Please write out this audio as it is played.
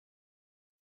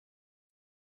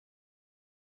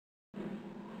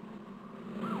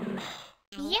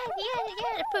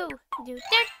yeah, poo. Do,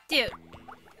 do, do.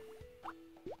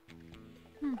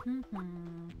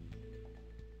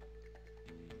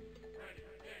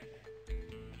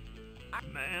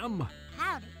 Ma'am?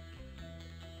 Howdy.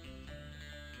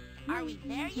 Are we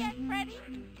there yet, Freddy?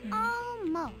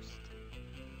 Almost.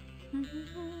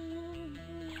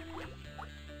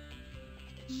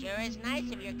 Sure is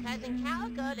nice of your cousin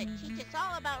Calico to teach us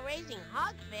all about raising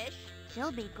hogfish.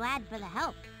 She'll be glad for the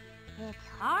help. It's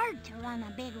hard to run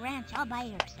a big ranch all by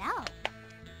yourself.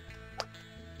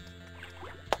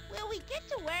 Will we get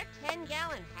to wear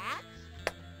 10-gallon hats?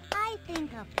 I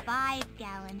think a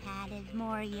 5-gallon hat is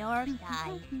more your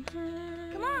size.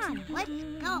 Come on, let's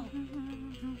go.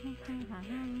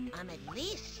 I'm at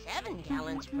least 7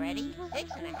 gallons, Freddy.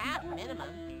 6.5 minimum.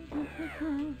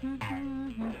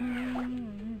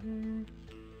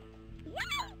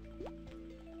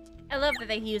 I love that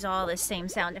they use all the same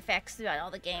sound effects throughout all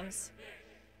the games.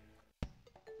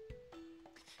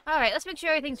 Alright, let's make sure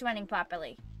everything's running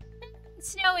properly.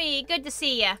 Snowy, good to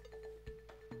see ya.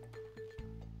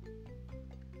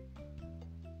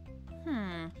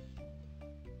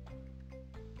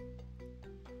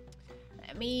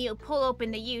 Let me pull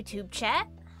open the YouTube chat.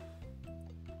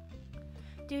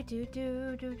 There we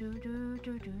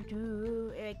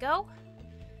go.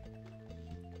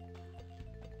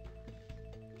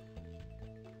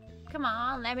 Come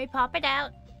on, let me pop it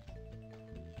out.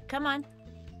 Come on.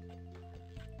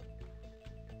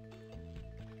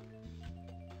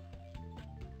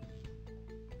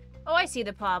 Oh, I see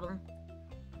the problem.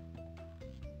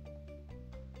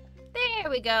 There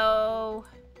we go.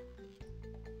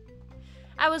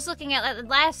 I was looking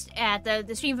at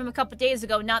the stream from a couple days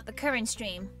ago, not the current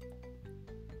stream.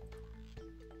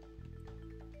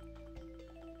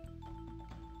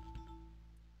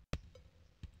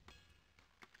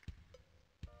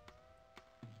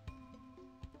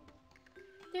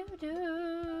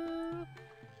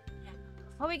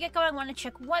 Before we get going, I want to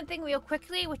check one thing real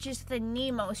quickly, which is the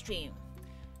Nemo stream.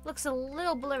 Looks a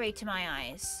little blurry to my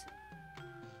eyes.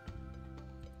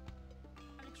 I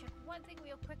want to check one thing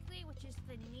real quickly, which is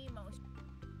the Nemo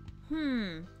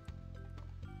stream.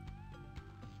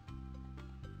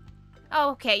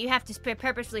 Oh, okay, you have to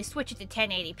purposefully switch it to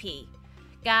 1080p.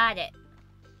 Got it.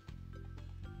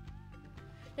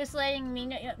 Just letting me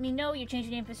know you changed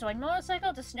your name from Soaring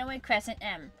Motorcycle to Snowy Crescent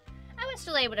M. I was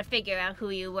still able to figure out who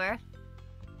you were.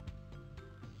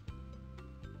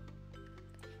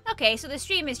 Okay, so the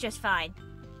stream is just fine.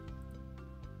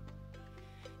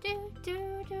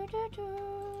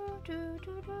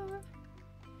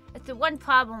 That's the one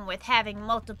problem with having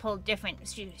multiple different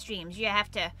streams. You have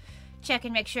to check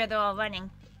and make sure they're all running.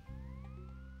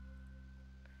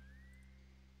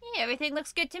 Yeah, everything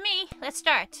looks good to me. Let's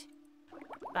start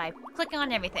by clicking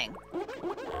on everything.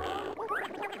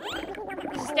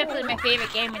 This is definitely my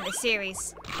favorite game in the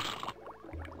series.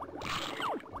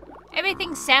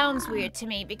 Everything sounds weird to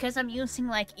me because I'm using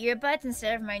like earbuds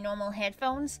instead of my normal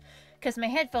headphones, because my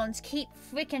headphones keep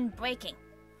freaking breaking.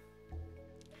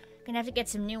 Gonna have to get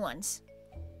some new ones.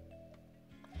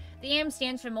 The M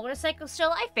stands for motorcycle, so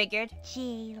I figured.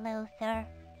 Gee, Luther,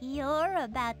 you're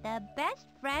about the best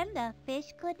friend a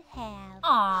fish could have.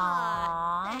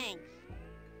 Aww. Thanks.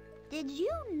 Did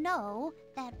you know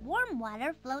that warm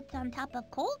water floats on top of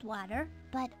cold water,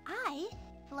 but ice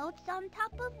floats on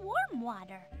top of warm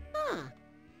water? Huh.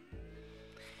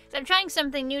 So I'm trying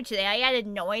something new today. I added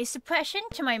noise suppression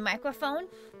to my microphone.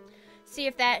 See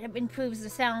if that improves the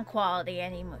sound quality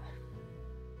anymore.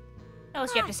 What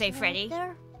else do you have to say, Freddy?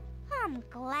 Luther, I'm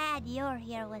glad you're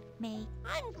here with me.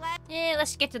 I'm glad. Yeah,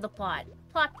 let's get to the plot.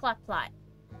 Plot.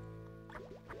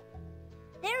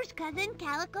 There's Cousin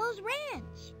Calico's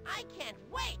ranch. I can't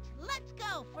wait. Let's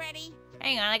go, Freddy.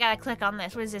 Hang on, I gotta click on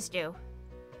this. What does this do?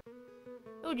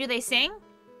 Oh, do they sing?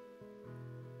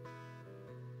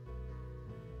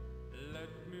 Let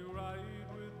me ride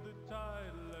with the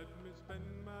tide. Let me spend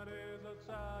my days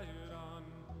outside on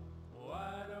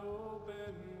wide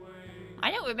open waves. I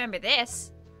don't remember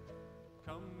this.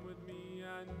 Come with me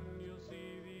and you'll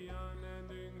see the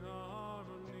unending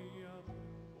harmony of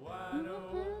wide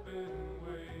open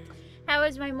waves. How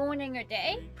was my morning or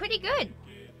day? Pretty good.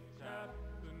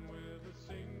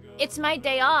 It's my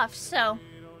day off, so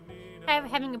I'm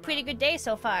having a pretty good day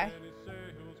so far.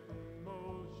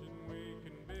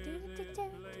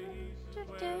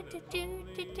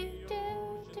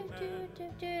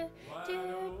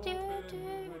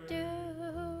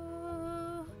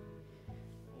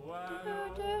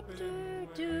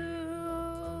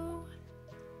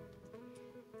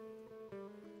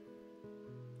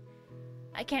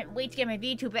 I can't wait to get my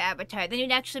VTuber avatar. Then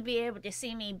you'd actually be able to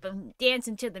see me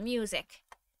dancing to the music.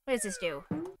 What does this do?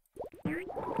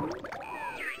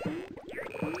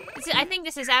 I think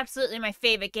this is absolutely my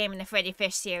favorite game in the Freddi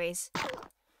Fish series.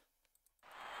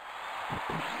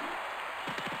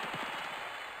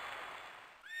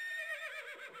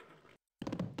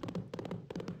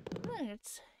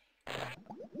 It's...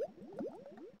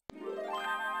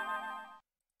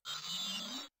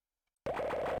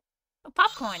 Oh,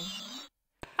 popcorn.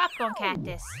 Popcorn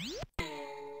cactus.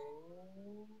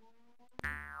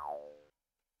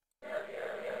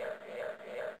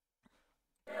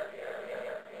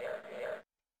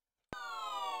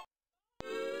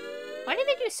 Why do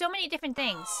they do so many different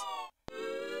things?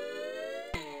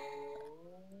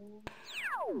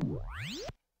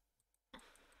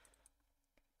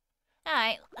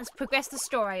 Alright, let's progress the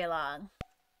story along.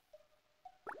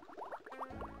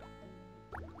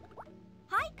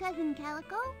 Hi, Cousin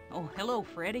Calico. Oh, hello,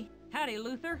 Freddy. Howdy,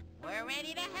 Luther. We're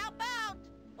ready to help out.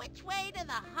 Which way to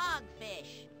the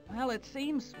Hogfish? Well, it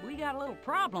seems we got a little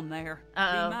problem there.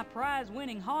 Uh-oh. See, my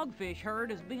prize-winning hogfish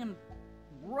herd is being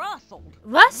rustled.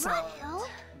 Rustled?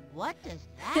 What does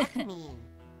that mean?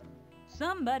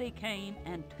 Somebody came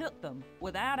and took them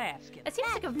without asking. It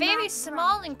seems like a That's very not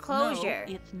small right. enclosure.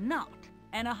 No, it's not.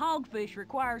 And a hogfish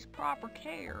requires proper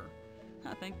care.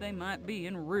 I think they might be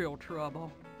in real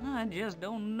trouble. I just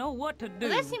don't know what to do.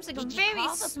 Well, that seems like a Did you very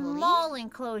call the small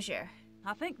enclosure.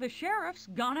 I think the sheriff's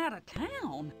gone out of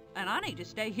town, and I need to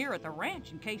stay here at the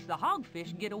ranch in case the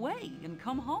hogfish get away and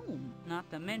come home. Not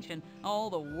to mention all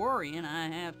the worrying I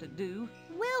have to do.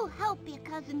 We'll help you,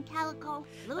 Cousin Calico.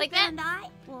 Luther Like that? and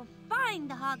I will find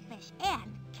the Hogfish and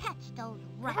catch those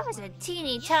That rustlers. was a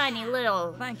teeny tiny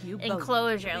little Thank you both.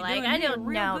 enclosure. You're Like, doing I me a don't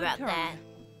real know good about turn. that.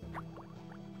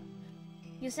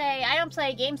 You say, I don't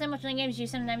play games. How much of the games you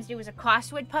sometimes do is a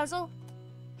crossword puzzle?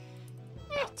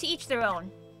 To each their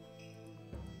own.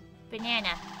 Banana.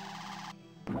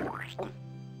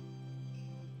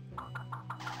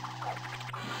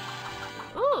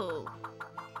 Ooh.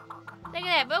 Look at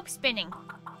that rope spinning.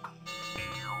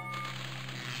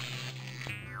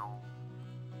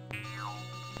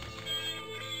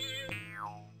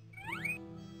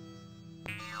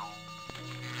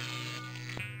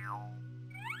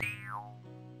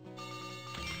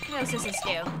 What else does this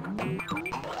do?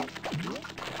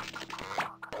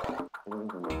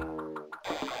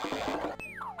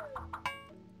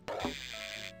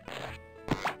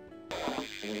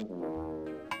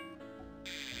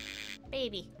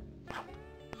 Baby.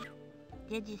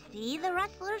 Did you see the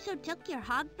rustlers who took your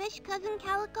hogfish, Cousin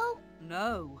Calico?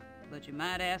 No, but you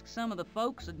might ask some of the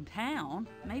folks in town.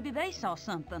 Maybe they saw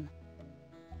something.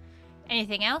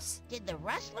 Anything else? Did the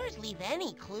rustlers leave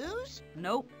any clues?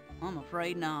 Nope, I'm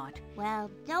afraid not. Well,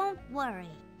 don't worry.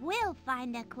 We'll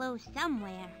find a clue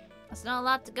somewhere. That's not a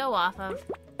lot to go off of.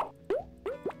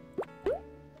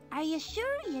 Are you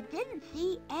sure you didn't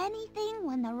see anything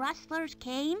when the rustlers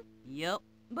came? Yep,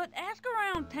 but ask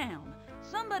around town.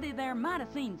 Somebody there might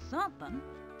have seen something.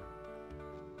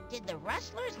 Did the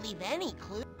rustlers leave any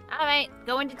clue? Alright,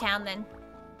 go into town then.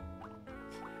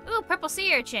 Ooh, purple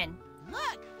sea urchin.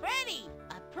 Look, Freddy!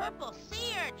 A purple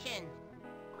sea urchin!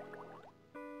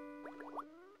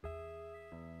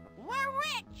 We're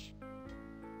rich!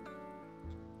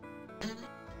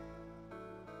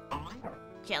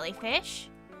 Jellyfish.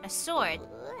 A sword.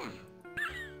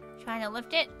 Trying to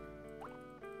lift it.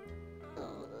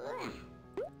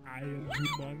 I am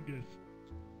humongous.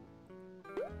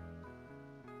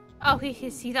 Oh, he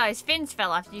thought his fins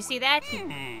fell off. Did you see that? He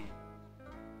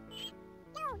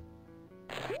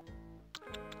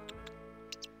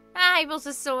pulls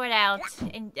his sword out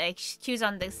and chews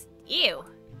on this. Ew.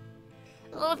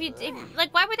 Well,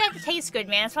 like, why would that taste good,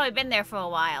 man? It's probably been there for a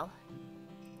while.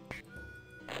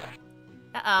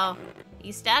 Uh-oh.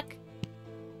 You stuck?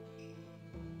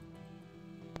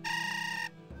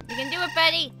 You can do it,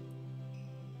 buddy.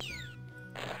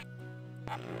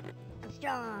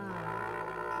 Strong.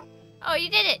 Oh,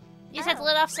 you did it. You just have to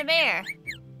let off some air.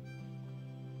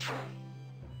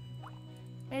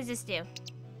 What does this do?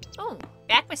 Ooh,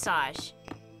 back massage.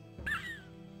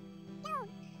 Well,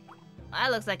 that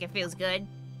looks like it feels good.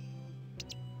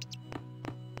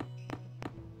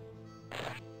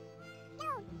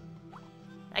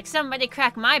 Like somebody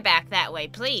crack my back that way,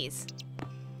 please.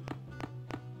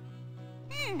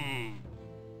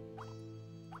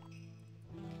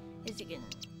 Is it gonna...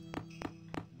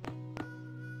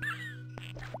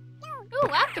 Ooh,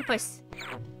 octopus.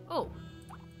 Ooh.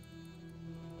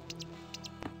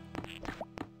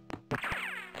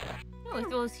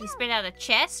 Oh, he spit out a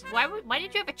chest? Why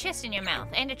did you have a chest in your mouth?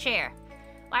 And a chair?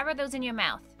 Why were those in your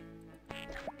mouth?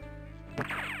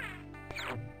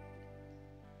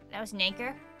 That was an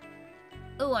anchor?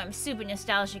 Ooh, I'm super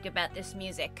nostalgic about this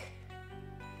music.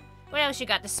 What else you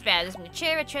got to spare? There's a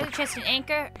chair, a treasure chest, an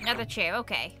anchor, another chair.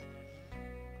 Okay.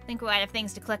 I think we're out of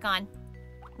things to click on.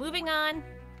 Moving on.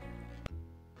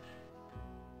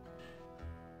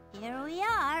 Here we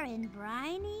are in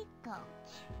Briny Gulch.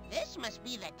 This must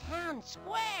be the town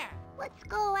square. Let's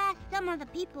go ask some of the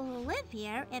people who live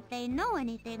here if they know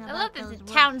anything I about love those that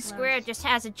the town rustlers. square just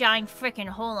has a giant frickin'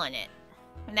 hole in it.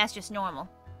 And that's just normal.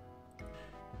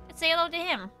 Let's say hello to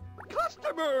him.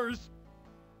 Customers!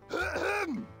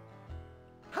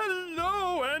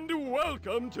 Hello and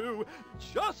welcome to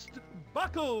Just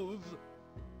Buckles.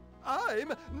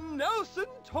 I'm Nelson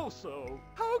Toso.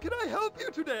 How can I help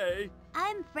you today?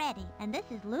 I'm Freddy, and this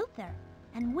is Luther.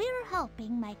 And we're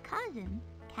helping my cousin,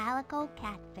 Calico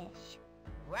Catfish.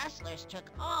 Rustlers took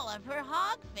all of her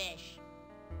hogfish.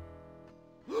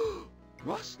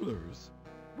 Rustlers?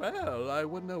 Well, I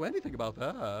wouldn't know anything about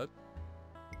that.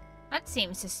 That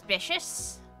seems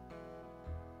suspicious.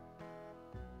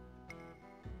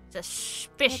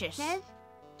 Suspicious. It says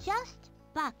Just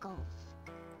Buckles.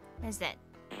 What is that?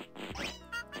 What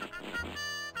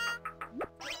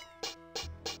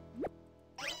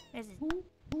is it?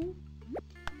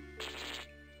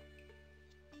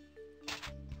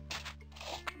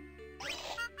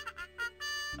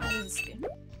 Oh, this is good.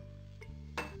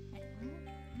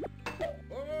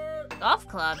 Golf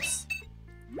clubs.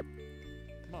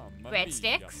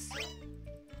 Breadsticks.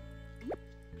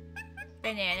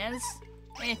 Bananas.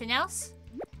 Anything else?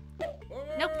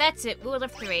 Nope, that's it. Rule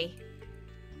of 3.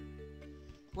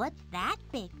 What's that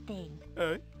big thing?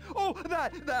 Eh? Oh,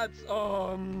 that's,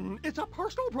 it's a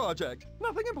personal project.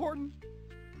 Nothing important.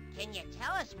 Can you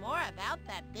tell us more about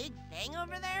that big thing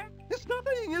over there? It's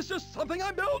nothing. It's just something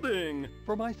I'm building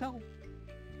for myself.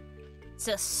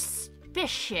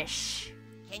 Suspicious.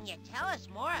 Can you tell us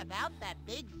more about that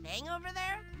big thing over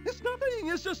there? It's nothing.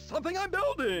 It's just something I'm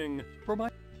building for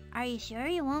my... Are you sure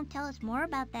you won't tell us more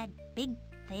about that big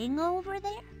thing over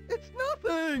there? It's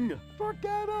nothing.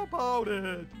 Forget about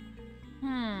it.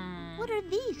 What are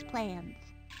these plans?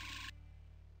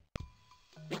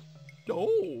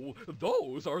 Oh,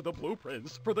 those are the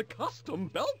blueprints for the custom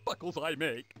belt buckles I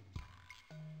make.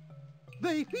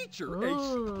 They feature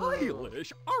Ooh. a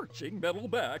stylish arching metal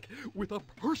back with a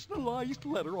personalized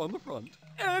letter on the front.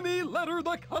 Any letter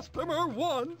the customer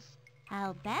wants.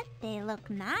 I'll bet they look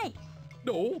nice.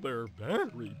 Oh, they're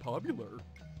very popular.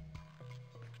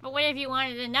 But what if you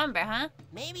wanted a number, huh?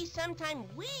 Maybe sometime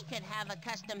we could have a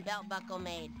custom belt buckle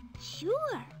made.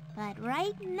 Sure, but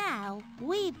right now,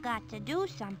 we've got to do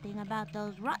something about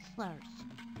those rustlers.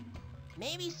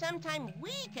 Maybe sometime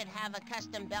we could have a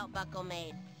custom belt buckle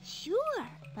made. Sure,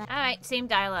 but Alright, same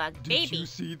dialogue. Did Baby. you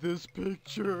see this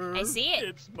picture? I see it.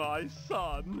 It's my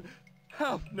son,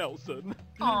 half Nelson.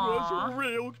 He Aw. was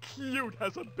real cute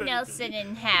as a baby. Nelson and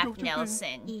Don't half you think-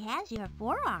 Nelson. he has your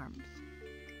forearms.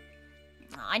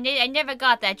 Aw, I never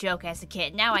got that joke as a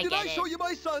kid. Now I Did get I it. show you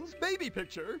my son's baby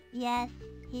picture? Yes,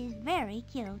 he's very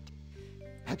cute.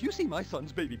 Have you seen my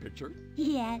son's baby picture?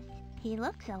 Yes, he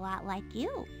looks a lot like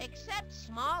you. Except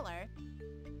smaller.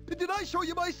 Did I show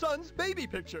you my son's baby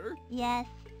picture? Yes,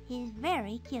 he's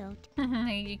very cute.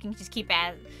 You can just keep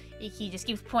at. He just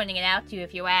keeps pointing it out to you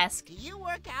if you ask. Do you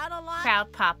work out a lot?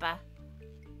 Proud Papa.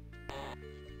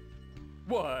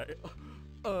 Why,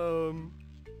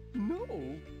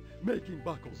 no. Making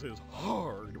buckles is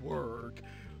hard work,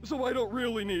 so I don't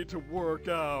really need to work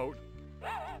out.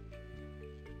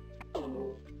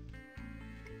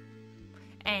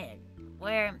 And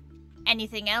where?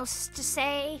 Anything else to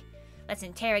say? Let's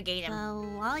interrogate him.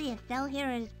 So all you sell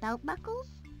here is belt buckles?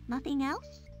 Nothing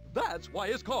else? That's why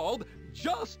it's called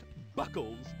Just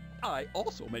Buckles. I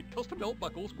also make custom belt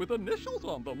buckles with initials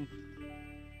on them.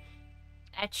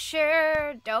 That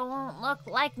sure don't look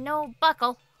like no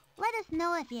buckle. Let us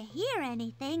know if you hear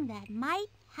anything that might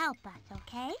help us,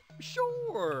 okay?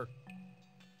 Sure.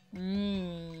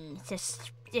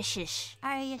 Suspicious.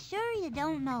 Are you sure you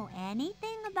don't know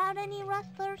anything about any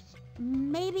rustlers?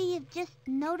 Maybe you've just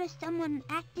noticed someone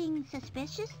acting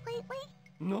suspicious lately?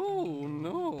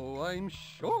 No, I'm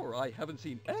sure I haven't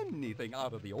seen anything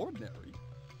out of the ordinary.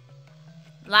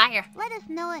 Liar. Let us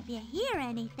know if you hear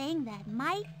anything that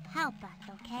might help us,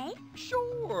 okay?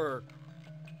 Sure.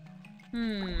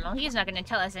 Well, he's not gonna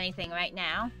tell us anything right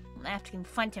now. We'll have to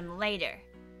confront him later.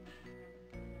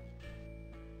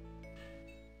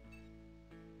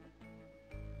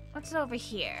 What's over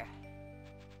here?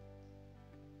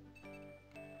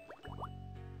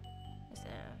 There's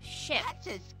a ship. That's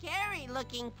a scary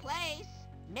looking place.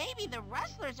 Maybe the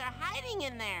rustlers are hiding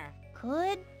in there.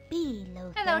 Could be,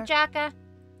 Luther. Hello, Jaka.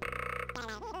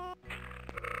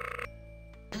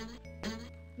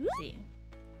 Let's see.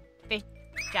 Fish,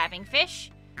 diving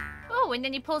fish. Oh, and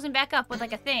then he pulls him back up with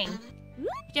like a thing.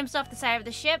 He jumps off the side of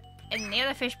the ship, and the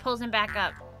other fish pulls him back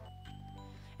up.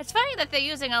 It's funny that they're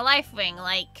using a life ring,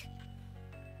 like,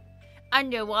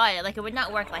 underwater. Like, it would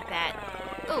not work like that.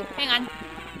 Oh, hang on.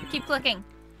 Keep clicking.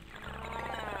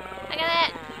 Look at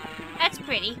that. That's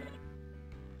pretty.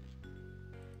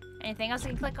 Anything else I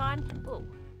can click on? Ooh.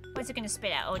 What's it gonna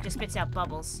spit out? Oh, it just spits out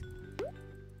bubbles.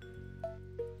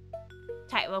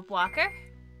 Tightrope walker.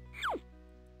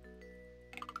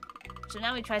 So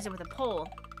now he tries it with a pole.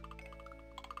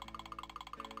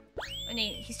 And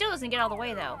he still doesn't get all the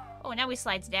way, though. Oh, now he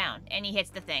slides down, and he hits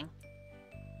the thing.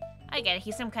 I get it,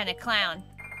 he's some kind of clown.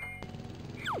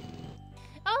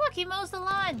 Oh, look, he mows the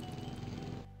lawn!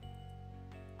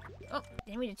 Oh,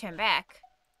 didn't mean to turn back.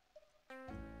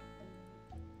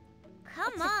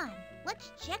 Come on,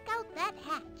 let's check out that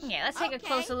hatch. Yeah, let's take a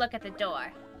closer look at the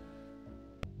door.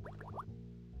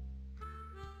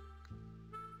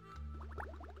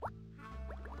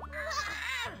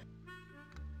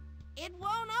 It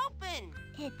won't open.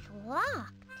 It's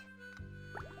locked.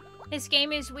 This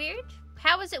game is weird?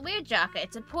 How is it weird, Jaka?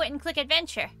 It's a point-and-click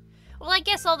adventure. Well, I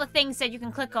guess all the things that you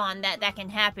can click on that can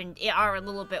happen are a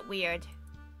little bit weird.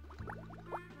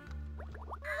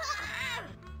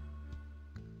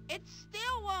 It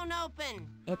still won't open.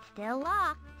 It's still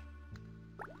locked.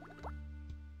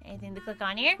 Anything to click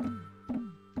on here?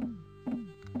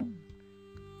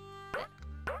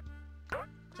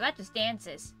 So that just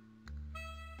dances.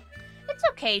 It's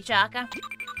okay, Jaka.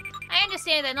 I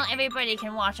understand that not everybody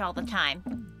can watch all the time.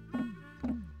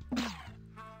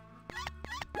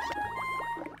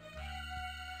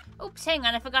 Oops, hang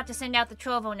on, I forgot to send out the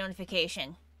Trovo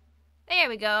notification. There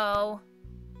we go.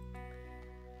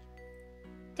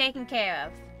 Taken care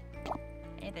of.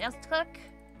 Anything else to click?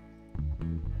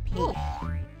 Ooh.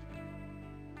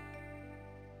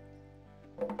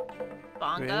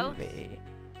 Bongo. Groovy.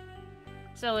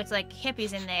 So it's like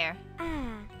hippies in there.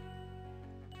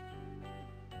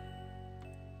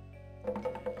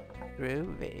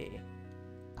 Groovy.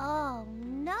 Oh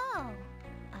no!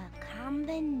 A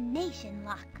combination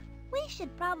lock. We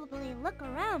should probably look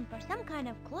around for some kind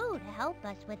of clue to help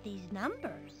us with these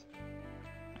numbers.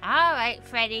 Alright,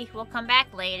 Freddy. We'll come back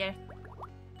later.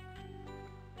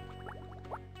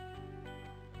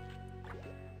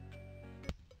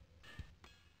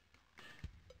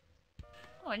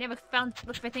 Oh, I never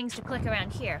looked for things to click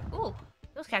around here. Ooh,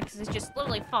 those cactuses just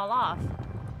literally fall off.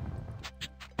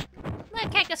 Look,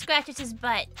 Cactus scratches his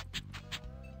butt.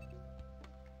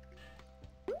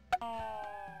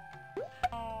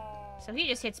 So he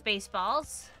just hit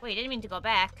Spaceballs. Wait, I didn't mean to go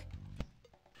back.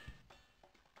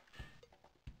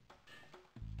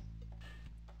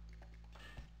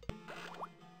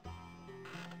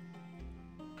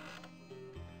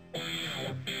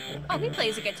 Oh, he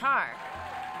plays a guitar.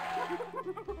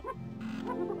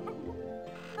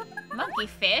 Monkey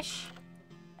fish.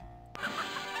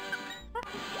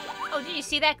 Oh, did you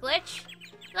see that glitch?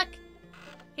 Look,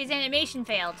 his animation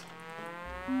failed.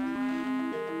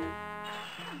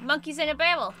 Monkeys in a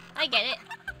barrel. I get it.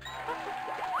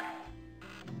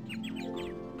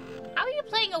 How are you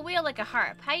playing a wheel like a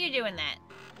harp? How are you doing that?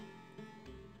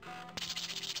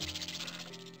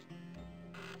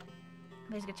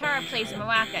 His guitar plays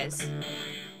maracas.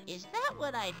 Is that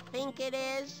what I think it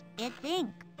is? It's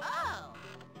ink. Oh.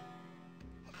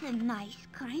 It's a nice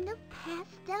kind of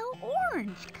pastel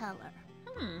orange color.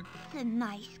 It's a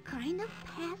nice kind of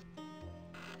pastel.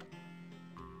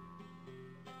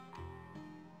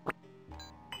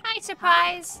 Hi,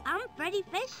 surprise! I'm Freddi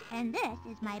Fish, and this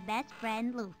is my best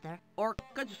friend Luther.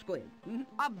 Orchid squid,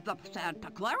 of the Santa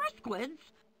Clara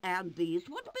squids, and these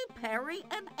would be Perry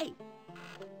and Ape.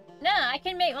 No, I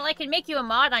can make you a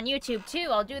mod on YouTube too.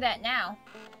 I'll do that now.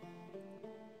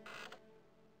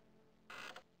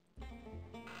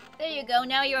 There you go.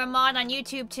 Now you're a mod on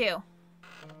YouTube too.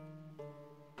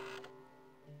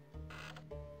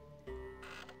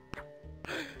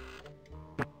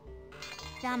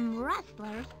 Some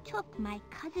rustlers took my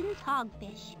cousin's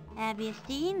hogfish. Have you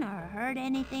seen or heard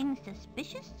anything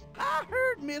suspicious? I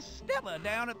heard Miss Stella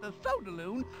down at the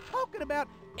Sodaloon talking about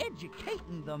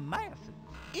educating the masses.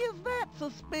 Is that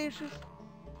suspicious?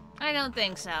 I don't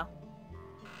think so.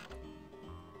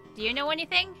 Do you know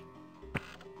anything?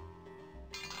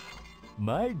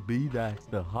 Might be that's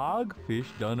the hogfish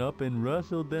done up and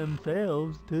rustled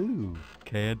themselves, too.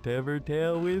 Can't ever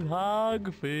tell with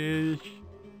hogfish.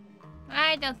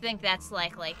 I don't think that's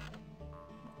likely.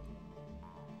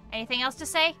 Anything else to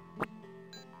say?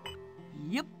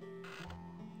 Yep.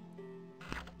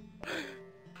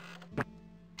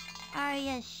 Are Are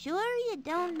you sure you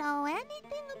don't know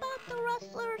anything about the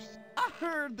Rustlers? I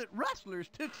heard that Rustlers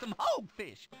took some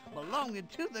hogfish belonging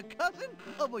to the cousin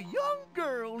of a young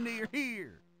girl near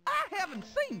here. I haven't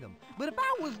seen them, but if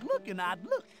I was looking, I'd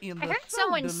look in the I heard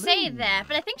someone say soda-loon. that,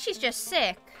 but I think she's just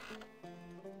sick.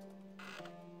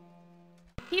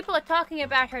 People are talking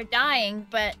about her dying,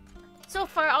 but so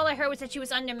far all I heard was that she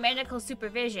was under medical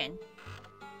supervision.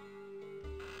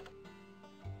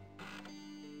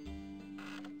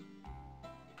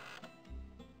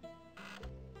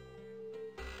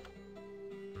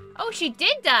 Oh, she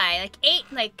did die,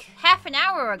 like half an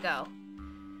hour ago.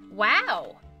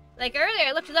 Wow. Like earlier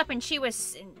I looked it up and she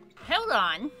was, hold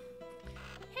on.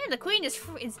 Hey, the queen is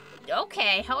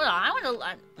okay, hold on, I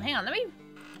wanna, hang on, let me,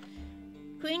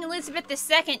 Queen Elizabeth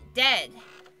II dead.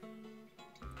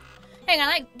 Hang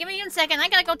on, give me 1 second, I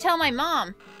gotta go tell my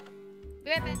mom. Be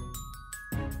right back.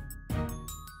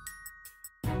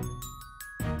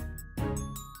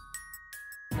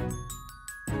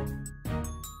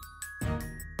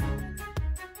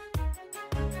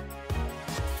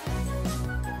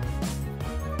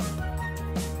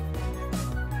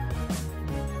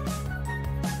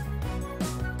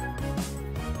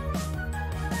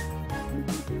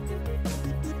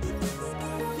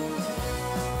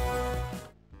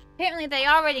 Apparently they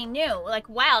already knew. Like,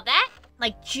 wow, that,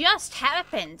 like, just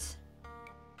happened.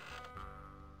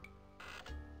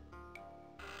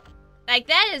 Like,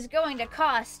 that is going to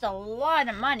cost a lot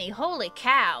of money. Holy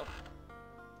cow.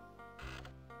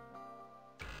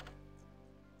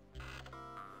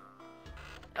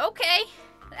 Okay,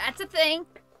 that's a thing.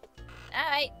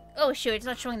 Alright. Oh, shoot, it's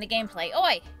not showing the gameplay.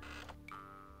 Oi!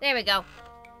 There we go.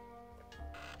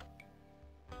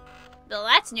 Well,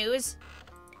 that's news.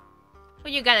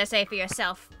 What you gotta say for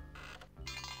yourself?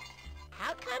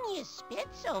 How come you spit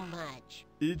so much?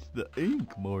 It's the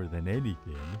ink more than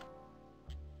anything.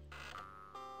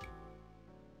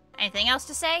 Anything else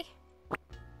to say?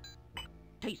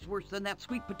 Tastes worse than that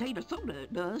sweet potato soda,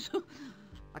 it does.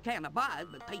 I can't abide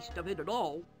the taste of it at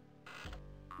all.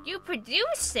 You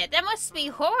produced it. That must be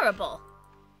horrible.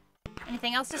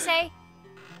 Anything else to say?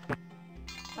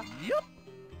 Yep.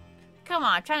 Come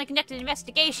on, I'm trying to conduct an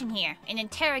investigation here. An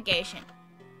interrogation.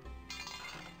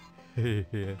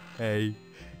 Hey,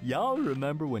 y'all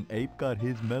remember when Ape got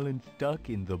his melon stuck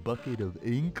in the bucket of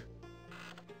ink?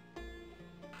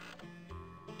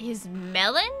 His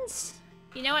melons?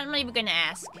 You know what? I'm not even gonna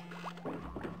ask.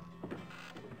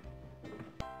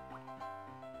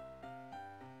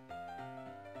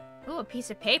 Ooh, a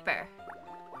piece of paper.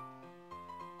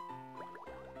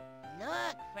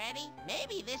 Look, Freddy,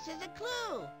 maybe this is a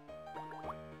clue.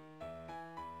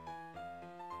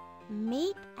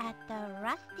 Meet at the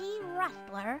Rusty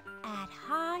Rustler at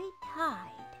high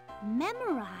tide.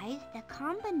 Memorize the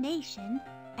combination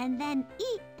and then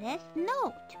eat this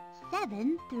note.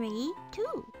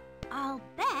 732. I'll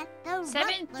bet the Rustlers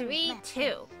left 732.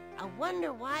 it. I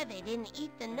wonder why they didn't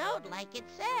eat the note like it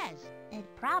says. It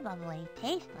probably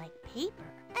tastes like paper.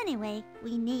 Anyway,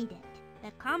 we need it.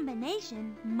 The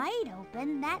combination might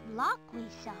open that lock we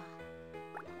saw.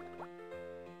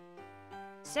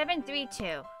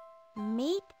 732.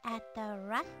 Meet at the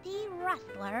Rusty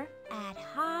Rustler at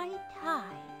high tide.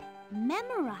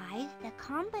 Memorize the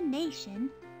combination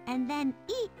and then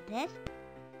eat this.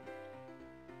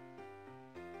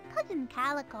 Cousin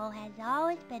Calico has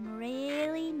always been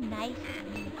really nice to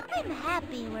me. I'm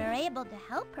happy we're able to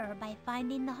help her by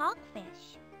finding the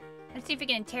hogfish. Let's see if we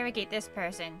can interrogate this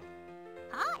person.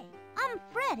 Hi, I'm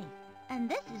Freddy, and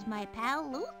this is my pal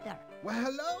Luther. Well,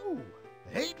 hello.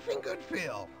 Eight-fingered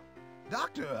Phil.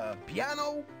 Doctor of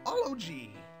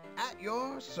Pianology at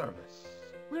your service.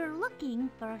 We're looking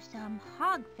for some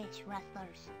hogfish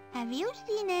rustlers. Have you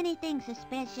seen anything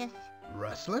suspicious?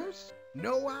 Rustlers?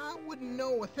 No, I wouldn't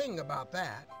know a thing about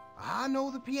that. I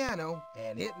know the piano,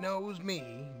 and it knows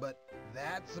me, but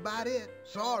that's about it.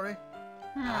 Sorry.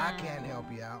 I can't help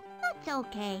you out. That's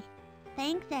okay.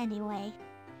 Thanks anyway.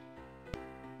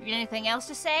 You got anything else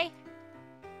to say?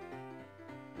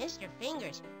 Mr.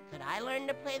 Fingers, could I learn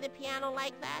to play the piano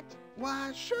like that?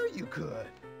 Why, sure you could.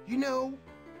 You know,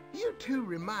 you two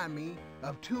remind me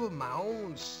of two of my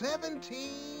own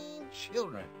 17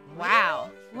 children. Wow.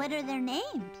 What are their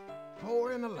names?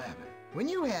 4 and 11. When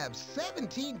you have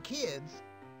 17 kids,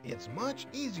 it's much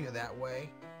easier that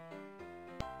way.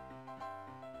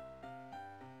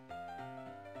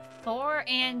 4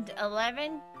 and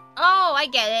 11? Oh, I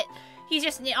get it. He's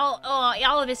just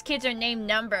all of his kids are named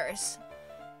numbers.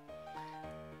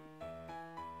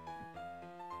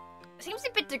 Seems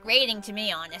a bit degrading to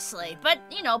me, honestly, but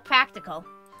you know, practical.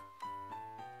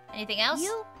 Anything else?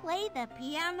 You play the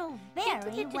piano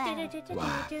very well.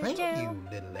 Why, thank you,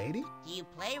 little lady. Do you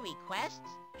play requests?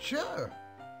 Sure.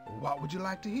 What would you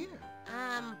like to hear?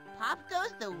 Pop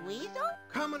Goes the Weasel?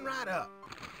 Coming right up.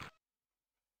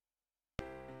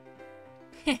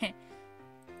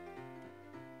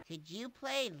 Could you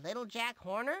play Little Jack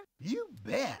Horner? You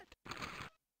bet.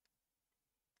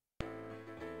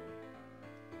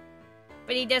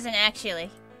 But he doesn't actually.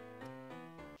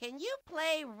 Can you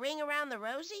play Ring Around the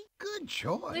Rosie? Good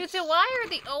choice. Luther, why are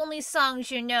the only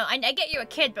songs you know... I get you're a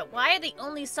kid, but why are the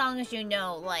only songs you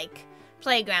know, like,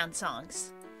 playground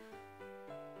songs?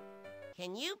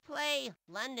 Can you play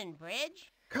London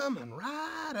Bridge? Coming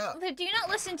right up. Luther, do you not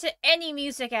listen to any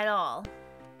music at all?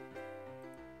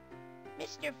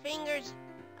 Mr. Fingers,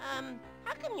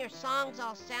 how come your songs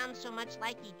all sound so much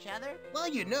like each other? Well,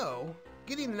 you know,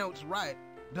 getting the notes right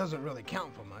doesn't really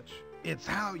count for much. It's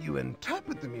how you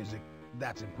interpret the music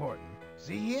that's important.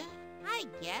 See here? I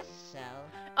guess so.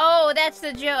 Oh, that's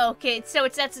the joke.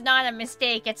 That's not a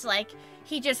mistake. It's like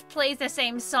he just plays the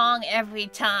same song every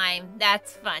time.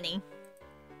 That's funny.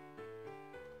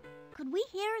 Could we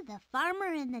hear The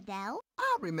Farmer in the Dell?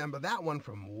 I remember that one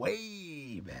from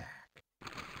way back.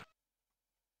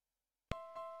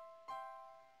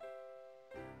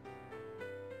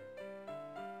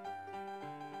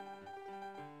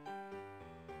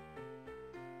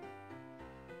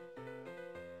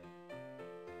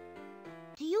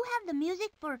 Do you have the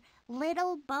music for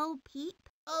Little Bo Peep?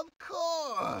 Of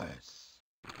course.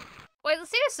 Wait,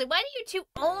 seriously, why do you two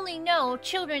only know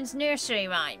children's nursery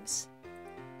rhymes?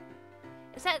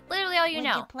 Is that literally all you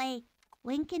know? Would you play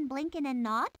Winkin', Blinkin', and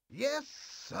Nod? Yes,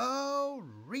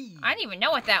 sorry. I don't even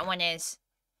know what that one is.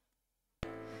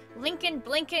 Lincoln,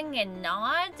 Blinking, and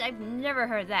Nods? I've never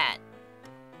heard that.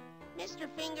 Mr.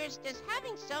 Fingers, does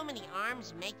having so many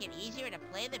arms make it easier to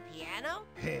play the piano?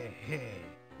 Hey.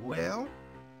 Well,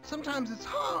 sometimes it's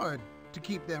hard to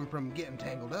keep them from getting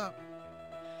tangled up.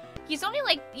 He's only,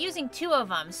 like, using 2 of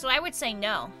them, so I would say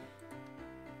no.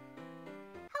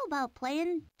 How about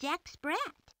playing Jack Sprat?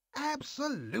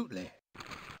 Absolutely.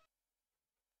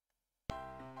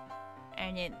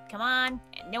 And then, come on,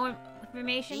 no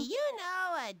information? Do you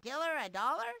know a diller a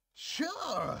dollar?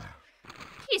 Sure.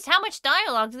 Jeez, how much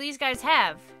dialogue do these guys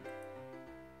have?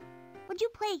 Would you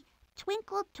play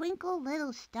Twinkle, Twinkle,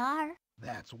 Little Star?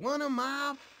 That's one of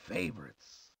my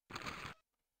favorites.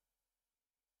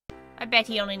 I bet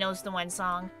he only knows the one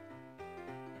song.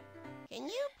 Can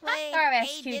you play Hi,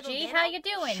 Hey Diddle RSQG, Diddle? how you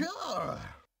doing? Sure.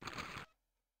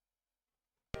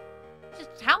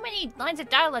 Just how many lines of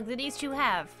dialogue do these two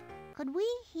have? Could we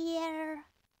hear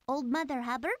Old Mother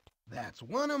Hubbard? That's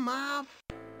one of my...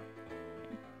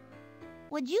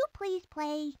 Would you please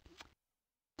play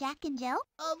Jack and Jill?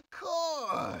 Of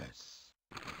course.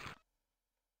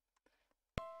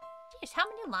 Jeez, how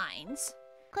many lines?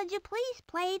 Could you please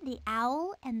play The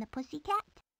Owl and the Pussycat?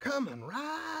 Coming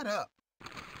right up.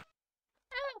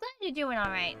 Oh, I'm glad you're doing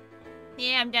alright.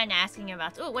 Yeah, I'm done asking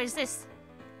about... Oh, what is this?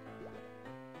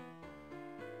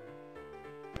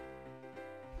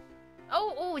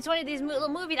 Oh, it's one of these little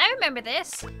movies. I remember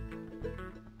this.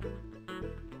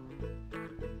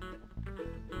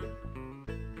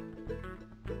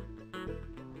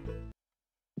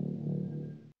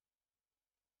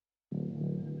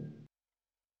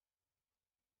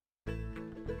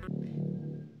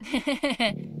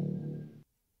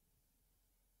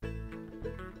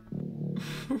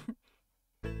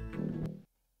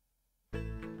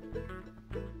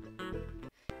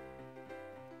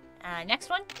 Next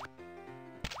one.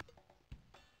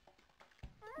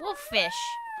 Wolffish.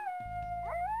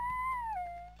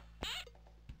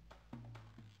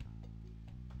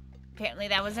 Apparently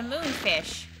that was a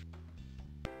moonfish.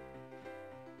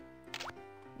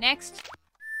 Next.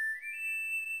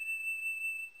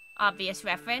 Obvious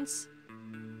reference.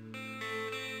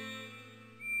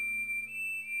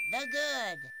 The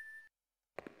Good.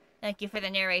 Thank you for the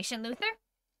narration, Luther.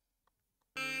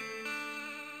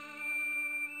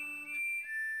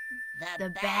 The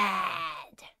Bad.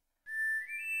 Bad.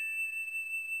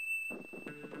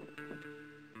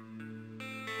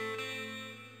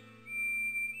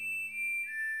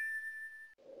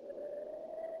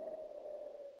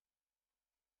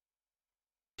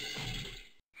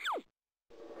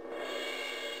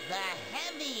 The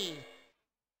Heavy.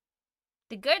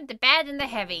 The good, the bad, and the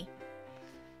heavy.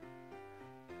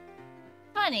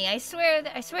 Funny, I swear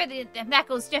that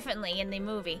goes differently in the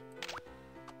movie.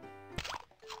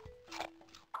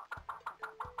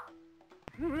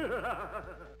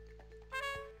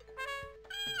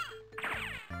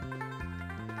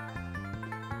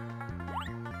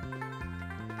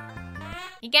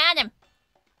 You got him.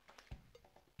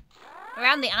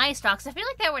 around the eye stalks. I feel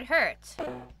like that would hurt.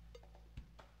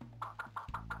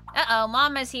 Uh-oh,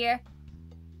 Mama's here.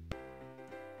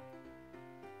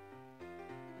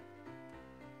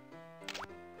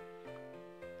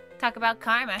 Talk about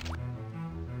karma.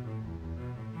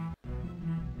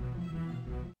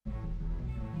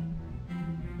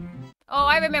 Oh,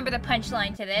 I remember the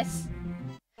punchline to this.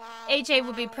 AJ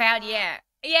would be proud, yeah.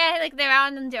 Yeah, like they're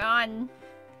on,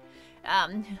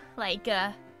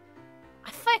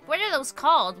 fuck, what are those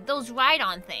called? Those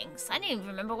ride-on things. I don't even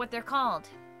remember what they're called.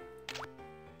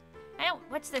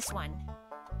 What's this one?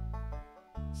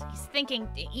 So he's thinking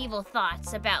evil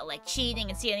thoughts about, like, cheating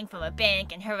and stealing from a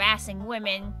bank and harassing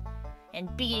women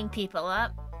and beating people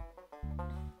up.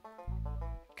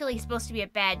 Clearly he's supposed to be a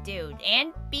bad dude.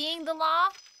 And being the law?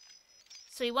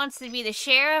 So he wants to be the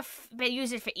sheriff, but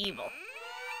use it for evil.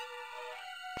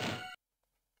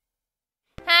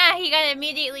 Ha! He got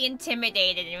immediately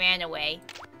intimidated and ran away.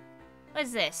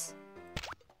 What's this?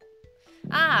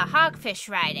 Ah, hogfish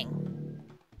riding.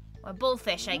 Or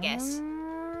bullfish, I guess.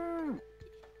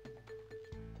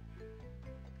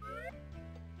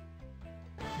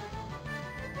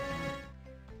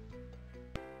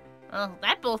 Oh,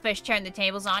 that bullfish turned the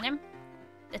tables on him.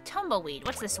 The tumbleweed.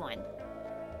 What's this one?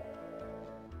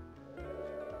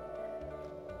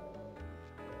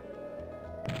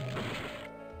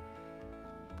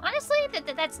 Honestly,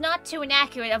 that's not too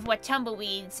inaccurate of what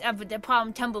tumbleweeds, of the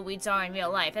problem tumbleweeds are in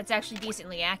real life. That's actually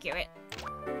decently accurate.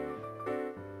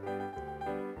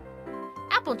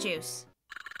 Apple juice.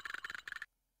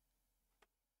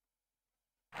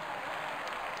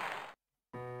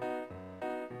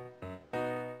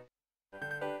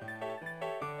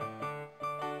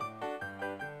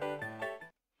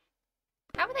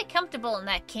 How are they comfortable in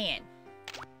that can?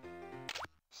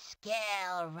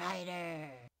 Scale Rider.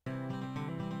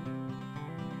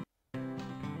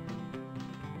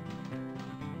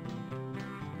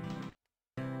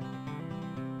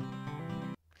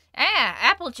 Ah,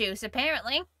 apple juice,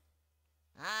 apparently.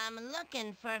 I'm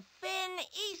looking for Finn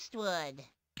Eastwood.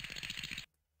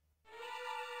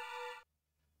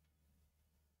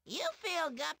 You feel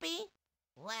guppy?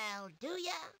 Well, do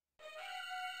ya?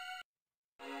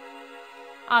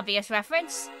 Obvious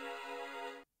reference.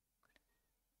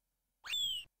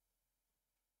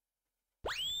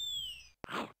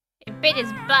 It bit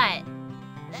his butt.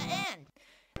 The end.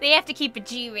 They have to keep it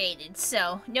G-rated,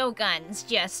 so no guns,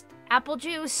 just apple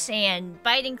juice and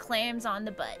biting clams on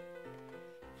the butt.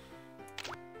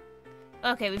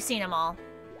 Okay, we've seen them all.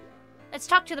 Let's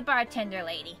talk to the bartender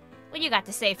lady. What do you got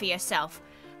to say for yourself?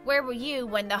 Where were you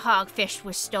when the hogfish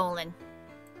was stolen?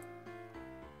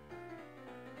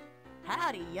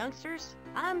 Howdy, youngsters.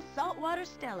 I'm Saltwater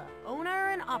Stella, owner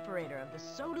and operator of the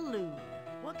Soda Loon.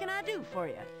 What can I do for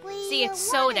you? See, it's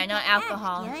soda, not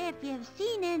alcohol. Ask you if you've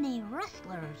seen any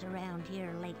rustlers around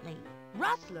here lately.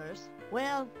 Rustlers?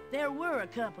 Well, there were a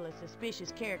couple of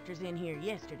suspicious characters in here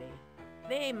yesterday.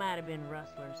 They might have been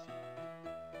rustlers.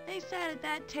 They sat at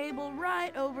that table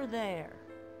right over there.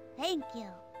 Thank you.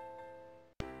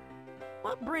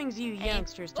 What brings you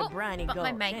youngsters to Briny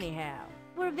Gulch, anyhow?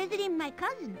 We're visiting my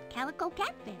cousin, Calico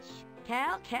Catfish.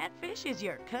 Cal Catfish is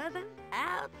your cousin?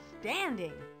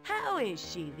 Outstanding. How is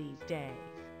she these days?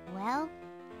 Well,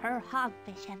 her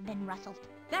hogfish have been rustled.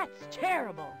 That's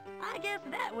terrible. I guess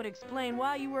that would explain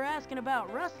why you were asking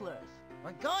about rustlers.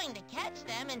 We're going to catch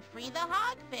them and free the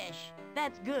hogfish.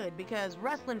 That's good, because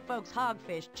rustling folks'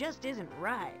 hogfish just isn't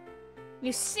right.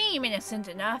 You seem innocent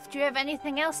enough. Do you have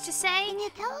anything else to say? Can you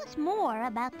tell us more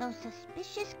about those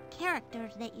suspicious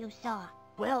characters that you saw?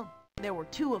 Well, there were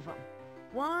two of them.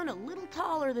 One a little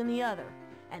taller than the other,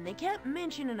 and they kept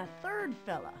mentioning a third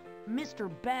fella, Mr.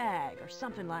 Bag or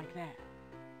something like that.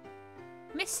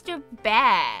 Mr.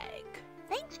 Bag.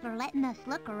 Thanks for letting us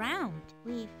look around.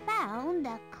 We found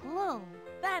a clue.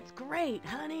 That's great,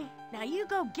 honey. Now you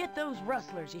go get those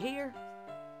rustlers, you hear?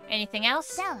 Anything else?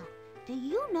 Stella, do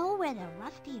you know where the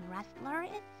Rusty Rustler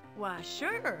is? Why,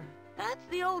 sure. That's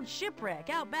the old shipwreck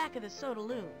out back of the Soda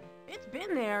Loon. It's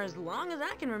been there as long as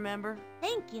I can remember.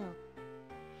 Thank you.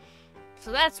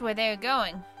 So that's where they're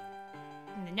going.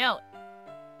 In the note.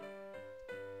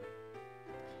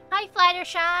 Hi,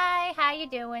 Fluttershy. How you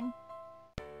doing?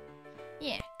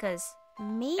 Yeah, because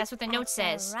that's what the note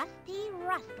says. Rusty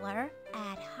Rustler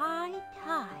at high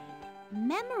tide.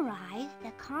 Memorize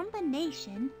the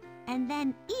combination and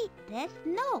then eat this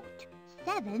note.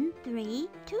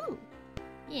 732.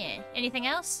 Yeah. Anything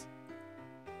else?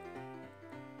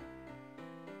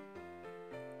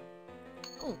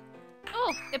 Ooh.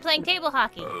 Oh, they're playing table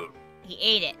hockey. He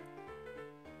ate it.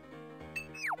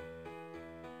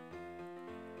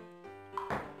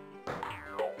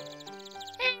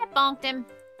 bonked him.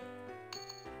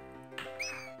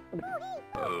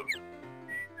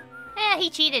 Yeah, he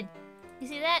cheated. You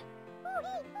see that?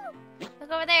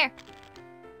 Look over there.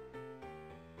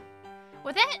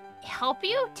 Would that help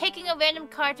you? Taking a random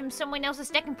card from someone else's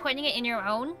deck and putting it in your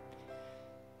own?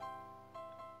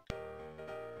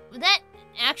 Would that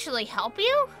actually help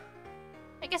you?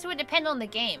 I guess it would depend on the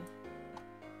game.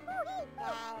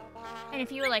 And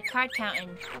if you were like card counting.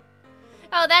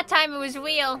 Oh, that time it was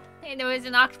real. And there was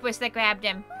an octopus that grabbed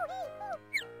him.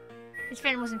 His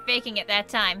friend wasn't faking it that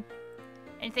time.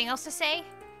 Anything else to say?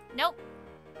 Nope.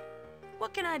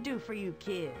 What can I do for you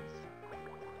kids?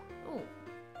 Ooh.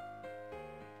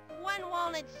 1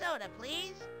 walnut soda,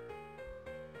 please.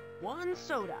 1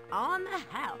 soda on the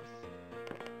house.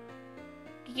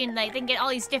 You can like then get all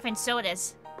these different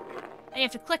sodas. And you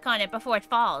have to click on it before it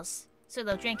falls. So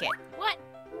they'll drink it. What?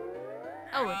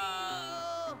 Oh.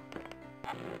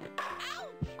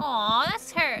 Aw,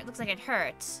 that's hurt. Looks like it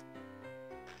hurts.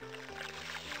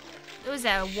 It was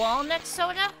a walnut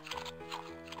soda? I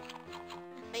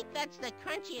think that's the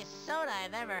crunchiest soda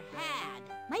I've ever had.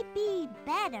 Might be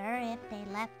better if they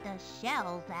left the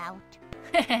shells out.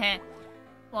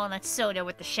 Walnut soda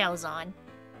with the shells on.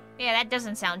 Yeah, that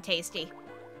doesn't sound tasty.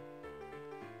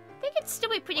 I think it'd still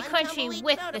be pretty crunchy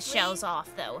with the shells off,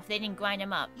 though, if they didn't grind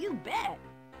them up. You bet.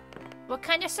 What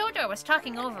kind of soda? I was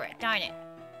talking over it, darn it.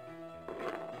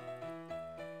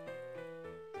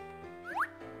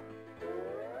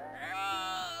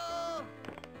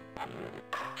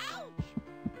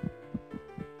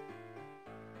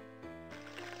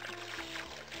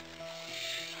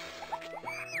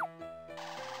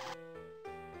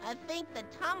 I think the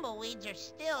tumbleweeds are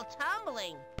still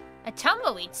tumbling. A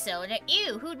tumbleweed soda?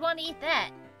 Ew, who'd want to eat that?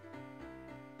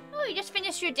 Oh, you just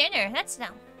finished your dinner. That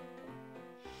sounds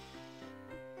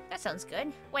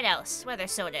good. What else? What other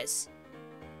sodas?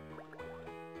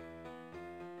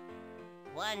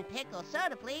 1 pickle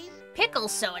soda, please. Pickle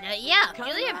soda? Yeah. Do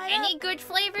Coming they have right any good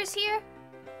flavors here?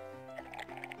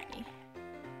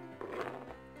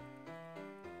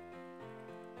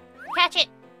 Catch it!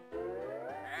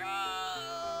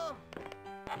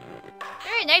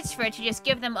 Very nice for it to just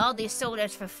give them all these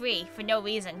sodas for free, for no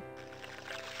reason.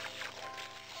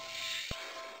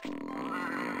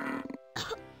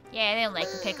 Yeah, they don't like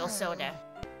the pickle soda.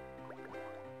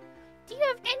 Do you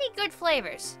have any good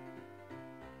flavors?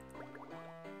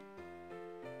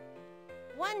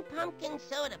 1 pumpkin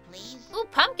soda, please. Ooh,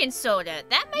 pumpkin soda.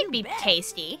 That might be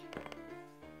tasty.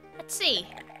 Let's see.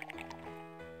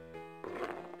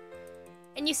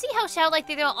 And you see how like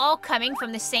they're all coming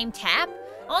from the same tap?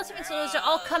 All different sodas are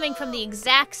all coming from the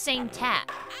exact same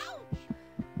tap.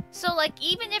 So like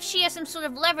even if she has some sort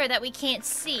of lever that we can't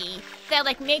see, that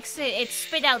like makes it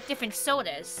spit out different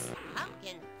sodas.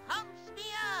 Pumpkin pumps me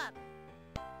up.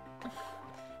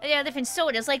 Yeah, different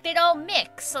sodas, like they'd all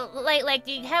mix. So like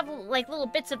you have like little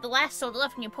bits of the last soda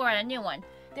left when you pour out a new one.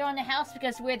 They're on the house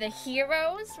because we're the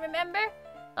heroes, remember?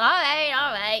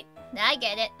 Alright. I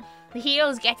get it. The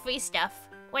heroes get free stuff.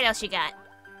 What else you got?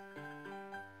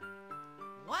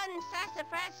 1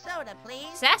 sassafras soda,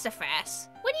 please. Sassafras?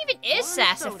 What even is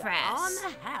 1 soda sassafras? on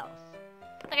the house.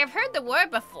 Like, I've heard the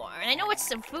word before, and I know it's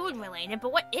some food related,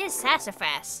 but what is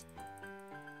sassafras?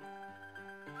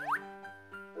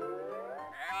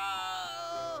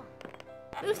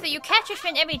 Luther, you catch your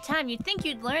fin every time. You'd think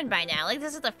you'd learn by now. Like,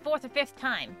 this is the 4th or 5th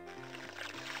time.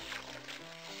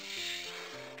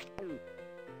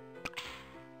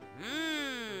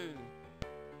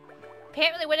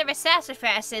 Apparently, whatever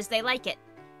sassafras is, they like it.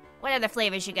 What other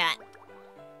flavors you got?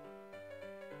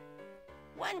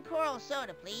 1 coral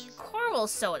soda, please. Coral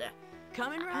soda.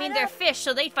 Coming right I mean, they're up. fish,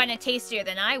 so they'd find it tastier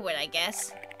than I would, I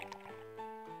guess.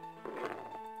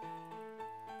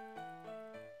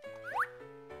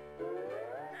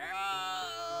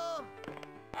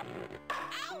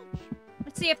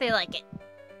 Let's see if they like it.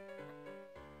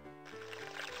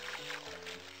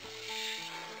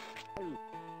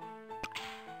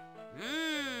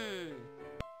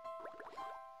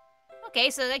 Okay,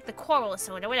 so they like the coral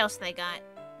soda. What else they got?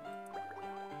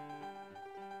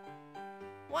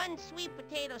 1 sweet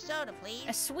potato soda, please.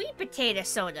 A sweet potato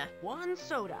soda. 1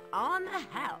 soda on the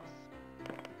house.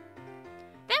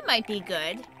 That might be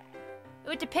good. It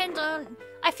would depend on...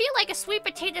 I feel like a sweet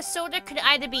potato soda could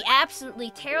either be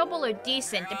absolutely terrible or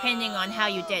decent, depending on how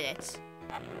you did it.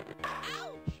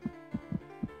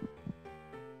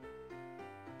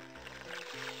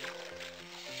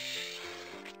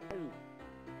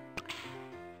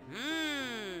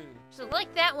 So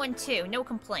like that one too, no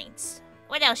complaints.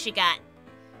 What else you got?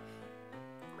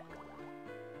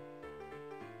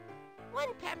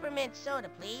 1 peppermint soda,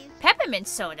 please. Peppermint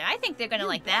soda. I think they're gonna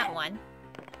like that one.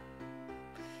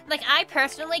 Like, I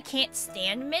personally can't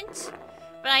stand mint,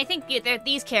 but I think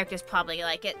these characters probably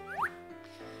like it.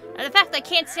 And the fact that I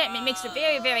can't stand mint makes it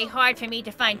very, very hard for me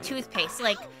to find toothpaste.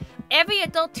 Like, every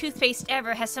adult toothpaste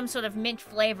ever has some sort of mint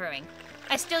flavoring.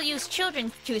 I still use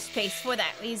children's toothpaste for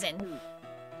that reason.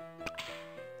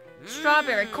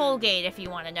 Strawberry Colgate, if you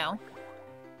want to know.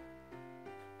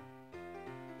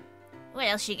 What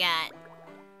else you got?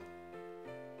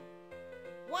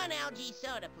 1 algae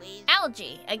soda, please.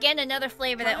 Algae. Again, another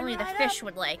flavor that only the fish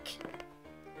would like.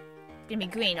 It's gonna be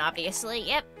green, obviously.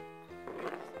 Yep.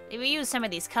 They reuse some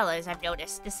of these colors, I've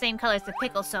noticed. The same color as the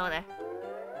pickle soda.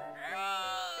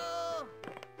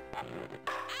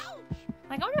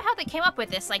 Like, I wonder how they came up with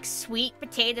this, like, sweet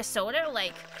potato soda.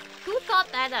 Like, who thought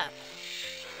that up?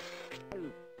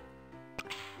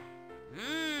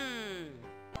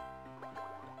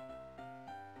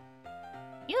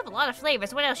 You have a lot of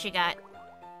flavors. What else you got?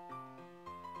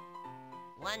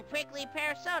 1 prickly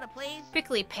pear soda, please.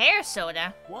 Prickly pear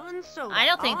soda? 1 soda. I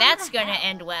don't think that's gonna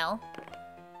end well.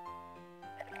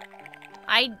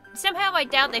 Somehow I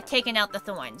doubt they've taken out the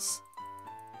thorns.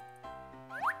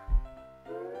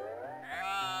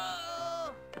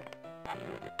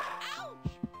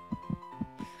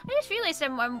 I just realized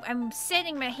I'm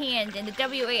setting my hand in the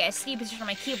WASD position on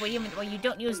my keyboard even though you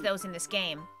don't use those in this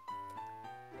game.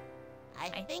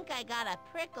 I think I got a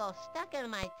prickle stuck in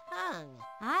my tongue.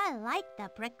 I like the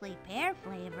prickly pear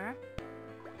flavor.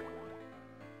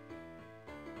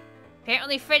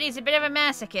 Apparently Freddy's a bit of a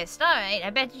masochist. Alright,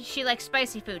 I bet she likes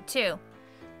spicy food too.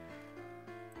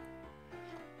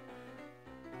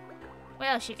 What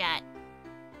else you got?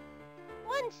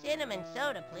 1 cinnamon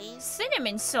soda, please.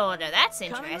 Cinnamon soda, that's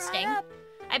interesting. Right up.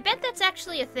 I bet that's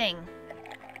actually a thing.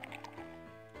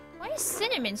 Why is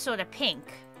cinnamon soda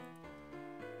pink?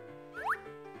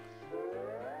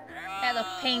 That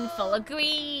looked painful.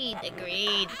 Agreed.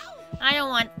 I don't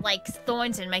want, like,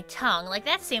 thorns in my tongue. Like,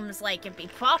 that seems like it'd be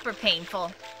proper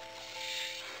painful.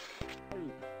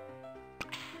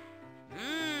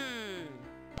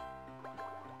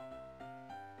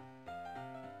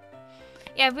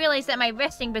 Yeah, I've realized that my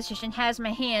resting position has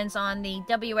my hands on the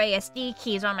WASD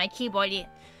keys on my keyboard,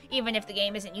 even if the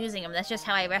game isn't using them. That's just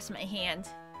how I rest my hand.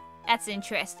 That's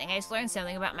interesting. I just learned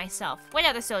something about myself. What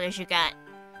other sodas you got?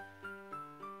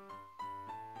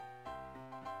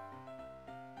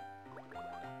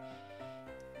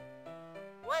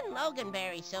 One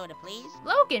Loganberry soda, please.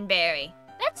 Loganberry.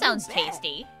 That sounds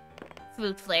tasty.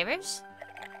 Fruit flavors.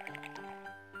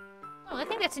 Oh, I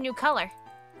think that's a new color.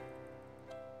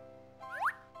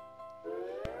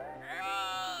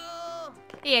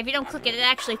 Yeah, if you don't click it, it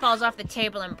actually falls off the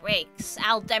table and breaks.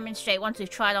 I'll demonstrate once we've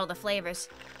tried all the flavors.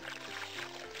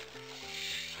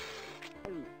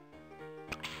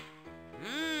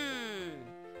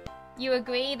 You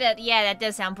agree that, yeah, that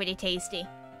does sound pretty tasty.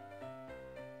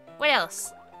 What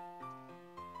else?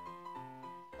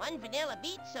 1 vanilla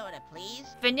beet soda, please.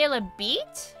 Vanilla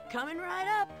beet? Coming right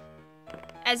up.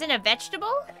 As in a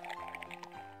vegetable?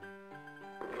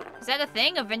 Is that a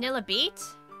thing, a vanilla beet?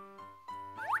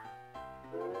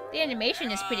 The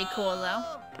animation is pretty cool, though.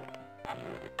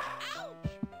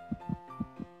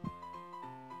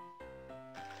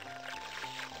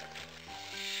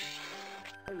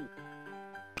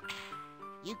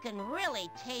 You can really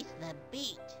taste the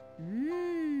beet.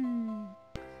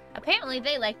 Apparently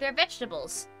they like their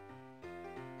vegetables.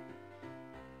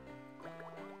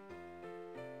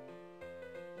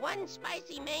 One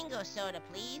spicy mango soda,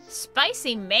 please.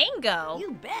 Spicy mango?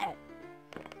 You bet.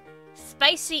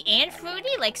 Spicy and fruity?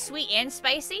 Like sweet and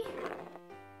spicy?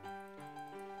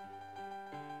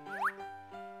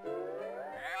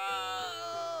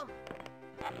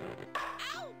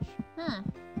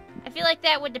 I feel like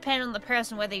that would depend on the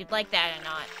person whether you'd like that or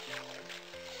not.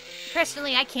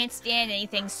 Personally, I can't stand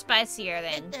anything spicier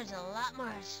than... There's a lot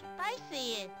more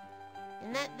spicy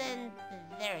in that than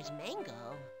there is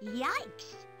mango.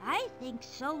 Yikes! I think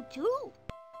so too.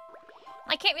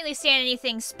 I can't really stand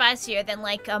anything spicier than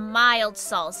like a mild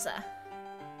salsa.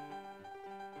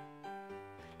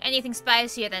 Anything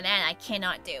spicier than that, I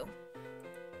cannot do.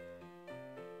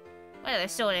 What other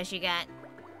sodas you got?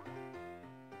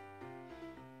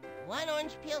 1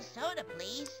 orange peel soda,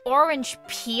 please. Orange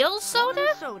peel soda?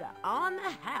 One soda on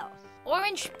the house.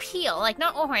 Orange peel, like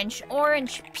not orange,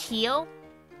 orange peel?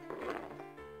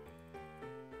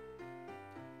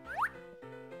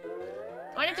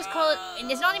 Why don't just call it,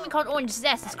 and it's not even called orange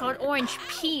zest, it's called orange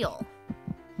peel.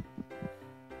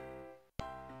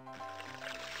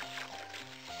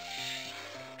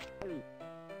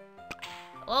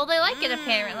 Well, they like it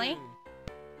apparently.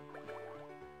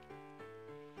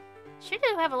 Sure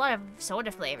do have a lot of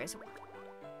soda flavors.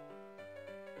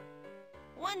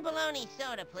 1 1 bologna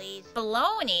soda, please.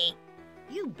 Bologna?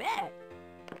 You bet.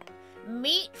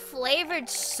 Meat-flavored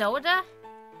soda?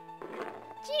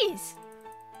 Jeez.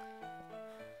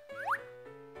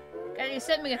 Gotta do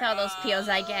something with all those peels,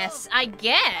 I guess. I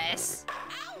guess.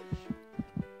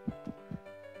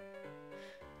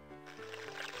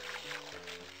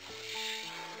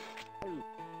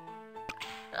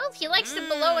 Oh, he likes the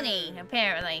bologna,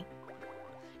 apparently.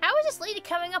 How is this lady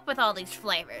coming up with all these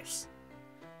flavors?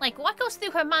 Like, what goes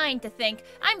through her mind to think,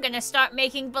 I'm gonna start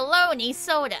making bologna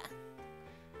soda?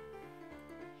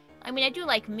 I mean, I do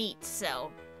like meat,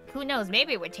 so who knows,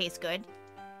 maybe it would taste good.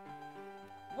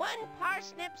 1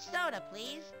 parsnip soda,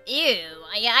 please. Ew,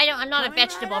 I'm not a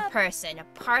vegetable person. A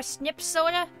parsnip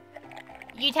soda?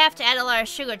 You'd have to add a lot of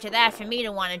sugar to that for me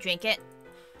to want to drink it.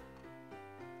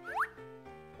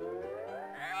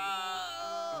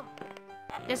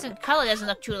 Color doesn't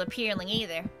look too appealing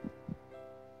either.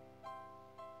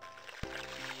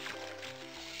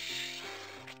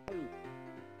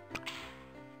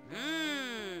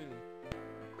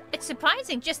 It's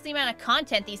surprising just the amount of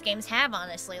content these games have,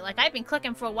 honestly. Like, I've been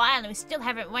clicking for a while and we still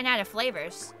haven't run out of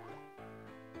flavors.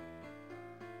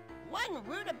 1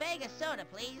 rutabaga soda,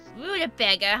 please.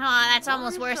 Rutabaga, huh? That's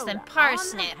almost worse than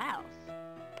parsnip.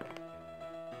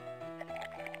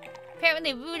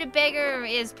 Apparently rutabaga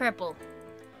is purple.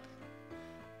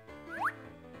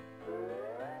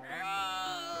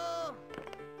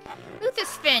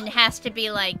 Luther's fin has to be,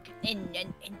 like, in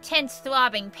intense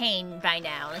throbbing pain by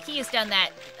now. Like, he has done that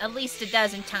at least a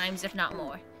dozen times, if not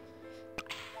more.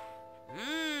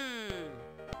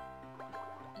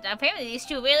 Apparently these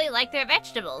two really like their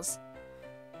vegetables.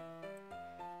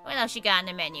 What else you got in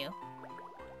the menu?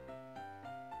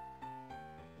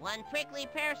 1 prickly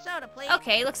pear soda, please.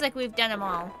 Okay, looks like we've done them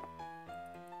all.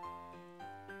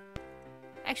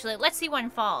 Actually, let's see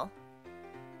one fall.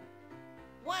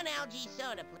 1 algae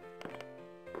soda, please.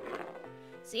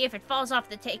 See if it falls off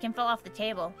the can fall off the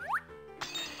table.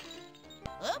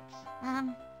 Oops.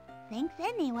 Thanks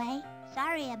anyway.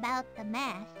 Sorry about the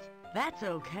mess. That's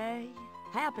okay.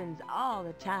 Happens all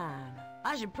the time.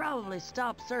 I should probably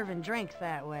stop serving drinks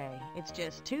that way. It's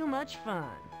just too much fun.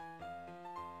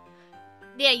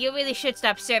 Yeah, you really should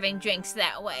stop serving drinks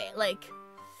that way. Like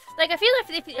I feel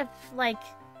if like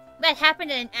that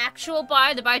happened in an actual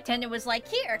bar, the bartender was like,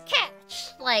 "Here,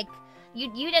 catch!" Like,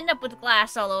 you'd end up with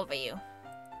glass all over you.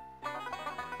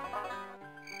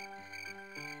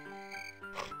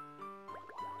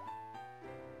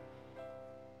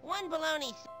 One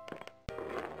bologna.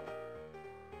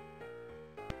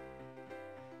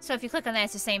 So if you click on that,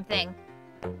 it's the same thing.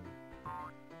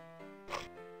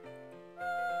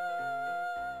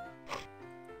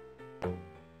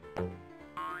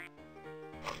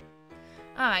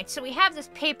 Alright, so we have this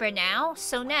paper now,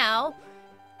 so now...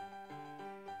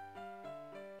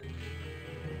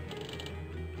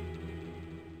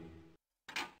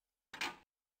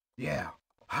 Yeah,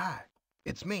 hi,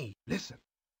 it's me. Listen,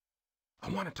 I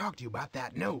want to talk to you about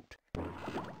that note.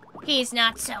 He's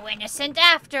not so innocent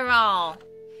after all.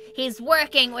 He's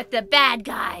working with the bad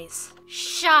guys.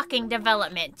 Shocking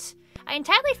development. I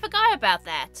entirely forgot about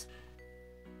that.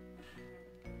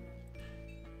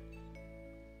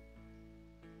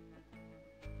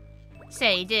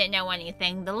 Say he didn't know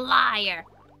anything. The liar.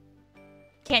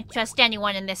 Can't trust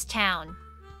anyone in this town.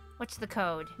 What's the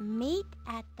code? Meet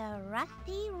at the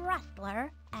Rusty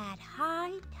Rustler at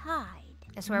high tide.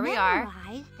 That's where we are.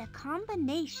 Memorize the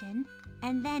combination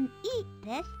and then eat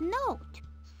this note.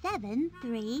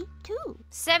 732.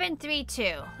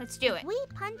 732. Let's do it. If we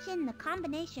punch in the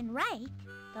combination right,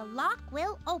 the lock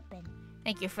will open.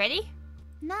 Thank you, Freddy.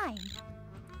 9,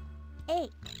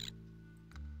 8,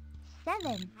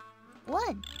 7,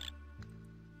 1,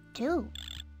 2,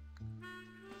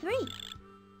 3,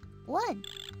 1,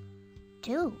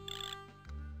 2.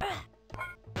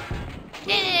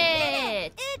 Did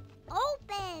it! It's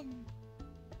open!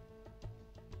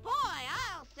 Boy,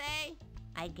 I'll say.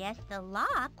 I guess the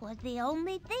lock was the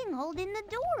only thing holding the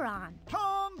door on.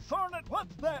 Consarn it,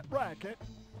 what's that racket?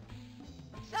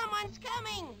 Someone's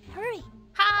coming! Hurry!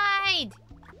 Hide!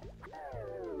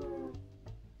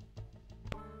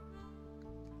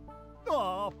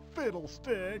 Aw,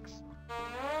 fiddlesticks.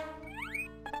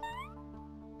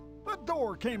 The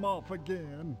door came off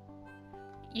again.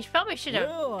 You probably should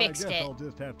have fixed I guess it. I'll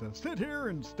just have to sit here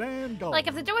and stand guard. Like,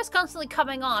 if the door's constantly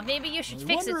coming off, maybe you should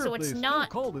fix it so it's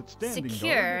not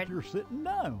secured. If you're sitting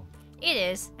down. It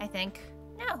is, I think.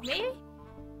 No, maybe?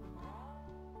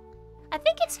 I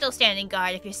think it's still standing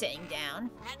guard if you're sitting down.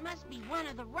 That must be one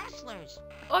of the rustlers.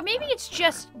 Or maybe it's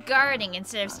just guarding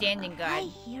instead of standing guard. I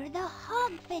hear the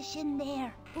hogfish in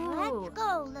there. Ooh. Let's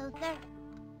go, Luther.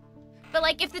 But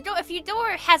like, if your door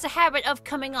has a habit of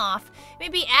coming off,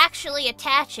 maybe actually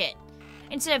attach it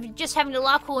instead of just having to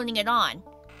lock holding it on,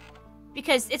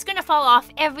 because it's gonna fall off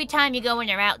every time you go in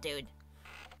or out, dude.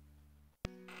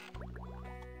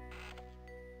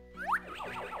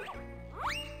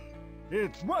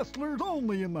 It's Rustlers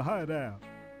only in the hideout.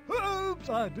 Oops,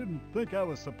 I didn't think I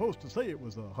was supposed to say it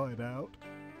was a hideout.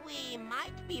 We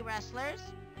might be rustlers.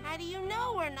 How do you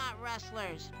know we're not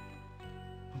rustlers?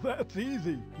 That's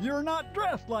easy. You're not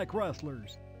dressed like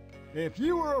rustlers. If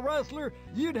you were a rustler,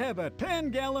 you'd have a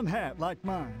 10-gallon hat like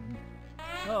mine,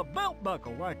 a belt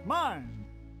buckle like mine,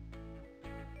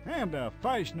 and a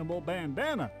fashionable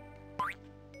bandana.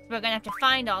 We're gonna have to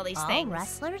find all these things. All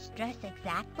rustlers dress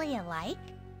exactly alike?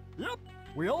 Yep,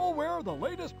 we all wear the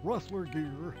latest rustler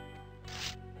gear.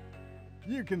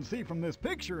 You can see from this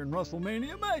picture in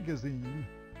Rustlemania magazine.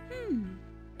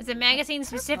 Is a magazine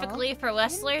specifically for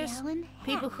rustlers?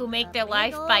 People who make their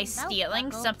life by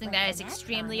stealing something that is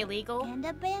extremely illegal? And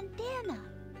a bandana.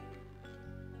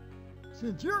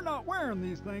 Since you're not wearing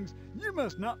these things, you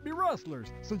must not be rustlers,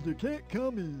 so you can't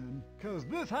come in. 'Cause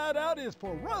this hideout is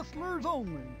for rustlers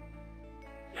only.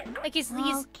 Like he's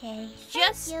Okay,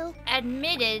 just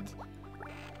admitted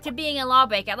to being a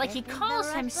lawbreaker. Like he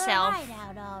calls himself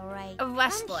a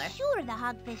rustler. I'm sure the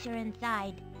hogfish are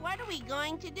inside. What are we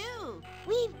going to do?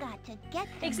 We've got to get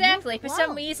them. Exactly. For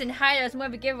some reason, Hideout is more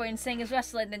of a giveaway in saying he's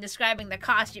rustler than describing the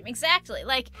costume. Exactly.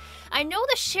 Like, I know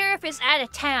the sheriff is out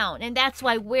of town, and that's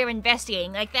why we're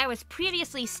investigating. Like, that was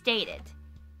previously stated.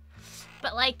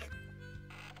 But,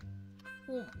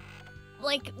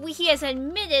 he has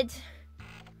admitted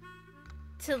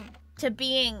to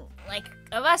being, like,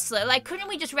 a rustler. Like, couldn't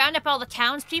we just round up all the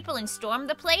townspeople and storm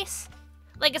the place?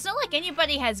 Like, it's not like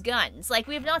anybody has guns. Like,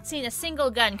 we have not seen a single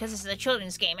gun because this is a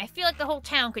children's game. I feel like the whole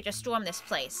town could just storm this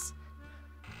place.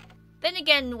 Then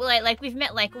again, like we've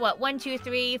met, like, what, 1, 2,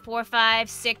 3, 4, 5,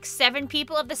 6, 7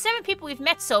 people? Of the 7 people we've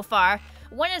met so far,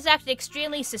 one is actually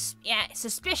extremely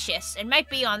suspicious and might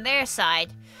be on their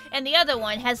side, and the other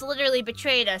one has literally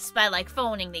betrayed us by, like,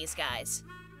 phoning these guys.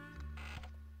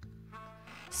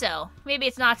 So, maybe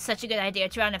it's not such a good idea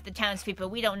to round up the townspeople.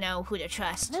 We don't know who to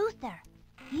trust. Luther,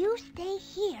 you stay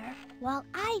here while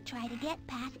I try to get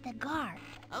past the guard.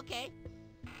 Okay.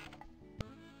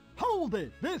 Hold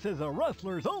it! This is a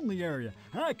rustlers only area.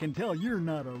 I can tell you're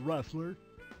not a rustler.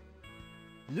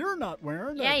 You're not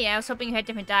wearing Yeah, I was hoping you had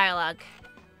different dialogue.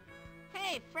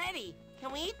 Hey, Freddy,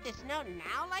 can we eat this note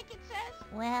now like it says?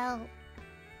 Well,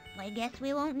 I guess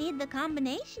we won't need the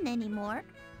combination anymore.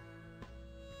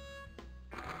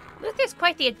 Luther's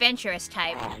quite the adventurous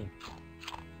type.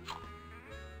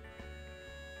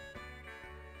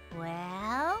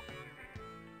 Well?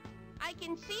 I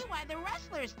can see why the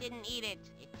rustlers didn't eat it.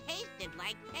 It tasted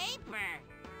like paper.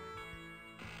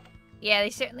 Yeah, they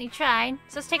certainly tried.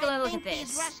 So let's take a look at These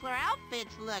this. rustler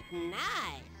outfits look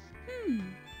nice.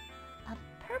 A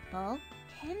purple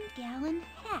 10-gallon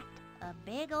hat, a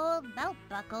big old belt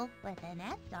buckle with an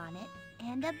S on it,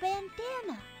 and a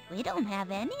bandana. We don't have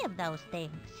any of those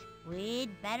things. We'd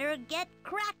better get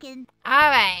cracking.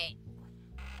 Alright.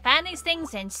 Find these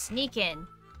things and sneak in.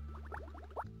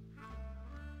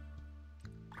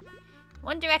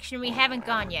 One direction we haven't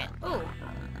gone yet. Ooh.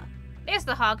 There's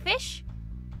the hogfish.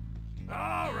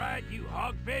 All right, you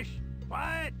hogfish.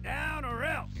 Quiet down or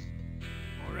else.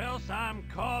 Or else I'm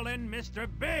calling Mr.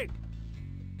 Big.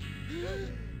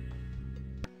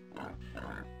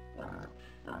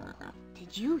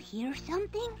 Did you hear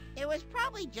something? It was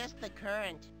probably just the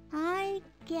current. I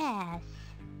guess.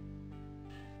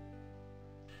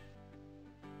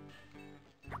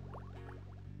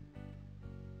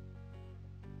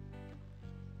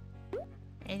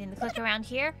 Anything to click around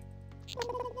here?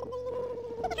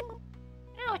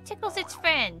 Oh, it tickles its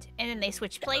friend. And then they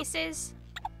switch places.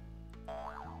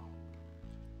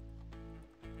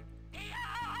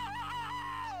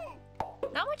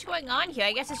 Not much going on here.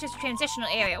 I guess it's just a transitional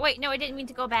area. Wait, no, I didn't mean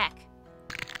to go back.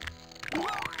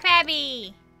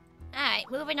 Krabby! Alright,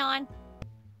 moving on.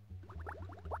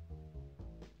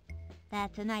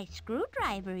 That's a nice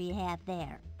screwdriver you have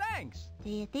there. Thanks. Do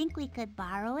you think we could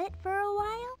borrow it for a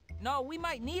while? No, we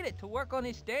might need it to work on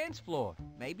this dance floor.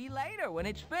 Maybe later when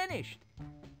it's finished.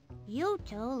 You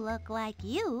two look like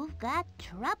you've got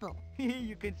trouble.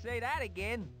 You can say that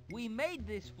again. We made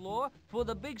this floor for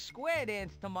the big square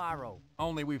dance tomorrow.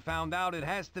 Only we found out it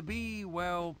has to be,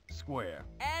 well, square.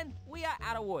 And we are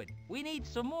out of wood. We need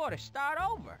some more to start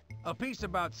over. A piece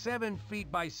about 7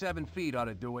 feet by 7 feet ought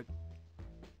to do it.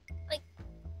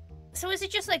 So is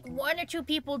it just like 1 or 2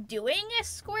 people doing a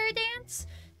square dance?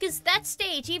 Because that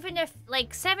stage, even if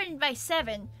like 7 by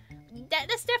 7,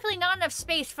 that's definitely not enough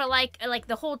space for like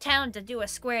the whole town to do a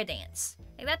square dance.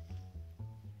 Like that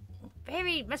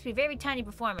must be very tiny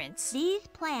performance. These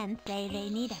plans say they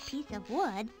need a piece of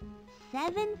wood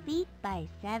 7 feet by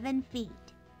 7 feet.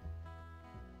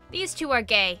 These two are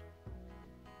gay.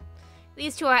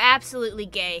 These two are absolutely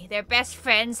gay. They're best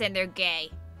friends and they're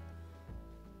gay.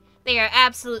 They are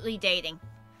absolutely dating.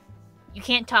 You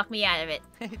can't talk me out of it.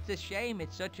 It's a shame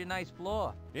it's such a nice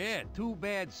floor. Yeah, too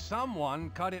bad someone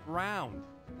cut it round.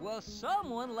 Well,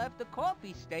 someone left a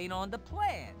coffee stain on the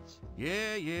plans.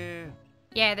 Yeah.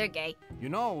 Yeah, they're gay. You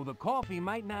know, the coffee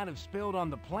might not have spilled on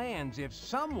the plans if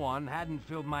someone hadn't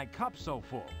filled my cup so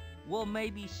full. Well,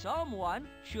 maybe someone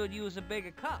should use a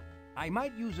bigger cup. I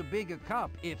might use a bigger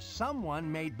cup if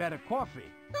someone made better coffee.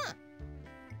 Huh.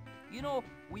 You know,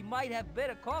 we might have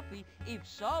better coffee if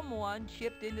someone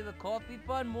chipped into the coffee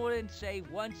fund more than, say,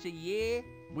 once a year.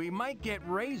 We might get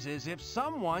raises if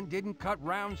someone didn't cut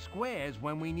round squares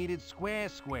when we needed square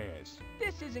squares.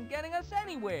 This isn't getting us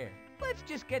anywhere. Let's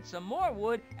just get some more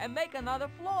wood and make another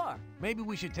floor. Maybe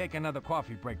we should take another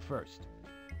coffee break first.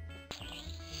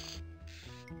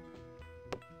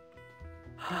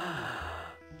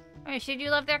 Or should you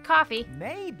love their coffee?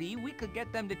 Maybe we could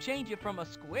get them to change it from a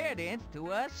square dance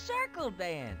to a circle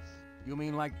dance. You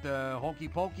mean like the hokey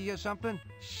pokey or something?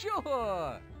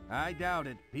 Sure. I doubt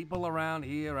it. People around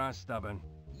here are stubborn.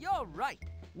 You're right.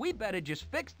 We better just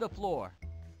fix the floor.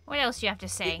 What else do you have to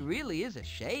say? It really is a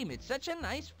shame. It's such a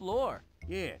nice floor.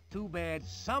 Yeah, too bad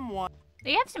someone...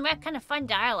 They have some kind of fun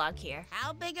dialogue here.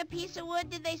 How big a piece of wood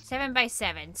did they... 7 by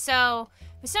 7. So,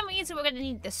 for some reason, we're going to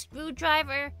need the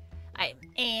screwdriver.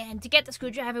 And to get the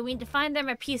screwdriver, we need to find them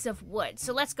a piece of wood.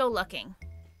 So let's go looking.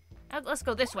 Let's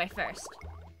go this way first.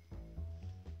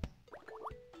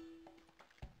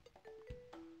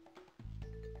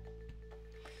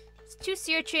 It's 2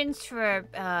 sea urchins for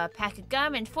a pack of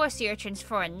gum and 4 sea urchins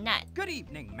for a nut. Good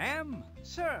evening, ma'am.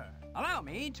 Sir, allow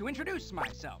me to introduce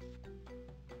myself.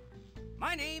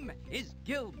 My name is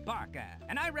Gil Barker,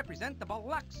 and I represent the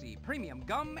Biloxi Premium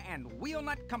Gum and Wheel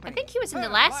Nut Company. I think he was in the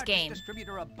the last largest game.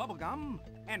 Distributor of bubble gum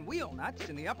and wheel nuts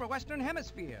in the Upper Western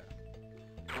Hemisphere.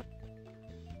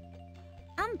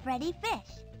 I'm Freddi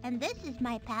Fish, and this is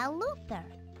my pal Luther.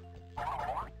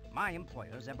 My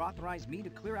employers have authorized me to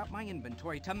clear out my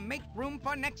inventory to make room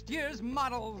for next year's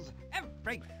models.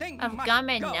 Everything Of must gum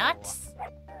and go. nuts?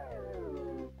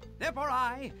 Therefore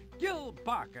I, Gil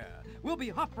Barker, will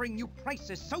be offering you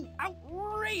prices so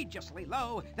outrageously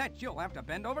low that you'll have to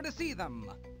bend over to see them.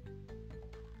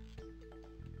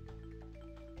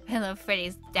 I love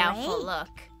Freddy's doubtful Great.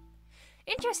 look.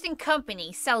 Interesting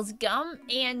company, sells gum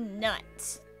and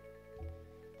nuts.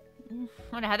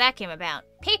 Wonder how that came about.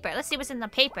 Paper, let's see what's in the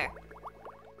paper.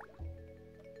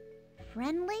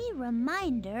 Friendly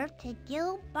reminder to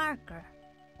Gil Barker.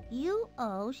 You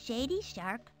owe Shady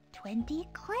Shark 20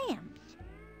 clams.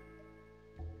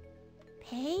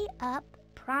 Pay up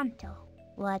pronto.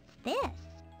 What's this?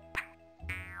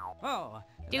 Oh,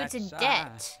 Dude's in that's,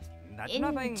 debt. That's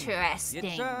nothing. Interesting.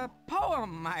 It's a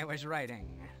poem I was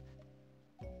writing.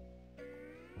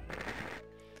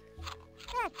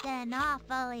 That's an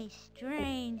awfully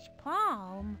strange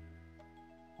poem.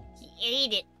 He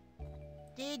ate it.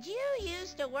 Did you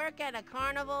used to work at a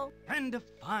carnival? And a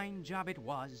fine job it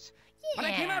was. But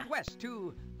I came Yeah. out west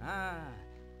to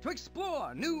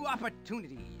explore new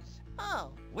opportunities.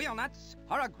 Oh, Wheel nuts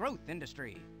are a growth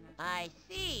industry. I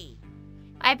see.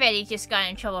 I bet he just got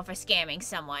in trouble for scamming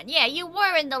someone. Yeah, you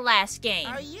were in the last game.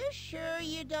 Are you sure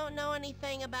you don't know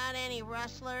anything about any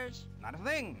rustlers? Not a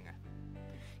thing.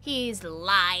 He's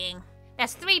lying.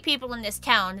 That's 3 people in this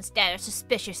town that are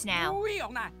suspicious now.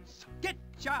 Wheel nuts! Get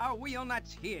your wheel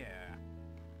nuts here.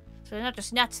 So they're not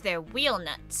just nuts, they're wheel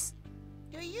nuts.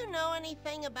 Do you know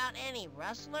anything about any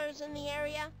rustlers in the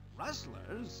area?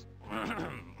 Rustlers?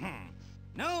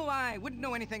 No, I wouldn't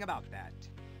know anything about that.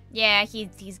 Yeah,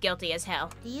 he's guilty as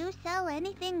hell. Do you sell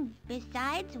anything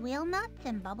besides wheel nuts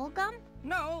and bubble gum?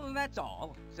 No, that's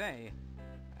all. Say,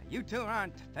 you two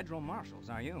aren't federal marshals,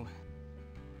 are you?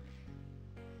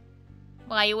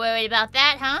 Why, you worried about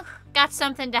that, huh? Got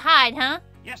something to hide, huh?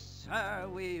 Yes, sir,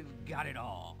 we've got it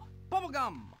all.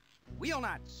 Bubblegum, wheel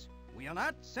nuts,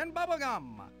 and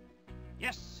bubblegum.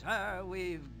 Yes, sir,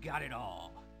 we've got it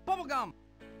all. Bubblegum.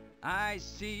 I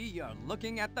see you're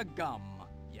looking at the gum.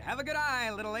 You have a good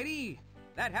eye, little lady.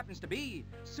 That happens to be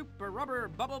Super Rubber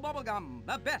Bubblegum,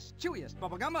 the best, chewiest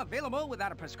bubblegum available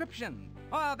without a prescription.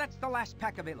 That's the last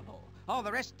pack available. All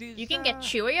the rest is, You can get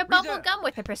chewier bubble reserved. gum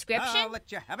with a prescription? I'll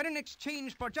let you have it in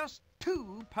exchange for just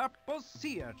 2 purple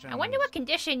sea urchins. I wonder what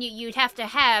condition you'd have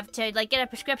to like, get a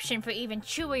prescription for even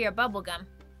chewier bubble gum.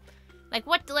 Like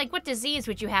what disease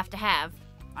would you have to have?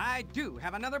 I do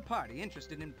have another party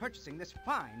interested in purchasing this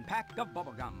fine pack of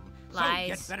bubblegum. Lies.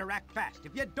 So you'd better act fast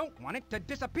if you don't want it to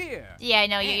disappear. Yeah, I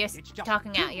know, you're And it's just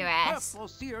talking out your ass. Purple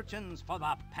sea urchins for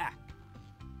the pack.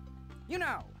 You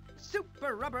know,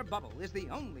 Super Rubber Bubble is the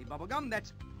only bubblegum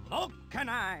that's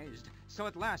vulcanized, so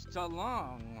it lasts a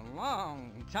long,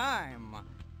 long time.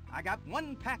 I got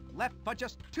one pack left for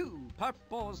just 2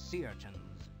 purple sea urchins.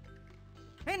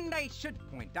 And I should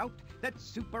point out that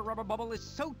Super Rubber Bubble is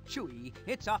so chewy,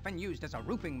 it's often used as a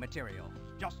roofing material.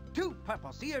 Just 2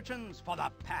 purple sea urchins for the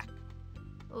pack.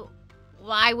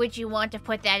 Why would you want to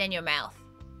put that in your mouth?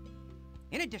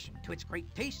 In addition to its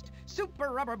great taste, Super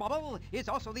Rubber Bubble is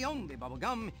also the only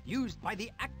bubblegum used by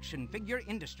the action figure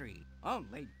industry.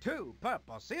 Only 2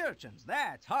 purple sea urchins,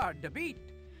 that's hard to beat.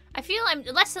 I feel I'm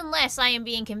less and less I am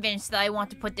being convinced that I want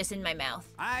to put this in my mouth.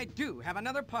 I do have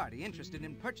another party interested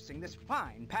in purchasing this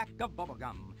fine pack of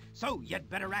bubblegum, so you'd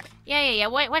better act. Yeah.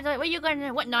 What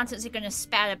nonsense are you gonna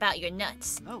spout about your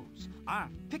nuts? Those are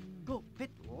pickle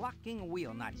fit locking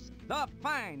wheel nuts, the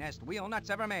finest wheel nuts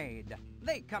ever made.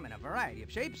 They come in a variety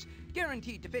of shapes,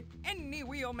 guaranteed to fit any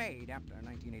wheel made after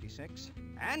 1986.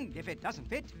 And if it doesn't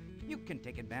fit, you can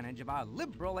take advantage of our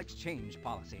liberal exchange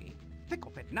policy.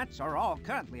 Pickle fit nuts are all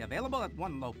currently available at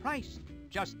one low price,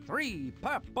 just 3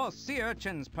 purple sea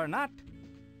urchins per nut.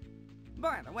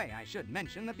 By the way, I should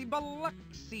mention that the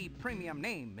Biloxi premium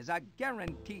name is a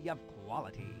guarantee of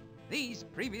quality. These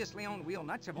previously owned wheel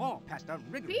nuts have all passed a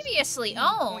rigorous Previously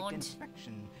point owned?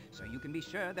 inspection, so you can be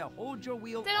sure they'll hold your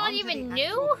wheel They're not onto even the new?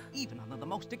 axle, even under the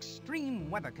most extreme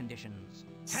weather conditions.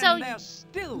 So and there's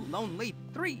still only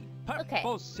 3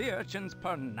 purple sea urchins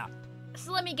per nut.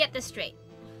 So let me get this straight.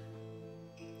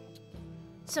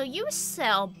 So you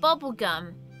sell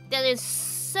bubblegum that is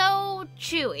so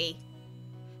chewy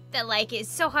that like it's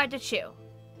so hard to chew.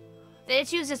 That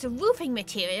it's used as a roofing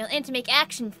material and to make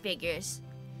action figures.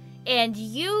 And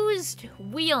used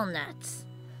wheel nuts.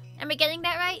 Am I getting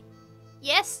that right?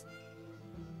 Yes?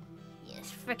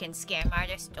 Yes, frickin' scam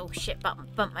artist. Oh shit,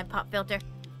 bump my pop filter.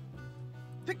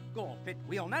 Pickle fit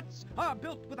wheel nuts are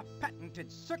built with a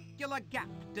patented circular gap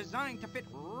designed to fit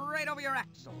right over your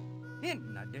axle.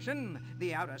 In addition,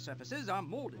 the outer surfaces are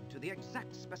molded to the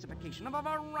exact specification of a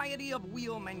variety of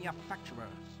wheel manufacturers.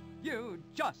 You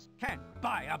just can't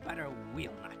buy a better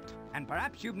wheel nut. And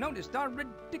perhaps you've noticed our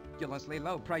ridiculously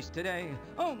low price today.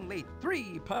 Only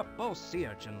 3 purple sea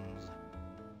urchins.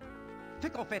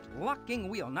 Pickle fit locking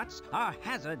wheel nuts are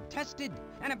hazard tested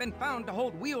and have been found to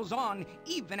hold wheels on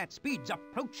even at speeds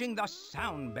approaching the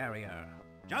sound barrier.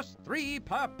 Just 3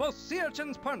 purple sea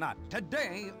urchins per nut,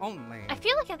 today only. I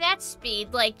feel like at that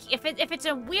speed, like, if it's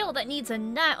a wheel that needs a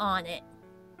nut on it,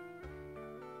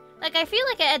 like, I feel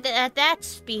like at that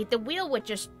speed, the wheel would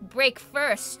just break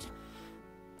first.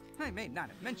 I may not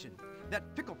have mentioned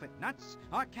that pickle fit nuts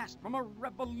are cast from a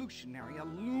revolutionary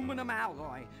aluminum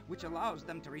alloy, which allows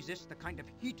them to resist the kind of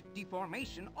heat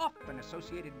deformation often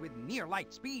associated with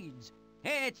near-light speeds.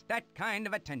 It's that kind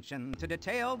of attention to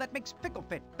detail that makes pickle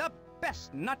fit the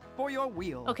best nut for your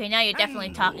wheel. Okay, now you're definitely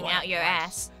And talking what out your price?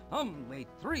 ass. Only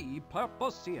 3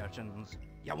 purple sea urchins.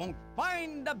 You won't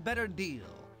find a better deal.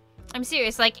 I'm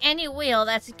serious, like, any wheel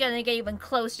that's gonna get even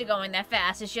close to going that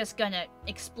fast is just gonna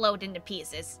explode into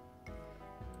pieces.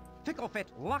 Pickle fit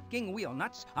locking wheel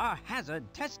nuts are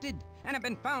hazard tested and have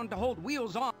been found to hold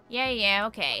wheels on. Yeah,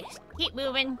 okay. Keep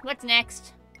moving. What's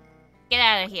next? Get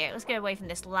out of here. Let's get away from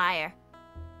this liar.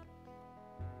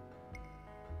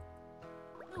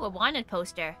 Ooh, a wanted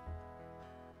poster.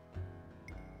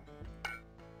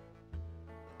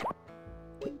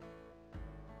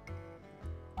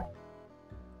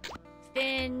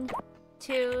 Spin,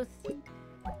 tooth.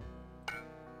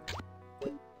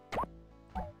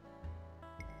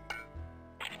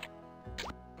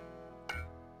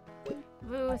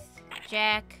 Ruth,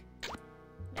 Jack,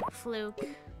 Fluke,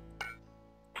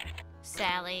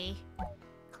 Sally,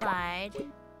 Clyde,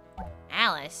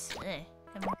 Alice,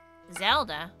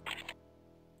 Zelda.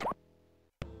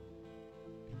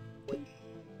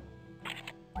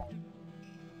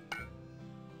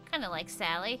 Kinda like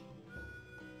Sally.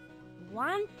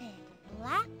 Wanted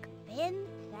black fin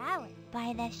salad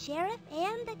by the sheriff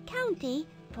and the county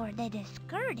for the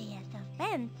discourteous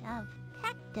offense of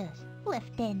cactus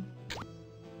lifting.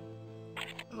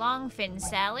 Long fin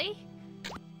Sally,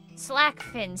 slack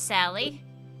fin Sally,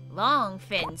 long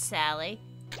fin Sally,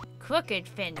 crooked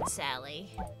fin Sally,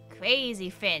 crazy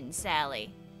fin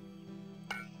Sally,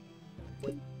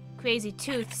 crazy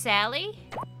tooth Sally,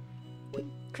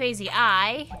 crazy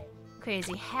eye,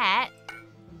 crazy hat,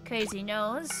 crazy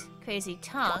nose, crazy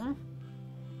tongue,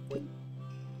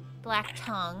 black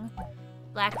tongue,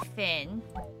 black fin,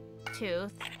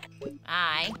 tooth,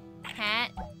 eye,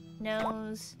 hat,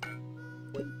 nose,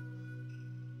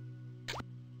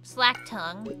 slack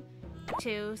tongue,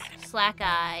 tooth, slack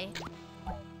eye.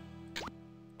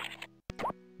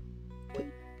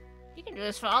 You can do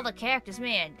this for all the characters,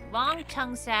 man. Wrong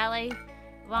tongue Sally,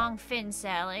 wrong fin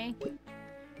Sally,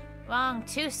 wrong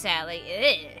tooth Sally.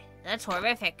 Ugh, that's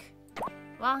horrific.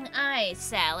 Wrong eye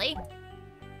Sally,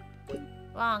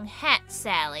 wrong hat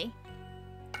Sally.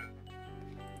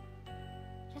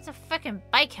 That's a frickin'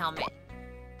 bike helmet.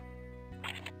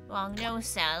 Wrong nose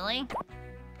Sally,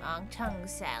 wrong tongue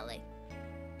Sally.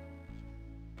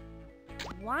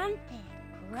 Wanted.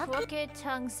 Crooked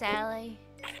tongue Sally,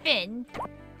 fin,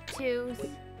 tooth,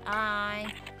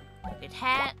 eye, crooked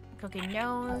hat, crooked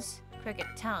nose, crooked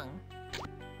tongue.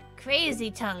 Crazy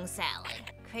tongue Sally,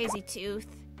 crazy tooth,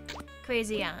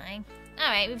 crazy eye.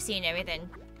 Alright, we've seen everything.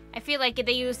 I feel like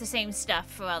they use the same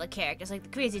stuff for all the characters. Like the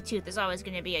crazy tooth is always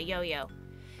going to be a yo-yo.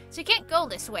 So you can't go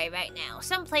this way right now.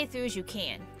 Some playthroughs you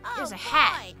can. There's a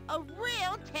hat. A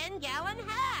real 10-gallon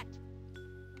hat!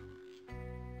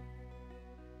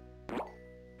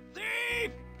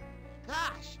 Thief!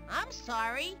 Gosh, I'm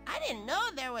sorry. I didn't know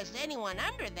there was anyone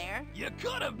under there. You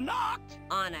could have knocked!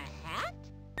 On a hat?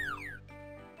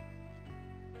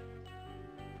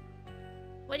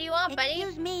 What do you want, buddy?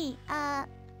 Excuse me,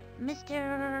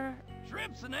 Mr...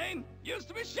 Shrimp's the name. Used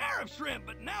to be Sheriff Shrimp,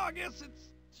 but now I guess it's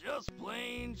just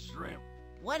plain Shrimp.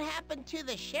 What happened to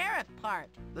the sheriff part?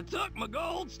 They took my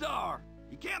gold star.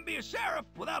 You can't be a sheriff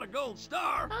without a gold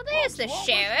star. Oh, there's the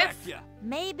sheriff.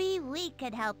 Maybe we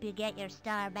could help you get your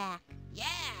star back. Yeah!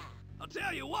 I'll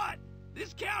tell you what,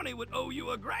 this county would owe you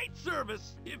a great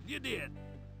service if you did.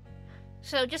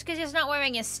 So just because he's not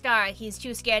wearing his star, he's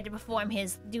too scared to perform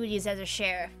his duties as a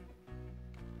sheriff.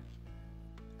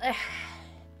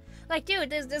 Like, dude,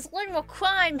 there's literal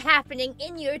crime happening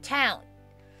in your town.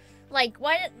 Like,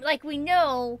 we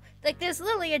know, like, there's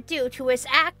literally a dude who is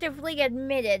actively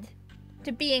admitted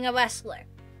to being a wrestler,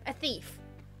 a thief.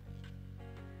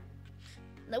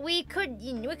 We could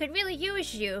really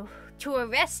use you to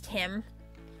arrest him.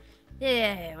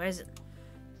 Yeah, where is it?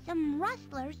 Some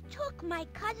rustlers took my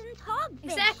cousin's hogfish.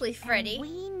 Exactly, Freddy. And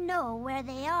we know where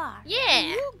they are. Yeah. Can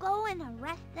you go and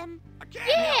arrest them? I can't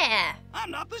Yeah. help.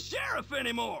 I'm not the sheriff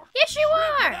anymore. Yes, you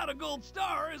Shrimp are. without a gold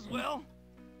star as well.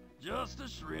 Just a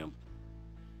shrimp.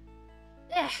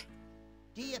 Ugh.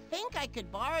 Do you think I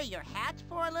could borrow your hat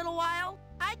for a little while?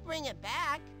 I'd bring it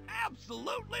back.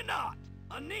 Absolutely not.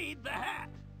 I need the hat.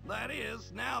 That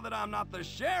is, now that I'm not the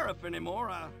sheriff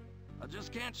anymore, I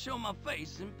just can't show my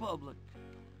face in public.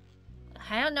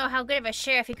 I don't know how good of a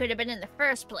sheriff he could have been in the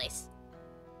first place.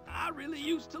 I really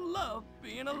used to love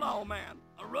being a lawman.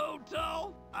 I rode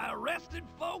tall, I arrested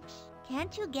folks.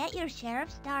 Can't you get your sheriff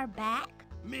star back?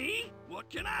 Me? What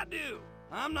can I do?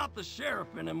 I'm not the sheriff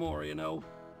anymore, you know.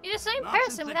 You're the same Not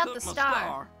person since they without took the my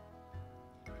star.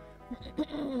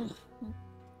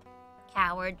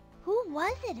 Coward. Who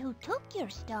was it who took your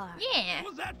star? Yeah. It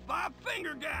was that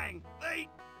five-finger gang. They...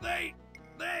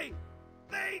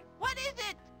 What is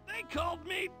it? They called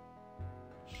me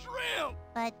Shrimp.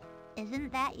 But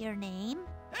isn't that your name?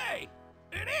 Hey,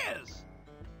 it is.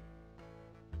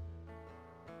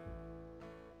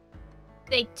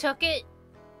 They took it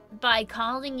by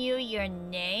calling you your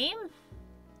name?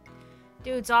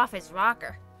 Dude's off his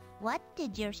rocker. What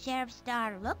did your sheriff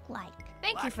star look like?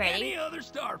 Thank you, Like Freddy. any other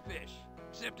starfish,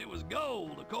 except it was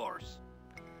gold, of course.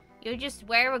 You just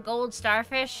wear a gold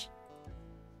starfish?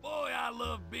 Boy, I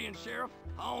love being sheriff,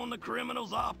 hauling the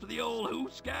criminals off to the old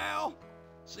hooscow.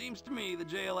 Seems to me the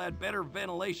jail had better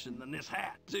ventilation than this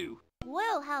hat, too.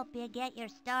 We'll help you get your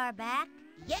star back.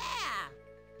 Yeah!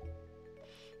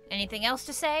 Anything else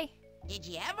to say? Did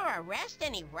you ever arrest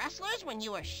any rustlers when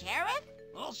you were sheriff?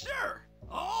 Well, sure.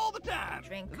 All the time.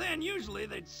 Drink. Then usually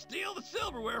they'd steal the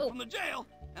silverware from the jail,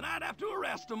 and I'd have to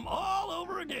arrest them all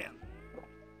over again.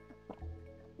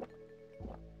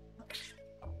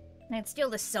 I'd steal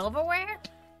the silverware?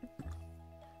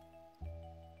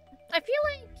 I feel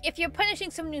like if you're punishing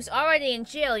someone who's already in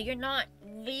jail, you're not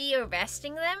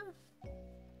re-arresting them?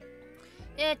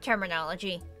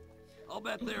 Terminology. I'll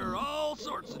bet there are all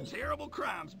sorts of terrible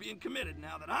crimes being committed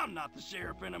now that I'm not the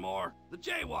sheriff anymore. The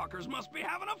jaywalkers must be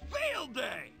having a field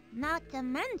day. Not to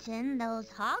mention those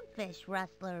Hogfish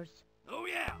Rustlers. Oh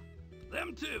yeah,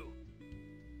 them too.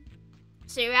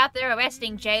 So you're out there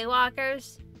arresting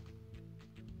jaywalkers?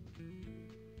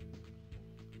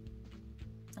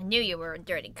 I knew you were a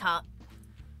dirty cop.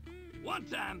 One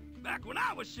time, back when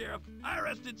I was sheriff, I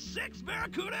arrested 6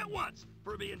 barracuda at once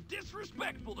for being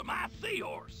disrespectful to my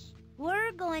seahorse.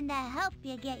 We're going to help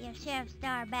you get your sheriff's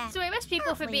star back. So we arrest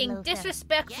people for Aren't we, being Luther?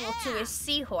 disrespectful to his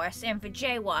seahorse and for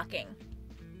jaywalking.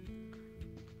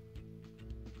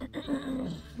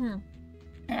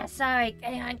 Sorry,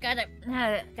 I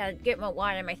gotta get more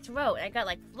water in my throat. I got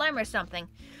like phlegm or something.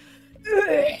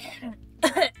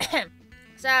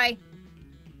 Sorry.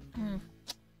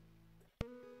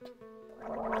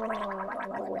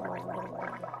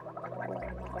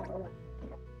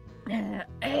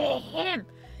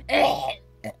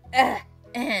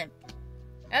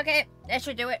 Okay, that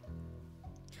should do it.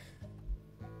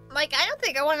 Like, I don't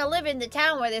think I want to live in the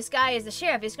town where this guy is the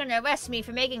sheriff. He's gonna arrest me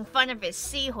for making fun of his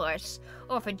seahorse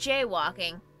or for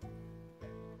jaywalking.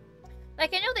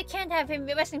 Like, I know they can't have him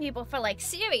arresting people for, like,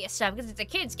 serious stuff because it's a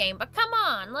kid's game, but come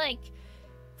on, like,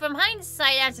 from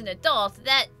hindsight as an adult,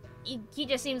 he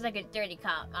just seems like a dirty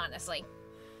cop, honestly.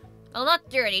 Well, not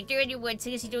dirty. Dirty would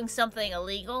say he's doing something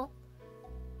illegal.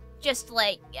 Just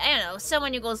like, I don't know,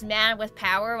 someone who goes mad with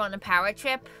power on a power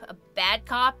trip. A bad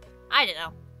cop. I don't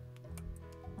know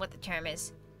what the term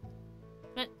is.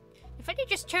 But if I could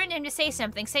just turn to him to say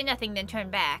something, say nothing, then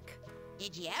turn back.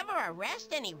 Did you ever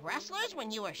arrest any rustlers when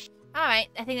you were Alright,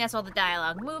 I think that's all the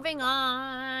dialogue. Moving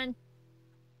on.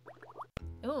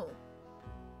 Ooh.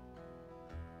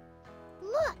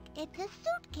 Look, it's a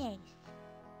suitcase.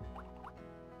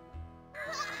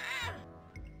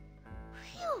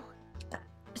 Phew.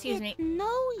 Excuse me. It's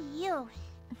no use.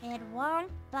 It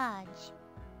won't budge.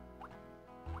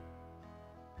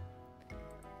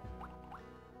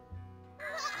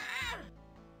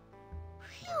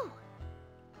 Phew.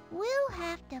 We'll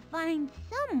have to find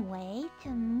some way to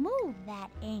move that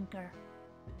anchor.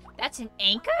 That's an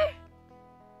anchor?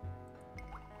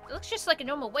 It looks just like a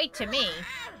normal weight to me.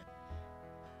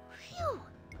 Phew.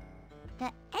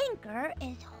 The anchor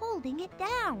is holding it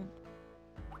down.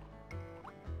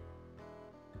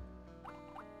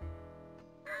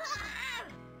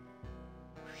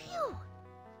 Phew.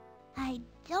 I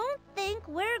don't think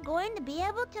we're going to be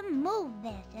able to move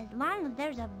this as long as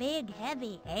there's a big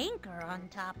heavy anchor on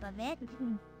top of it.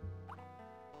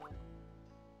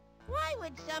 Why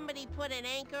would somebody put an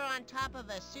anchor on top of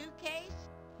a suitcase?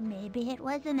 Maybe it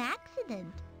was an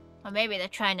accident. Or maybe they're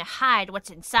trying to hide what's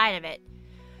inside of it.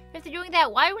 If they're doing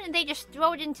that, why wouldn't they just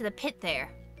throw it into the pit there?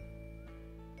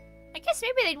 I guess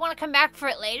maybe they'd want to come back for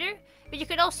it later, but you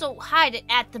could also hide it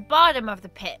at the bottom of the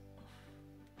pit.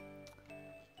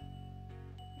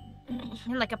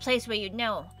 In like a place where you'd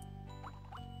know.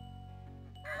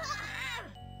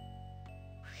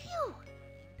 Phew!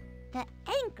 The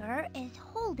anchor is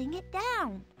holding it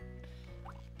down.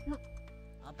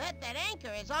 I'll bet that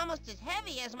anchor is almost as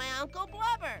heavy as my Uncle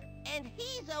Blubber, and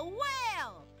he's a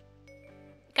whale!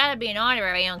 Gotta be an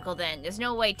honorary uncle then. There's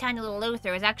no way tiny little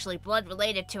Luther is actually blood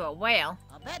related to a whale.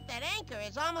 I'll bet that anchor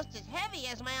is almost as heavy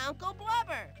as my Uncle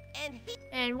Blubber, and he...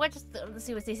 And let's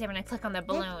see what they say when I click on the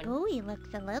balloon. This buoy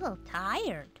looks a little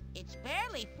tired. It's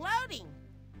barely floating.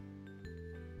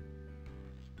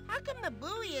 How come the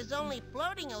buoy is only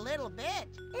floating a little bit?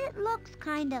 It looks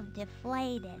kind of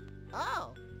deflated.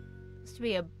 Oh. This to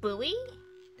be a buoy?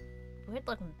 Weird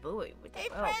looking buoy. Hey,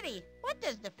 Freddy, what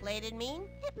does deflated mean?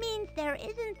 It means there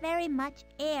isn't very much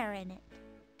air in it.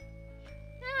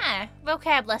 Ah,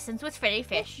 vocab lessons with Freddi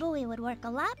Fish. This buoy would work a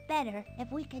lot better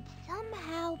if we could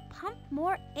somehow pump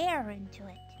more air into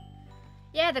it.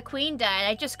 Yeah, the queen died.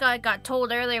 I just got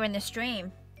told earlier in the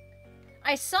stream.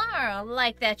 I saw her,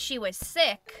 like, that she was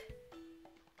sick.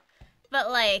 But,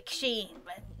 like,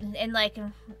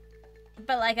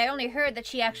 But, like, I only heard that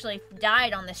she actually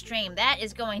died on the stream. That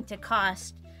is going to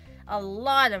cost a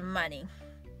lot of money.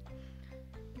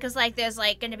 Because, like, there's,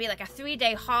 like, going to be, like, a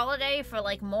 3-day holiday for,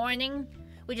 like, mourning,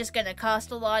 which is going to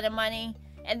cost a lot of money.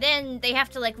 And then they have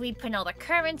to, like, reprint all the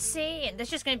currency, and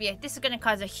this is going to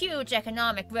cause a huge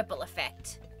economic ripple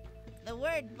effect. The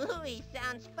word buoy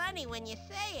sounds funny when you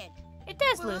say it. It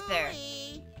does, Buoy. Luther.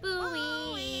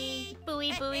 Buoy.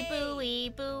 Buoy, buoy, buoy,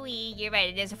 buoy. You're right,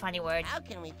 it is a funny word. How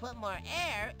can we put more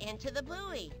air into the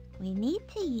buoy? We need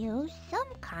to use some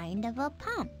kind of a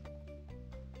pump.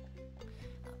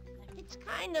 It's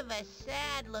kind of a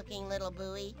sad-looking little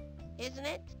buoy, isn't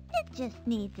it? It just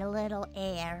needs a little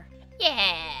air.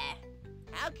 Yeah.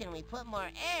 How can we put more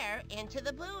air into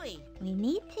the buoy? We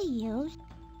need to use...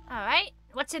 Alright,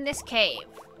 what's in this cave?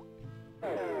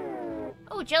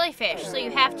 Oh, jellyfish, so you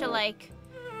have to, like,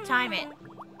 time it.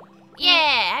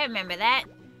 Yeah, I remember that.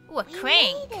 Ooh, a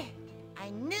crank. I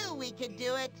knew we could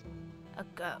do it.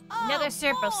 Another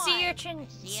purple sea urchin.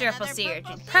 Purple sea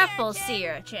urchin. Purple sea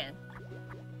urchin.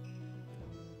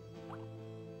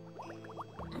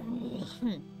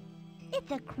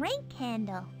 It's a crank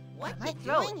handle. What's My it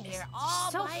throat doing is here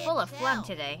all so by full of phlegm itself?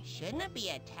 today. Shouldn't it be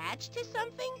attached to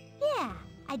something? Yeah,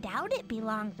 I doubt it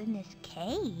belongs in this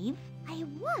cave. I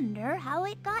wonder how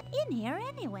it got in here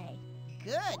anyway.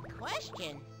 Good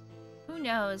question. Who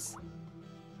knows?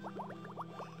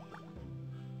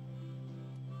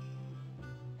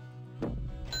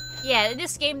 Yeah, in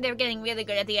this game they're getting really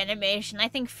good at the animation. I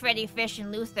think Freddi Fish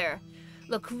and Luther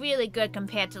look really good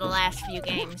compared to the last few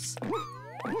games.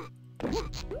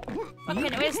 Okay,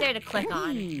 what is there to click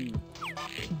on?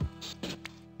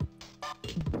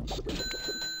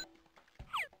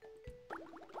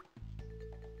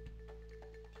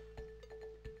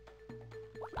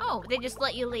 Oh, they just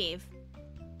let you leave.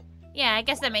 Yeah, I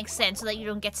guess that makes sense so that you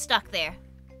don't get stuck there.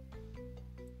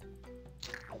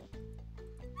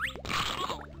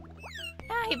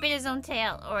 Ah, he bit his own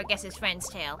tail, or I guess his friend's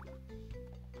tail.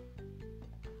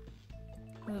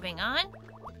 Moving on.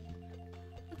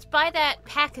 Let's buy that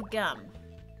pack of gum.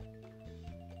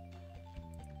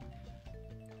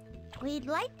 We'd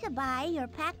like to buy your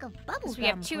pack of bubble gum, So we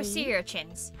have two please. sea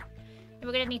urchins. And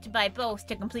we're gonna need to buy both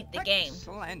to complete the game.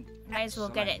 Excellent. Might as well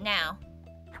get it now.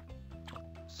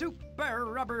 Super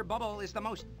Rubber Bubble is the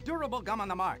most durable gum on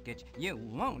the market. You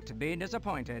won't be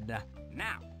disappointed.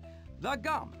 Now, the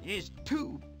gum is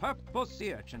 2 purple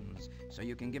sea urchins, so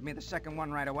you can give me the second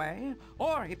one right away.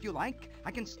 Or, if you like,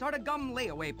 I can start a gum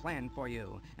layaway plan for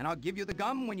you, and I'll give you the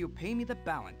gum when you pay me the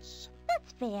balance.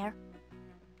 That's fair.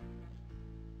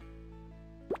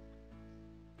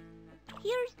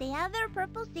 Here's the other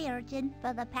purple sea urchin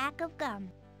for the pack of gum.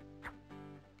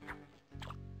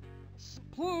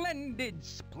 Splendid,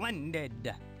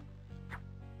 splendid.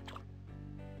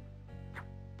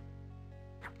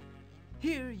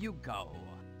 Here you go.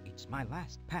 It's my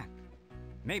last pack.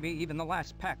 Maybe even the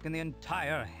last pack in the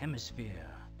entire hemisphere.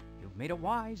 You've made a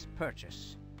wise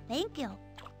purchase. Thank you.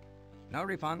 No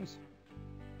refunds.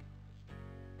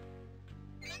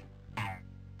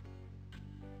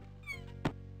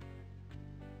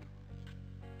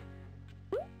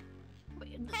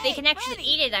 They can actually Freddi,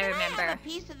 eat it, I can remember. I have a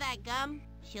piece of that gum?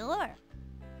 Sure.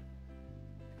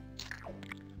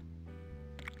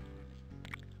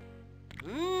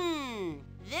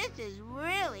 This is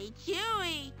really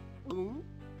chewy.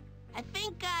 I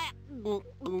think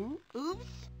oops.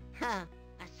 Huh,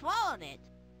 I swallowed it.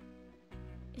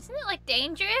 Isn't it, like,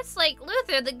 dangerous? Like,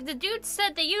 Luther, the dude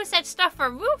said they use that stuff for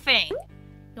roofing.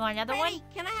 You want another one? Freddi,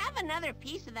 can I have another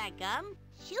piece of that gum?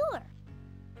 Sure.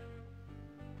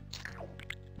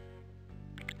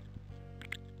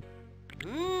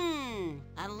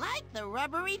 I like the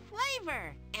rubbery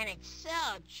flavor, and it's so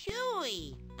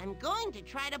chewy. I'm going to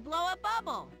try to blow a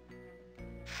bubble.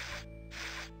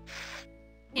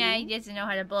 Yeah, he doesn't know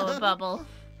how to blow a bubble.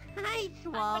 I I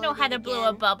swallowed don't know how it to blow a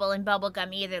again. bubble in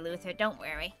bubblegum either, Luther. Don't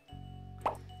worry.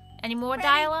 Any more Freddi,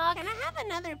 dialogue? Can I have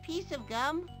another piece of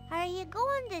gum? Are you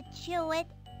going to chew it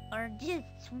or just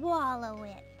swallow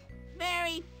it?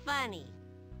 Very funny.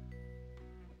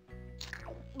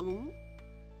 Oops.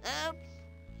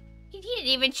 He didn't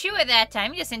even chew it that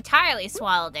time. He just entirely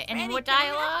swallowed it. Any Freddi, more can I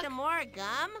have dialogue? some more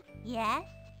gum? Yes.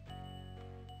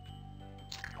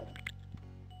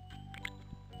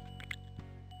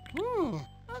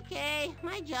 Okay,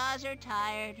 my jaws are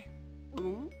tired.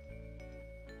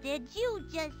 Did you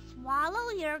just swallow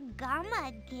your gum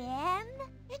again?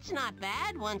 It's not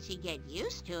bad once you get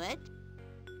used to it.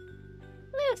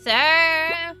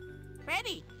 Luther!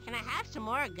 Freddi, can I have some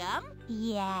more gum?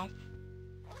 Yes.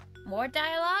 More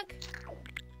dialogue?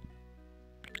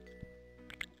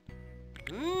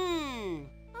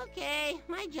 Okay,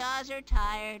 my jaws are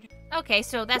tired. Okay,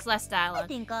 so that's less I dialogue.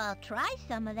 think I'll try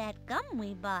some of that gum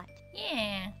we bought.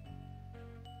 Yeah.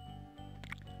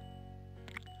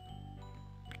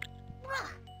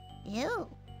 Ew,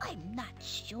 I'm not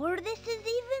sure this is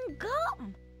even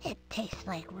gum. It tastes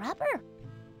like rubber.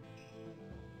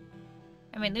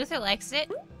 I mean, Luther likes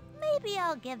it. Maybe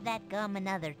I'll give that gum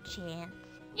another chance.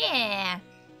 Yeah.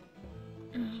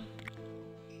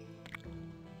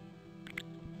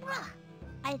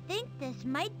 I think this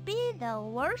might be the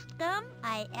worst gum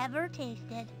I ever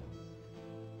tasted.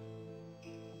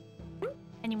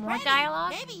 Any more Freddi,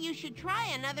 dialogue? Maybe you should try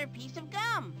another piece of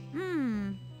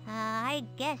gum. I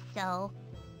guess so.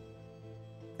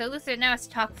 So Luther now has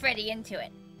to talk Freddi into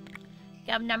it.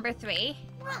 Gum number 3.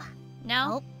 No?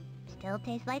 Nope. Still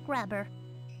tastes like rubber.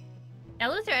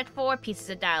 Now Luther had 4 pieces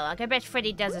of dialogue. I bet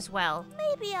Freddi does as well.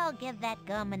 Maybe I'll give that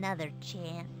gum another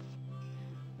chance.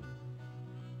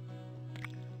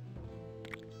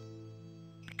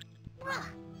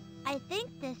 I think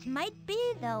this might be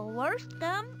the worst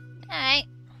gum. Alright.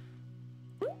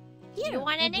 Here, You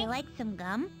want would any? you like some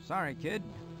gum? Sorry, kid.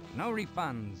 No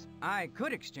refunds. I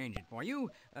could exchange it for you,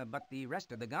 but the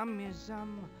rest of the gum is,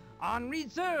 on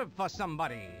reserve for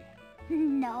somebody.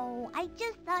 No, I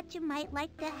just thought you might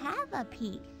like to have a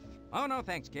piece. Oh, no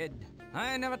thanks, kid.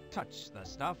 I never touch the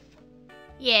stuff.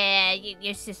 Yeah,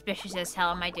 you're suspicious as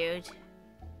hell, my dude.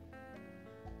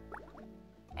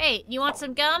 Hey, you want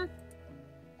some gum?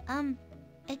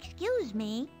 Excuse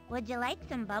me, would you like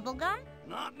some bubble gum?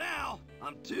 Not now.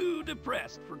 I'm too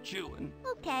depressed for chewing.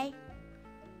 Okay.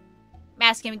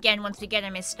 Ask him again once we get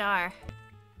him his star.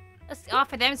 Let's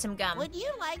offer them some gum. Would you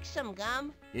like some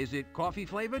gum? Is it coffee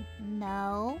flavored?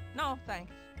 No. No,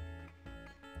 thanks.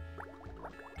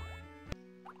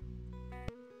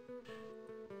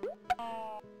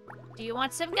 Do you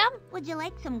want some gum? Would you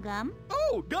like some gum?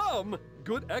 Oh, gum!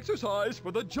 Good exercise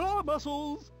for the jaw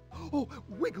muscles. Oh,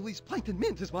 Wiggly's Plankton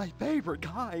Mint is my favorite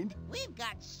kind. We've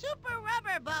got super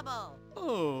rubber bubble.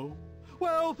 Oh,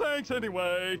 well, thanks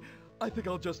anyway. I think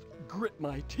I'll just grit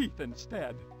my teeth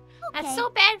instead. Okay. That's so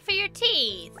bad for your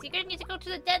teeth. You're gonna need to go to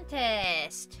the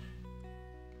dentist.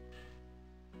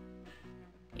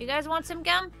 You guys want some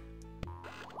gum?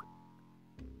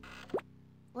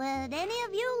 Would any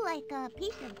of you like a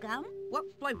piece of gum? What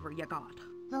flavor you got?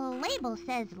 The label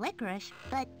says licorice,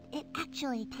 but it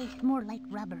actually tastes more like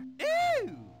rubber.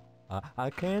 Ew! I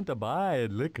can't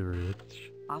abide licorice.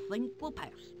 I think we'll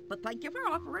pass, but thank you for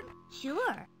offering.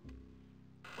 Sure.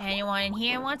 Anyone in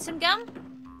here want some gum?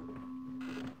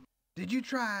 Did you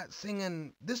try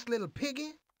singing This Little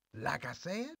Piggy, like I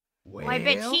said? Well, I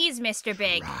bet he's Mr.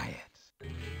 Big. Try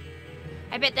it.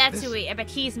 I bet that's Listen, who I bet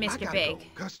he's I Mr. gotta Big. go.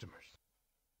 Customers.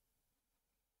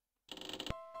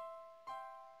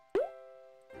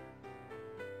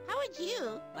 How would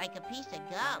you like a piece of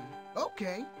gum?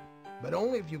 Okay, but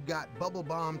only if you've got Bubble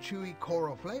Bomb Chewy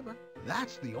Coral flavor.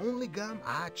 That's the only gum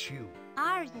I chew.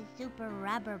 Ours is super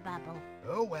rubber bubble.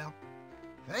 Oh well.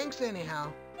 Thanks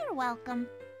anyhow. You're welcome.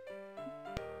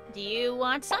 Do you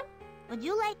want some? Would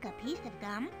you like a piece of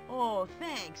gum? Oh,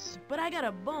 thanks, but I got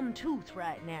a bum tooth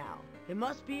right now. It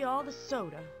must be all the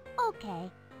soda. Okay.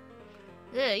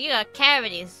 Ugh, you got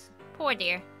cavities. Poor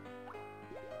dear.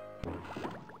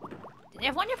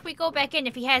 I wonder if we go back in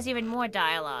if he has even more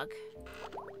dialogue.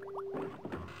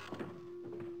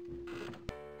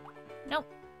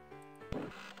 Nope.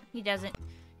 He doesn't.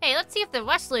 Hey, let's see if the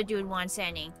Rustler dude wants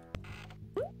any.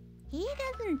 He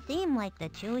doesn't seem like the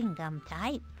chewing gum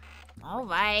type.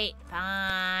 Alright,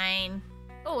 fine.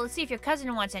 Oh, let's see if your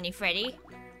cousin wants any, Freddy.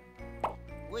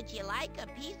 Would you like a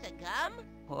piece of gum?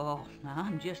 Oh,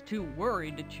 I'm just too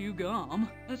worried to chew gum.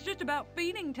 It's just about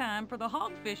feeding time for the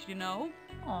hogfish, you know.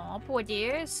 Aw, poor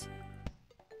dears.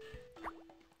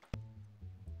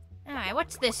 Alright,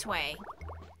 what's this way?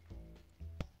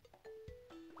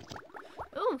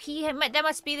 Ooh, that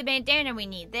must be the bandana we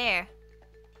need there.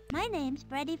 My name's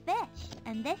Freddi Fish,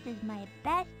 and this is my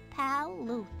best pal,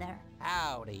 Luther.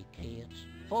 Howdy, kids.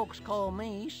 Folks call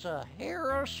me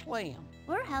Sahara Slim.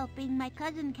 We're helping my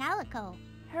cousin Calico.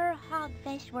 Her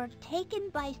hogfish were taken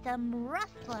by some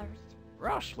rustlers.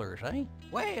 Rustlers, eh?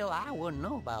 Well, I wouldn't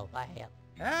know about that.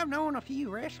 I've known a few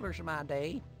wrestlers in my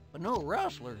day, but no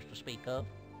rustlers to speak of.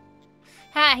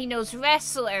 Ha, he knows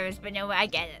wrestlers, but no, I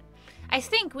get it. I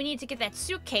think we need to get that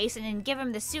suitcase and then give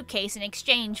him the suitcase in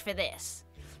exchange for this.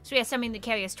 So we have something to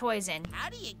carry his toys in. How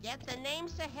do you get the name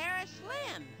Sahara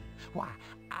Slim? Why,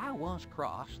 I once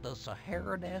crossed the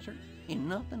Sahara Desert in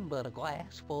nothing but a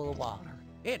glass full of water.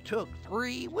 It took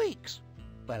 3 weeks,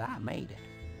 but I made it.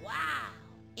 Wow,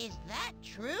 is that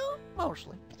true?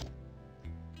 Mostly.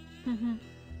 I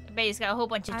bet he's got a whole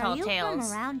bunch of tall Are you tales.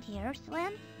 from around here,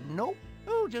 Slim? Nope.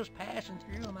 Oh, just passing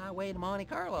through on my way to Monte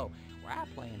Carlo, where I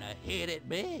plan to hit it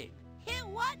big. Hit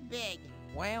what big?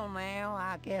 Well, now,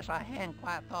 I guess I hadn't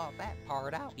quite thought that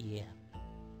part out yet.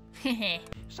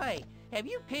 Say, have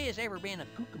you kids ever been to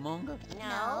Cucamonga?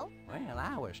 No. Well,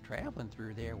 I was traveling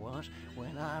through there once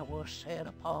when I was set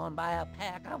upon by a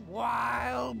pack of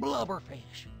wild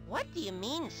blubberfish. What do you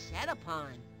mean, set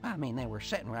upon? I mean, they were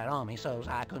sitting right on me so's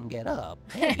I couldn't get up.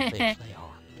 Heavy fish they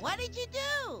are. What did you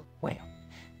do? Well,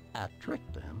 I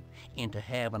tricked them into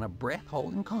having a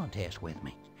breath-holding contest with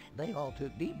me. They all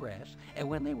took deep breaths, and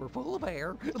when they were full of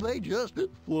air, they just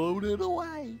floated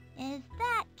away. Is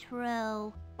that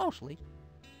true? Mostly.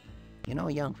 You know,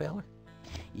 young feller,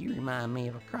 you remind me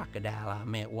of a crocodile I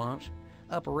met once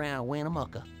up around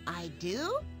Winnemucca. I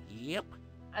do? Yep.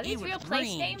 Are He these was real place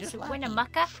green, names? just like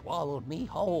Winnemucca? he swallowed me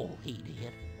whole, he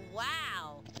did.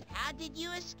 Wow. How did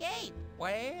you escape?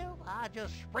 Well, I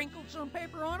just sprinkled some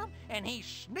pepper on him, and he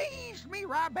sneezed me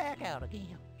right back out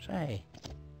again. Say,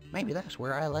 maybe that's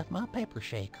where I left my pepper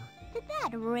shaker. Did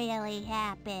that really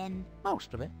happen?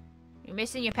 Most of it. You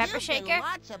missing your pepper You've shaker? been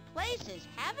lots of places,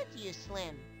 haven't you,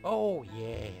 Slim? Oh,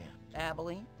 yeah.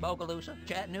 Abilene, Bogalusa,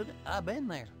 Chattanooga, I've been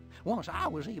there. Once I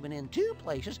was even in 2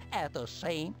 places at the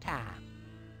same time.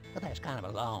 But that's kind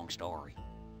of a long story.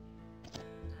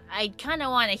 I kind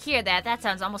of want to hear that. That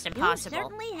sounds almost impossible. You've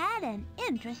certainly had an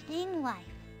interesting life,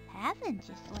 haven't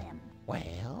you, Slim?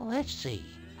 Well, let's see.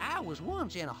 I was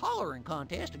once in a hollering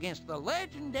contest against the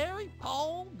legendary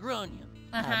Paul Grunion.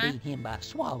 I beat him by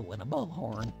swallowing a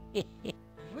bullhorn.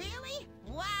 Really?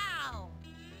 Wow!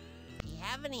 Do you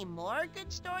have any more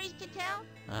good stories to tell?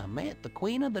 I met the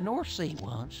Queen of the North Sea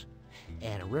once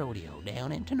at a rodeo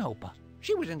down in Tonopah.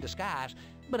 She was in disguise,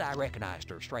 but I recognized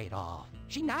her straight off.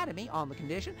 She knighted me on the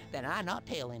condition that I not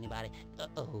tell anybody.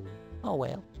 Uh-oh. Oh,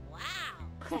 well.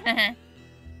 Wow.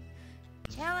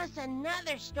 Tell us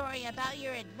another story about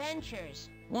your adventures.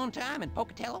 One time in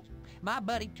Pocatello, my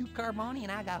buddy Two Carboni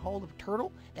and I got hold of a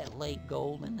turtle that laid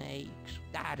golden eggs.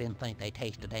 I didn't think they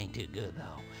tasted dang too good,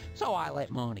 though, so I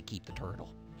let Monty keep the turtle.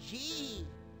 Gee.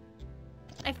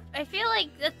 I feel like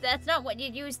that's not what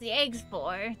you'd use the eggs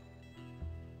for.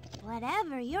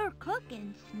 Whatever you're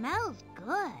cooking smells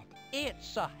good. It's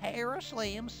Sahara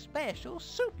Slim's special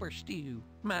super stew,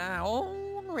 my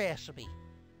own recipe.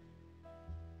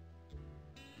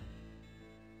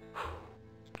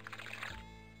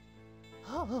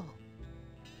 Oh,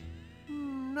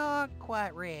 not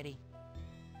quite ready.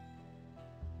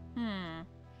 Wonder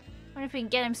if we can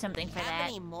get him something for Have that.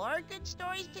 any more good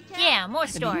stories to tell? Yeah, more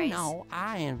stories. Do you know,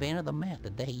 I invented the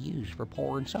method they use for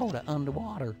pouring soda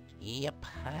underwater. Yep,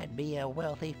 I'd be a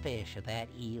wealthy fish if that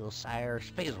eel sire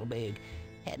Fizzlebig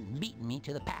hadn't beaten me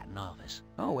to the patent office.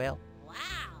 Oh well. Wow.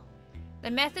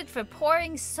 The method for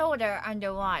pouring soda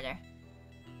underwater.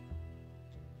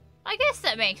 I guess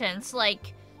that makes sense.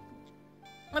 Like,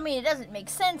 I mean, it doesn't make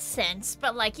sense,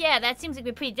 but like, yeah, that seems to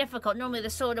be pretty difficult. Normally the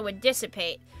soda would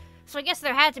dissipate. So I guess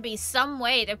there had to be some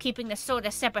way of keeping the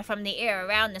soda separate from the air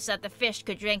around us so that the fish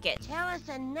could drink it. Tell us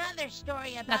another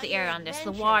story about Not the air your around us, the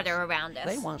adventures. water around us.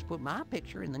 They once put my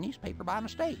picture in the newspaper by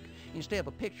mistake, instead of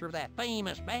a picture of that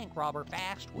famous bank robber,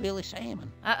 Fast Willie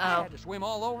Salmon. I had to swim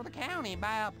all over the county and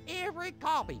buy up every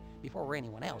copy before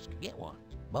anyone else could get one.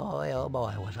 Boy, oh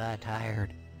boy, was I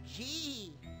tired.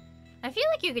 Gee. I feel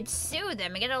like you could sue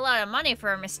them and get a lot of money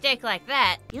for a mistake like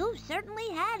that. You've certainly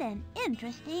had an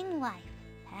interesting life,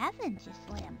 haven't you,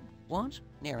 Slim? Once,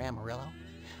 near Amarillo,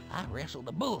 I wrestled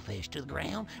a bullfish to the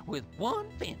ground with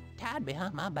one fin tied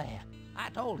behind my back. I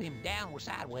told him downward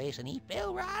sideways and he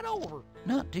fell right over.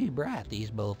 Not too bright,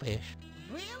 these bullfish.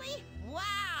 Really?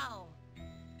 Wow.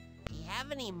 Do you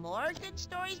have any more good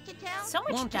stories to tell? So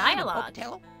much One time in dialogue.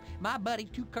 Pocatello, my buddy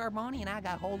Two Carboni and I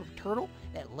got hold of a turtle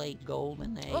that laid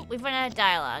golden eggs. Oh, we've run out of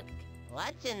dialogue.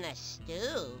 What's in the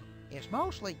stew? It's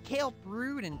mostly kelp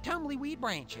root and tumbleweed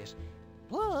branches,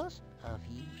 plus a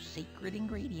few secret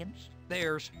ingredients.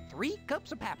 There's 3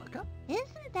 cups of paprika.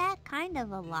 Isn't that kind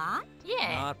of a lot?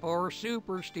 Yeah. Not for a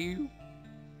super stew.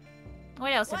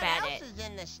 What else What about else it? is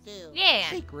in the stew? Yeah.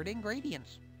 Secret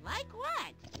ingredients. Like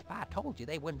what? If I told you,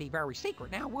 they wouldn't be very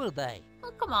secret now, would they?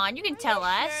 Well, come on, you can tell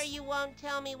us. Sure you won't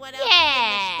tell me what else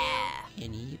Yeah.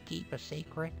 Can you keep a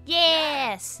secret?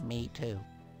 Yes. Me too.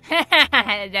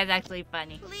 That's actually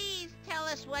funny. is in the stew? Please tell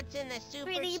us what's in the super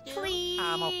Pretty stew. please.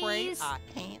 I'm afraid I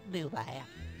can't do that.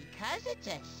 Because it's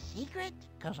a secret?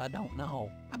 Because I don't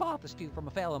know. I bought the stew from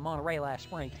a fellow in Monterey last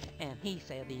spring, and he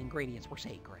said the ingredients were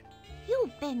secret.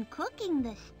 You've been cooking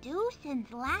the stew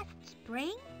since last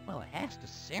spring? Well, it has to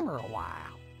simmer a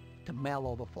while to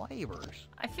mellow the flavors.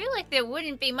 I feel like there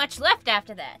wouldn't be much left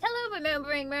after that. Hello,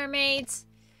 remembering mermaids.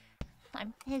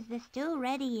 Is the stew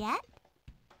ready yet?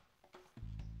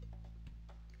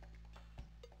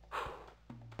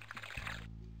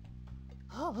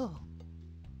 Oh,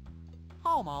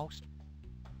 almost.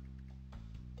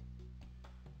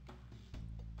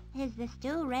 Is the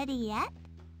stew ready yet?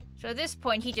 So at this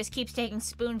point, he just keeps taking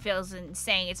spoonfuls and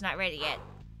saying it's not ready yet.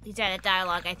 He's out of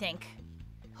dialogue, I think.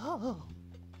 Oh,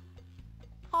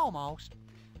 almost.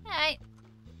 Alright.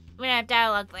 We don't have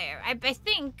dialogue there. I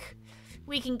think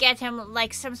we can get him,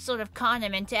 like, some sort of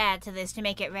condiment to add to this to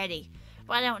make it ready.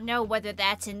 But I don't know whether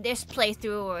that's in this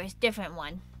playthrough or a different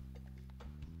one.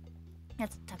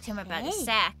 Let's talk to him about the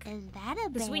sack. Is that a bandana?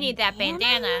 Because we need that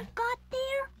bandana. you've got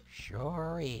there?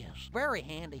 Sure is. Very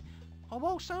handy.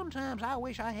 Although sometimes I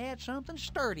wish I had something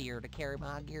sturdier to carry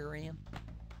my gear in.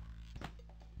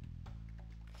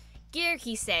 Gear,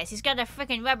 he says. He's got a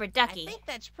frickin' rubber ducky. I think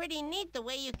that's pretty neat the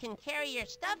way you can carry your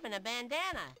stuff in a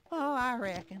bandana. Oh, I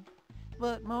reckon.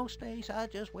 But most days I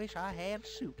just wish I had a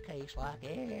suitcase like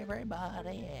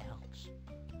everybody else.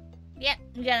 Yep,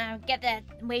 I'm gonna get that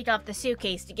weight off the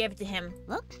suitcase to give it to him.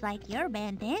 Looks like your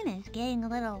bandana's getting a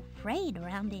little frayed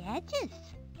around the edges.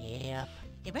 Yep.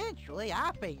 Eventually,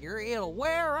 I figure it'll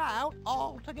wear out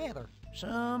altogether.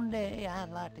 Someday, I'd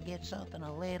like to get something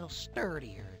a little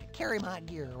sturdier to carry my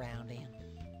gear around in.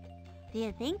 Do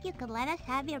you think you could let us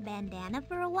have your bandana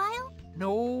for a while?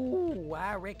 No,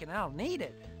 I reckon I'll need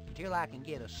it until I can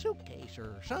get a suitcase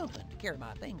or something to carry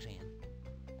my things in.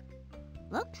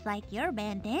 Looks like your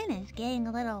bandana's getting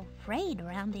a little frayed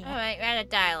around the edges. Alright, we're out of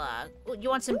dialogue. You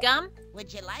want some gum?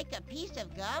 Would you like a piece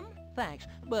of gum? Thanks,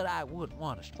 but I wouldn't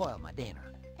want to spoil my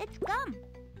dinner. It's gum.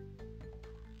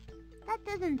 That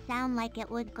doesn't sound like it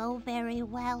would go very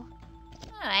well.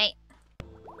 Alright.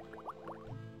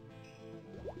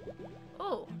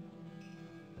 Oh.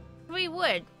 Free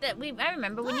wood. I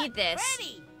remember we need this.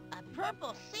 Freddy! A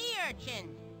purple sea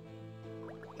urchin!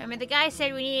 Remember the guy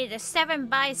said we needed a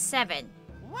 7x7.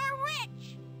 We're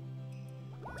rich!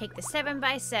 Take the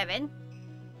 7x7.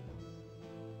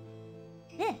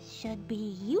 This should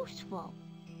be useful.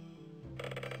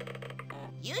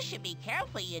 You should be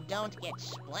careful you don't get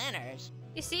splinters.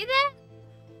 You see that?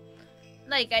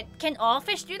 Like, can all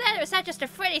fish do that? Or is that just a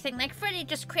Freddy thing? Like, Freddy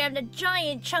just crammed a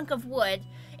giant chunk of wood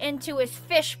into his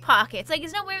fish pockets. Like,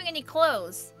 he's not wearing any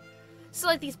clothes. So,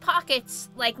 like, these pockets,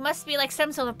 like, must be like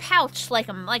some sort of pouch, like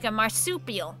a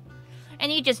marsupial.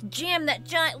 And he just jammed that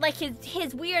giant, like,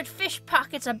 his weird fish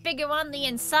pockets are bigger on the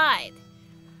inside.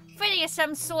 Freddy is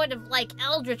some sort of, like,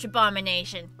 eldritch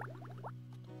abomination.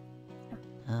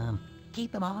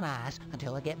 Keep them on ice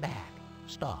until I get back.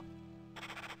 Stop.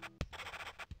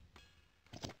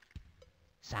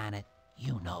 Sign it,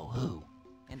 you know who.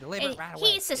 And deliver it right away.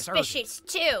 He's suspicious,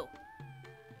 too.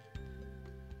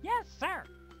 Yes, sir.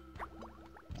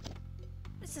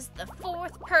 This is the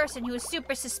 4th person who is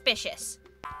super suspicious.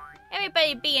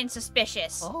 Everybody being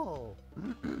suspicious. Oh.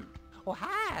 Well,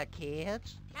 hi,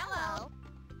 kids. Hello.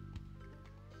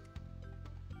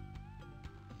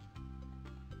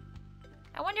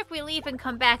 I wonder if we leave and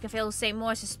come back if it'll say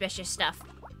more suspicious stuff.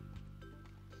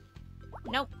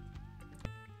 Nope.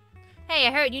 Hey,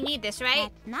 I heard you need this,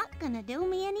 right? That's not gonna do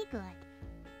me any good.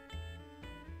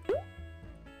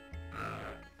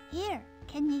 Here,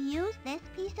 can you use this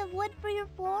piece of wood for your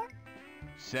floor?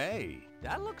 Say,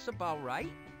 That looks about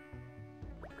right.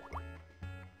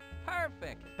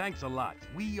 Perfect. thanks a lot.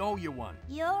 We owe you one.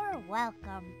 You're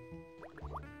welcome.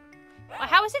 Well,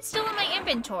 how is it still in my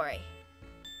inventory?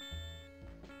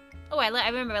 Oh, I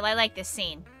remember, I like this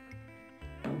scene.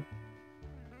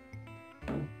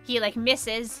 He, like,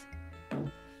 misses.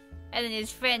 And then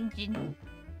his friend...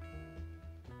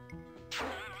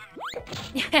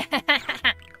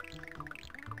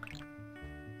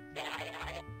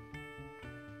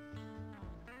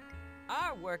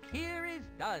 Our work here is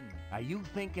done. Are you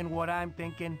thinking what I'm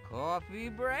thinking? Coffee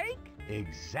break?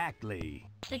 Exactly.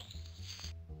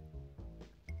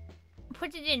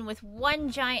 Put it in with one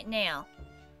giant nail.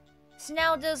 So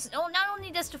now not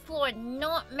only does the floor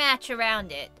not match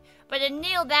around it, but a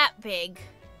nail that big.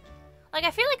 Like,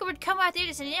 I feel like it would come out there,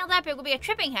 just a nail that big would be a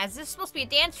tripping hazard. This is supposed to be a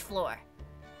dance floor.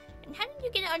 And how did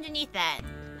you get it underneath that?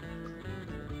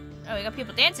 Oh, we got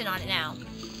people dancing on it now.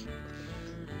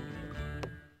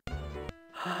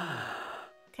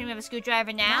 Can we have a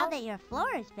screwdriver now? Now that your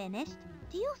floor is finished,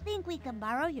 do you think we could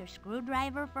borrow your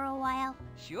screwdriver for a while?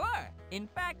 Sure. In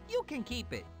fact, you can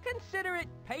keep it. Consider it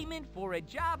payment for a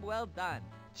job well done.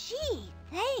 Gee,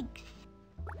 thanks.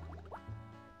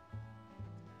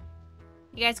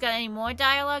 You guys got any more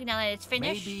dialogue now that it's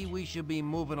finished? Maybe we should be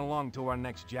moving along to our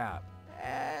next job.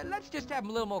 Let's just have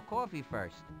a little more coffee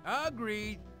first.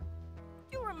 Agreed.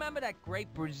 You remember that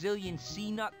great Brazilian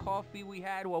sea nut coffee we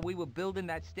had while we were building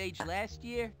that stage last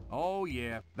year? Oh,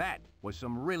 yeah. That was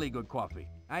some really good coffee.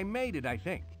 I made it, I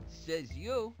think. Says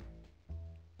you.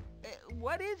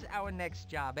 What is our next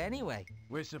job, anyway?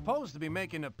 We're supposed to be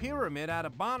making a pyramid out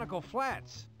of barnacle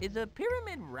flats. Is a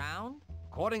pyramid round?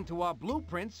 According to our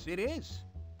blueprints, it is.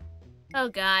 Oh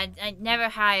god, I'd never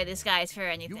hire these guys for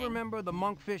anything. You remember the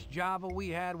monkfish Java we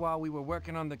had while we were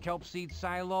working on the kelp seed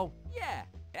silo? Yeah,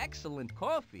 excellent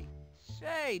coffee.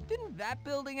 Say, didn't that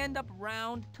building end up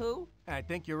round, too? I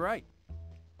think you're right.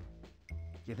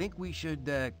 You think we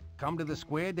should, come to the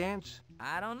square dance?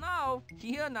 I don't know.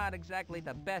 You're not exactly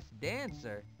the best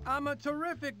dancer. I'm a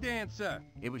terrific dancer.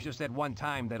 It was just that one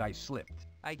time that I slipped.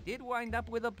 I did wind up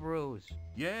with a bruise.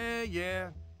 Yeah.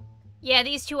 Yeah,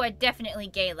 these two are definitely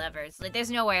gay lovers. Like,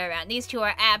 there's no way around. These two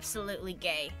are absolutely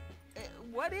gay.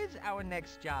 What is our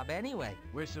next job, anyway?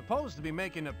 We're supposed to be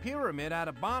making a pyramid out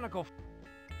of barnacle...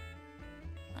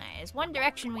 Alright, there's one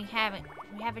direction we haven't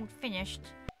finished.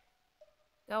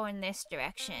 Go in this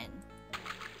direction.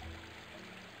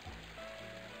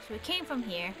 So we came from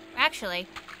here. Actually,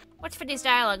 what's for this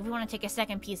dialogue if we want to take a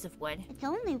second piece of wood? It's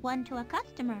only one to a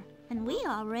customer, and we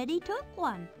already took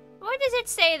one. Why does it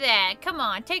say that? Come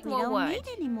on, take more wood. We don't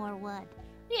need any more wood.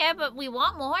 Yeah, but we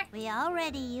want more. We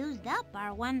already used up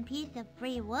our one piece of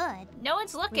free wood. No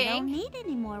one's looking. We don't need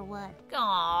any more wood.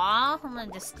 Aww, I'm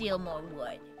gonna just steal more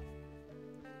wood.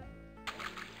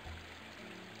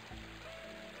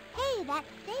 Hey, that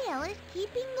sail is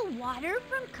keeping the water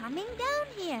from coming down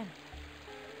here.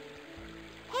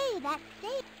 Hey, that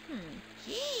sail...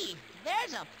 Gee,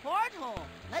 there's a porthole.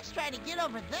 Let's try to get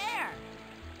over there.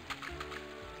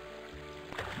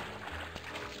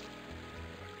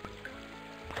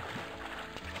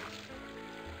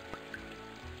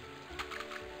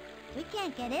 We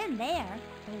can't get in there.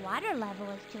 The water level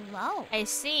is too low. I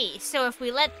see. So if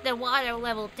we let the water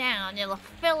level down, it'll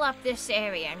fill up this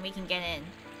area and we can get in.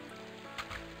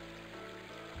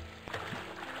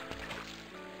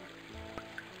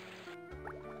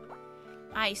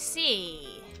 I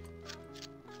see.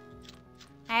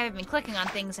 I haven't been clicking on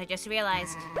things, I just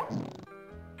realized.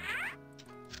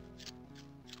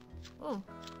 Ooh.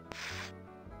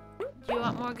 Do you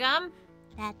want more gum?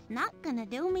 That's not gonna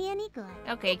do me any good.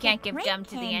 Okay, can't give gum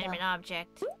to the animate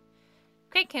object.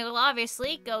 Crank handle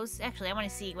obviously goes... Actually, I want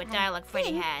to see what dialogue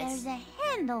Freddy has. There's a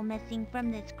handle missing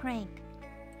from this crank.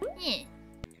 Yeah.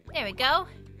 There we go.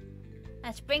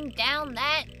 Let's bring down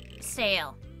that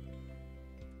sail.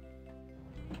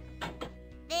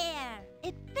 There!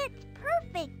 It fits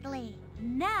perfectly!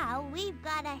 Now we've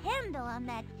got a handle on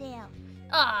that sail.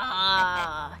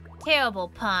 Ah, terrible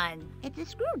pun. It's a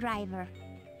screwdriver.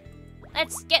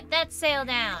 Let's get that sail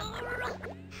down.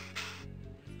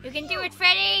 You can do it,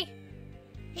 Freddy!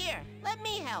 Here, let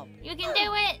me help. You can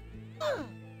do it!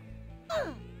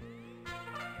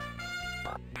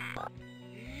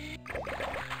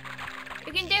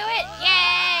 You can do it!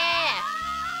 Yeah!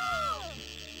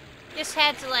 Just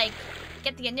had to, like,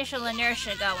 get the initial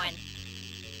inertia going.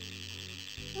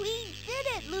 We did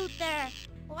it, Luther!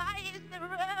 Why is the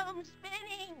room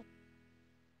spinning?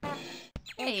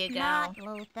 There you go. Not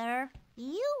Luther.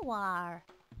 You are.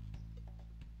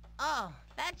 Oh,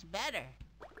 that's better.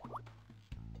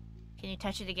 Can you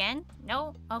touch it again?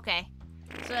 No? Okay.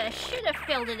 So I should have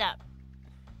filled it up.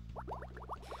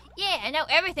 Yeah, now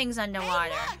everything's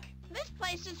underwater. Hey, look! This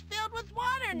place is filled with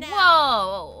water now.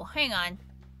 Whoa! Hang on.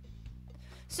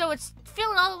 So it's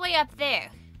filled all the way up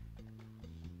there.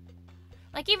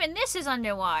 Like, even this is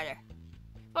underwater.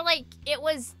 But, like, it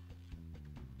was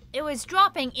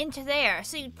dropping into there.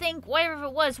 So you'd think whatever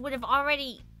it was would have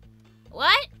already...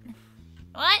 What?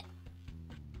 What?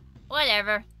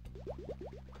 Whatever.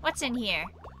 What's in here?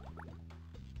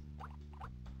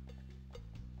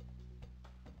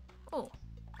 Oh.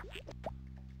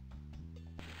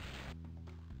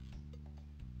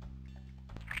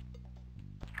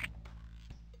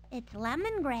 It's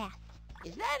lemongrass.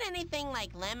 Is that anything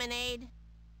like lemonade?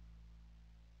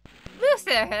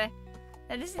 Luther!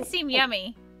 That doesn't seem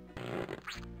yummy.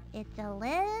 It's a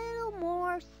little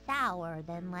more sour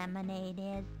than lemonade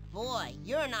is. Boy,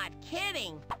 you're not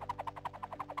kidding.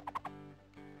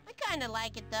 I kinda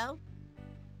like it though.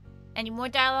 Any more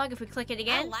dialogue if we click it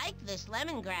again? I like this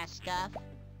lemongrass stuff.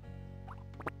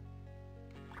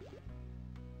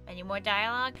 Any more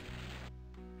dialogue?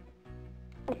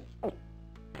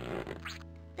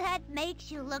 That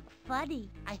makes you look funny.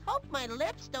 I hope my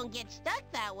lips don't get stuck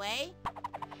that way.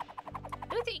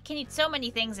 Luther can eat so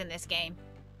many things in this game.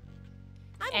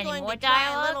 I'm going to try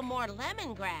a little more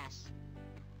lemongrass.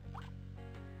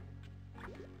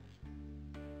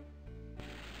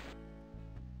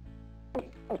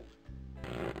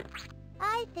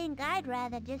 I think I'd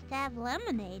rather just have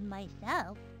lemonade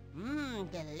myself. Mmm,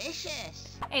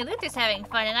 delicious. Hey, Luther's having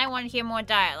fun and I want to hear more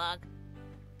dialogue.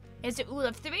 Is it rule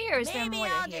of 3 or is there more to hear?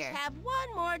 Maybe I'll just have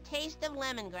one more taste of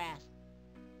lemongrass.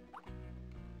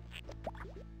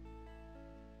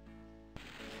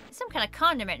 Some kind of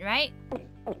condiment, right?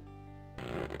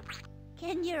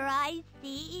 Can your eyes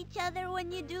see each other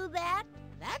when you do that?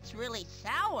 That's really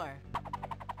sour.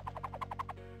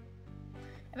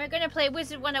 Am I gonna play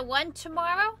Wizard 101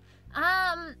 tomorrow?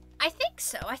 I think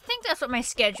so. I think that's what my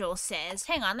schedule says.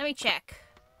 Hang on, let me check.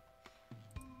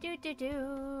 Yep.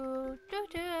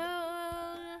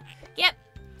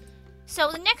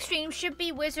 So the next stream should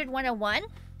be Wizard 101.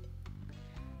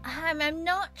 I'm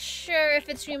not sure if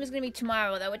the stream is gonna be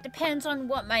tomorrow though. It depends on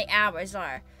what my hours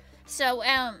are. So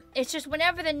it's just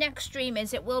whenever the next stream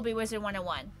is, it will be Wizard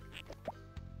 101.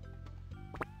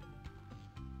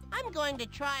 I'm going to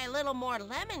try a little more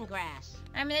lemongrass.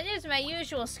 I mean, it is my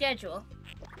usual schedule.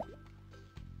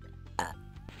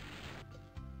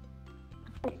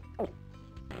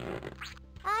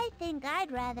 I I think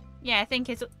I'd rather... Yeah, I think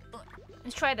it's...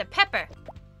 Let's try the pepper.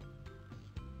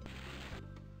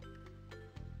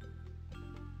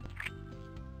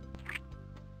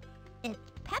 It's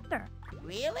pepper.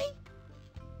 Really?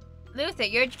 Luther,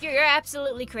 you're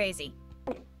absolutely crazy.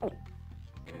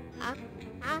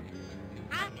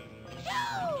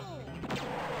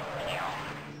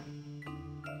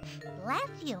 Bless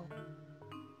you.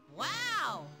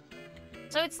 Wow.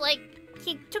 So it's like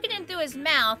he took it in through his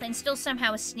mouth and still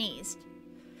somehow sneezed.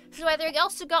 So either it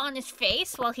also got on his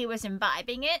face while he was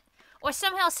imbibing it, or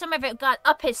somehow some of it got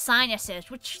up his sinuses,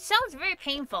 which sounds very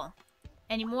painful.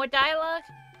 Any more dialogue?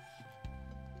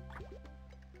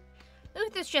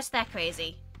 Luther's just that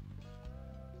crazy.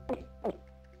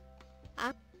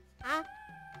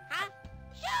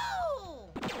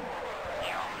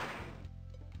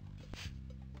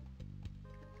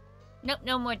 Nope,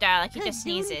 no more dialogue. He just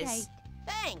sneezes.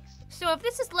 Thanks. So if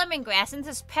this is lemongrass and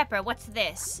this is pepper, what's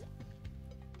this?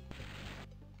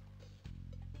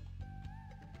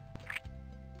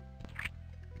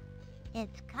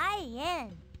 It's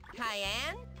cayenne.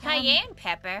 Cayenne? Cayenne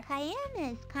pepper? Cayenne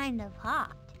is kind of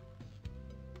hot.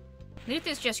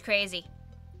 Luther's just crazy.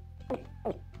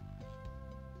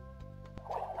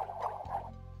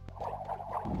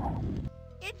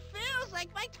 It feels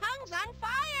like my tongue's on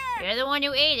fire. You're the one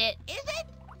who ate it. Is it?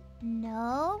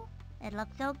 No, it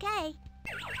looks okay.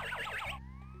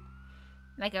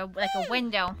 Like a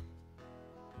window.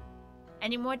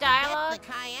 Any more I dialogue? bet the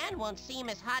cayenne won't seem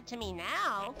as hot to me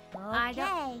now. I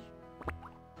don't.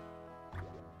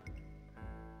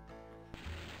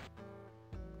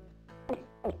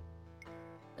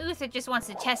 Luther just wants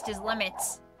to test his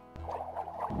limits.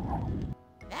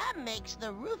 That makes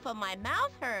the roof of my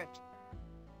mouth hurt.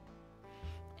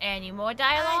 Any more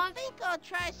dialogue? I think I'll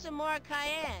try some more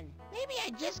cayenne. Maybe I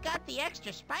just got the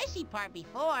extra spicy part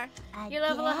before. You're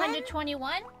level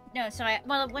 121? No, sorry,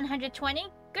 well, 120?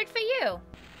 Good for you.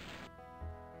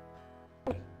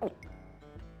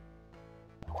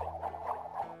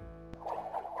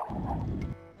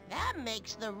 That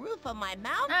makes the roof of my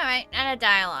mouth... Alright, not a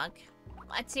dialogue.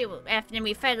 Let's see, after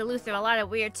we fed Luther a lot of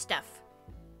weird stuff.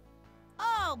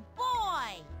 Oh, boy!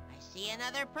 I see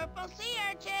another purple sea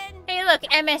urchin! Hey, look,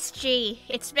 MSG.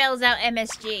 It spells out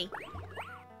MSG.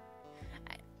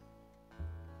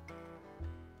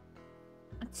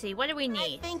 Let's see, what do we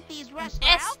need? I think these Rustler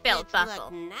S belt outfits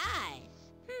buckle. look nice.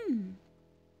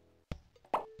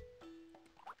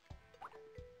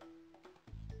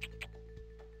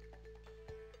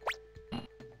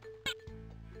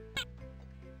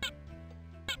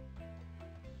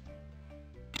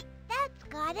 That's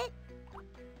got it.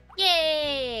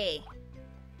 Yay!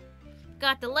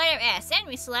 Got the letter S, and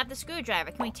we still have the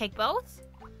screwdriver. Can we take both?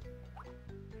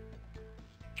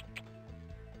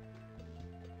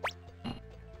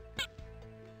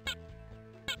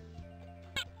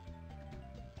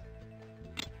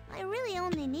 I really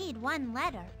only need one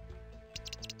letter.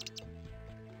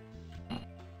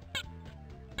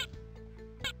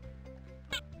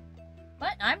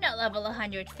 What? I'm not level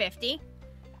 150.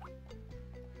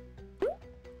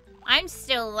 I'm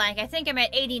still like, I think I'm at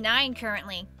 89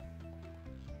 currently.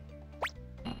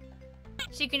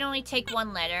 So you can only take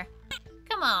one letter.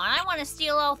 Come on, I want to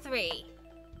steal all three.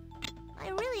 I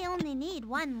really only need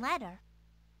one letter.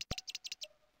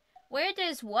 Where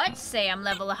does what say I'm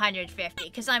level 150?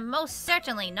 Because I'm most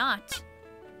certainly not.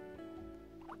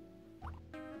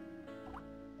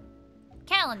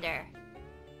 Calendar.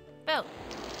 Boat.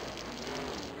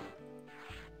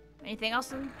 Anything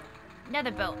else?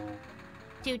 Another boat.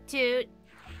 Toot toot.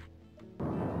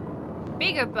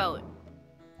 Bigger boat.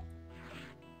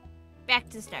 Back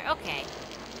to start. Okay.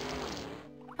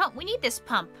 Pump. We need this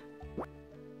pump.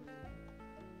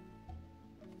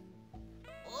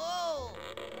 Whoa!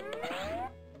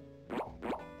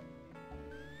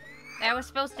 That was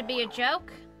supposed to be a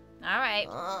joke? Alright.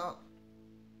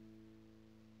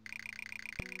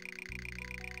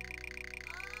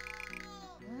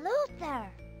 Luther!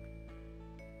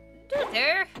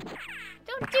 Luther!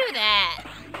 Don't do that!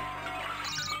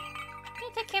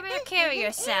 You take care of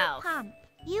yourself. Pump.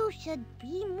 You should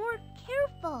be more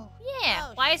careful. Yeah,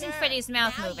 Oh, why isn't sure. Freddy's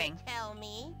mouth Now moving? You tell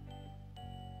me.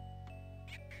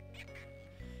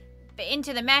 But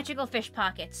into the magical fish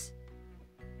pockets.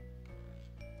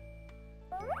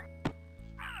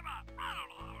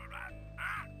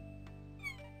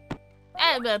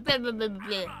 Blah, blah, blah, blah,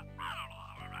 blah.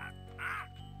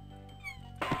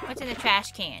 What's in the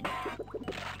trash can?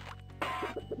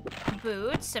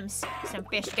 Boots, some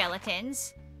fish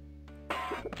skeletons.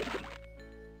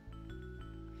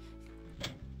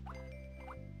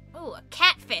 Ooh, a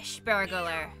catfish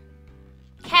burglar.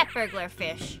 Cat burglar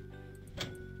fish.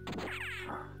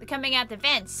 coming out the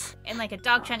vents, and like a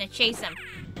dog trying to chase him.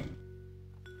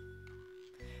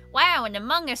 Wow, an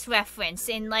Among Us reference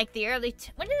in like the early...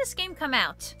 when did this game come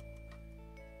out?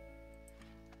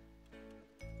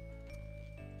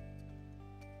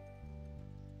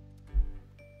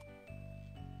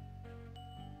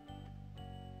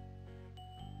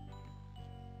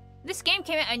 This game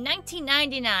came out in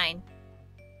 1999.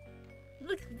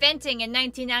 Look, venting in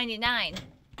 1999.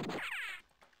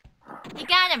 You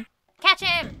got him! Catch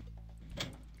him!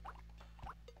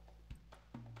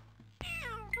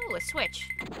 Ooh, a switch.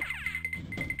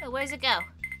 Oh, where's it go?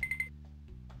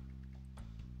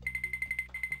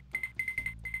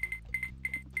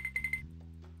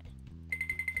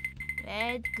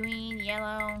 Red, green,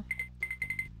 yellow.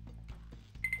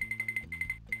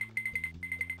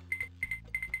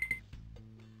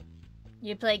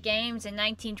 You play games in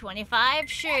 1925?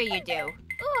 Sure you do.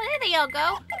 Ooh, there they all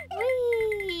go.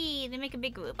 Whee! They make a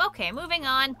big group. Okay, moving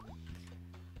on.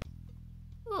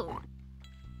 Ooh.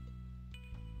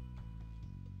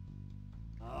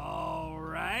 All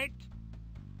right.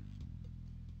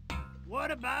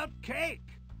 What about cake?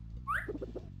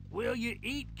 Will you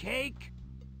eat cake?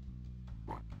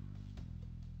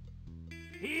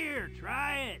 Here,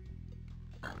 try it.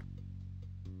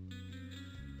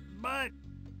 But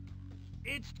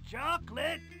it's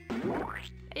chocolate.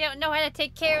 I don't know how to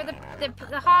take care of the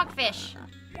hogfish.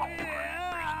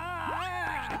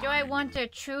 Do I want a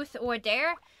truth or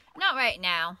dare? Not right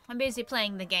now. I'm busy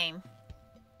playing the game.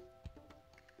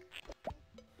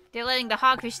 They're letting the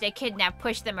hogfish they kidnapped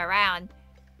push them around.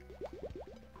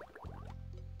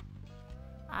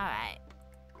 Alright.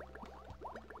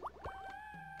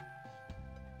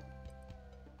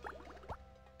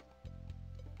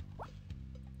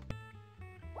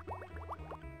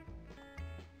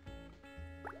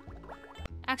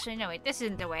 Actually, no, wait, this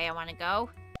isn't the way I want to go.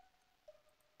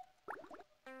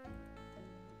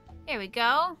 Here we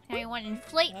go. Now we want to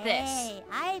inflate this. Hey,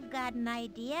 I've got an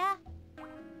idea.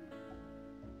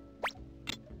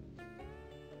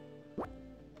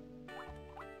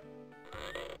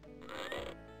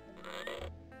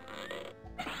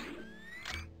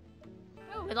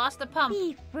 Oh, we lost the pump.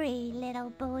 Be free,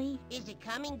 little boy. Is it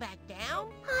coming back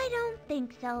down? I don't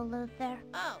think so, Luther.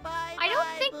 Oh, bye. I don't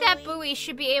think that buoy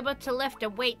should be able to lift a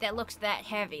weight that looks that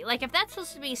heavy. Like, if that's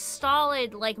supposed to be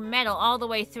solid, like, metal all the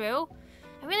way through,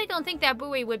 I really don't think that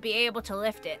buoy would be able to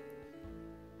lift it.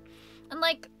 And,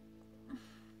 like,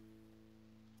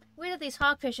 weird that these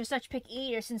hogfish are such picky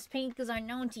eaters since pinkers are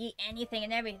known to eat anything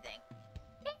and everything.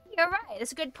 Yeah, you're right.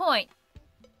 That's a good point.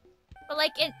 But,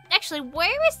 like, actually,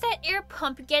 where is that air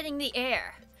pump getting the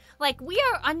air? Like, we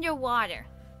are underwater.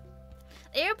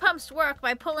 Air pumps work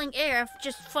by pulling air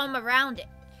just from around it.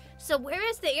 So where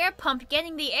is the air pump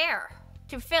getting the air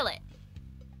to fill it?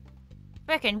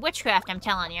 Frickin' witchcraft, I'm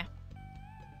telling you.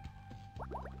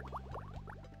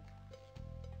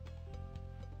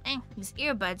 These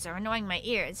earbuds are annoying my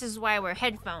ears. This is why I wear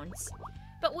headphones.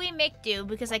 But we make do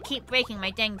because I keep breaking my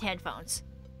danged headphones.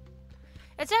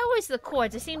 It's always the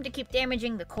cords. I seem to keep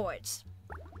damaging the cords.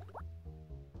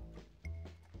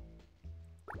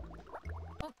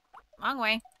 Oh, wrong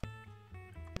way.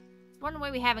 There's one way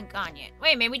we haven't gone yet.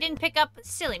 Wait a minute, we didn't pick up...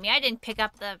 Silly me, I didn't pick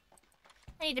up the...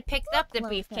 I need to pick up the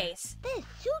briefcase. This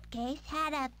suitcase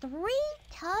had a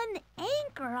 3-ton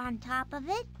anchor on top of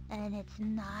it, and it's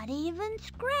not even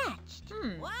scratched.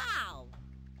 Wow!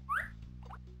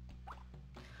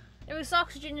 There was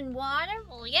oxygen and water?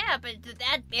 Well, yeah, but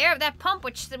that pump,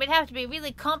 which would have to be a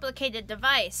really complicated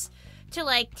device to,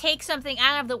 like, take something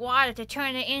out of the water to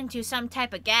turn it into some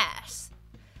type of gas.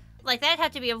 Like, that'd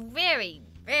have to be a very,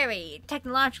 very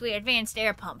technologically advanced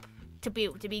air pump to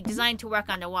be designed to work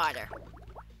underwater.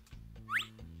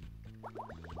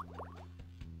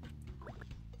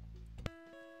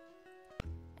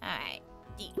 Alright,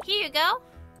 here you go.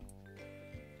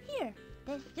 Here,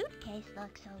 this suitcase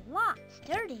looks a lot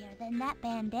sturdier than that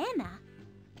bandana.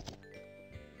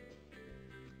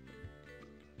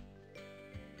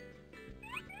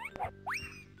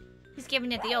 He's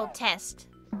giving it the old test.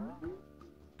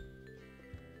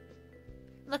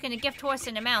 Looking a gift horse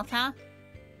in the mouth, huh?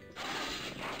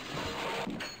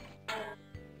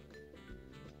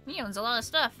 He owns a lot of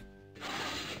stuff.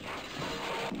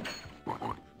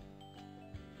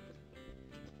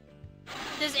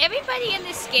 Does everybody in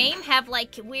this game have,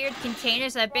 like, weird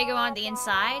containers that are bigger on the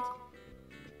inside?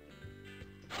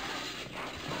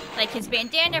 Like his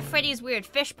bandana, Freddy's weird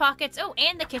fish pockets. Oh,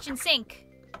 and the kitchen sink.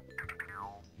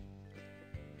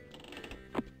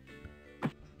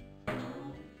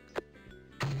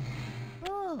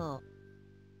 Oh.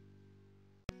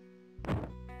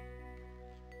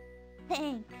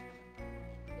 Thanks.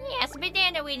 Yes,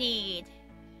 bandana we need.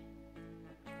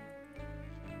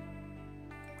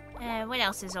 What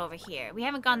else is over here? We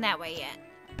haven't gone that way yet.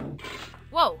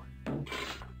 Whoa!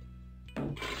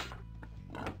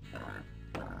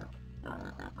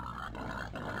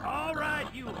 All right,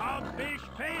 you hogfish,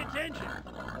 pay attention.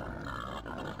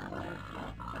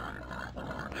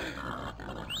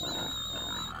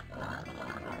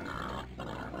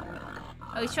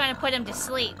 Oh, he's trying to put him to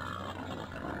sleep.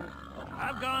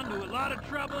 I've gone to a lot of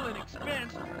trouble and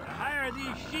expense to hire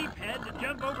these sheephead to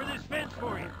jump over this fence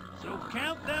for you. So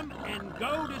count them and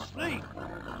go to sleep.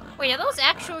 Wait, are those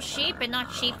actual sheep and not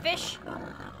sheepfish?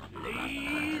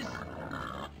 Please?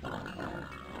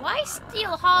 Why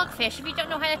steal hogfish if you don't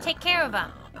know how to take care of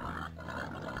them?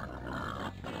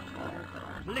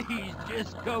 Please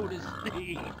just go to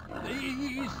sleep.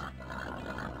 Please?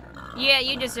 Yeah,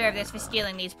 you deserve this for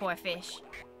stealing these poor fish.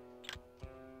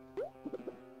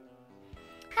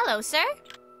 Hello, sir.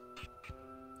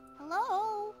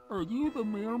 Hello? Are you the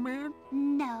mailman?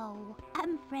 No,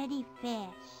 I'm Freddi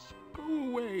Fish. Go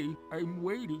away. I'm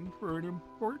waiting for an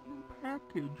important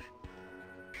package.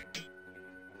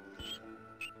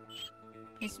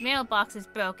 His mailbox is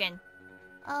broken.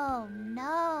 Oh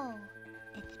no.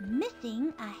 It's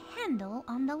missing a handle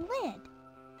on the lid.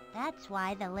 That's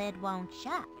why the lid won't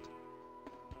shut.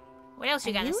 What else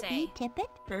you gotta say? Tippet?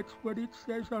 That's what it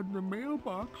says on the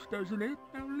mailbox, doesn't it?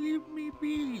 Now leave me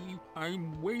be.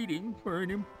 I'm waiting for an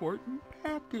important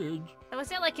package. So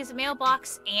was it like his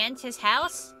mailbox and his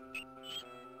house?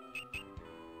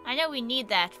 I know we need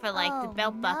that for like the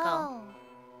belt buckle. No.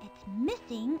 It's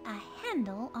missing a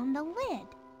handle on the lid.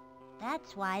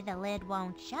 That's why the lid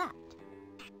won't shut.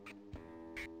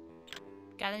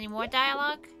 Got any more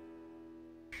dialogue?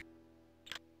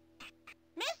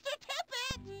 Mr.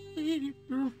 Tippet!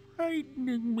 You're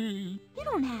frightening me. You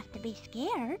don't have to be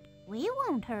scared. We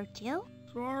won't hurt you.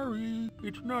 Sorry,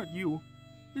 it's not you.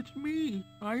 It's me.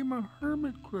 I'm a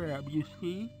hermit crab, you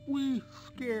see. We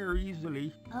scare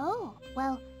easily. Oh,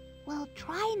 well,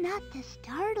 try not to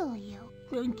startle you.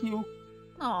 Thank you.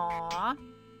 Aww.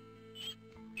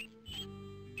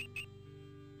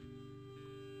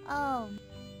 Oh.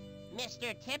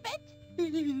 Mr. Tippet?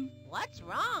 What's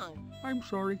wrong? I'm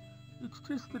sorry. It's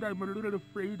just that I'm a little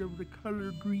afraid of the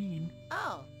color green.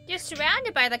 Oh. You're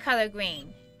surrounded by the color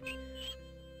green.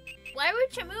 Why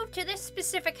would you move to this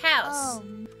specific house?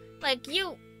 Oh. Like,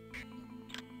 you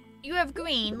have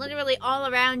green literally all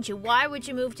around you. Why would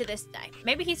you move to this type?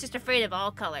 Maybe he's just afraid of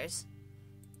all colors.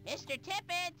 Mr.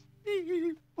 Tippet!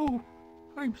 Oh,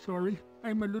 I'm sorry.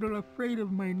 I'm a little afraid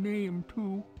of my name,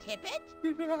 too. Tippet?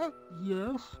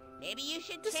 Yes? Maybe you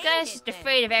should This change guy's it just then.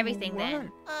 afraid of everything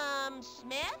then.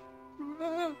 Smith?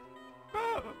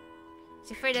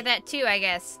 He's afraid of that too, I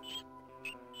guess.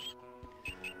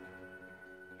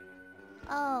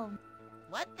 Oh.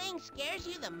 What thing scares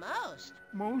you the most?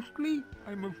 Mostly,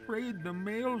 I'm afraid the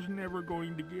mail's never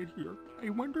going to get here. I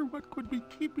wonder what could be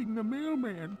keeping the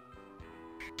mailman.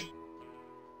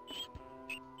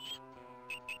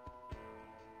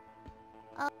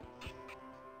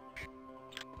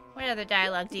 What other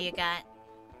dialogue do you got?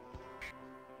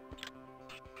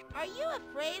 Are you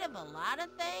afraid of a lot of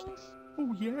things?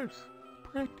 Oh, yes.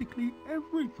 Practically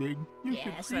everything. You Yeah,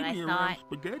 should that's see what I me around thought.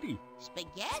 spaghetti.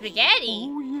 Spaghetti? Spaghetti?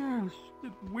 Oh, yes.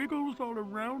 It wiggles all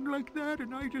around like that,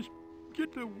 and I just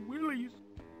get the willies.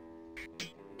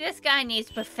 This guy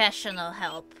needs professional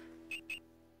help.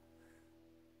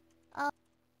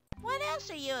 What else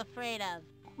are you afraid of?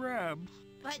 Crabs.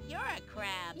 But you're a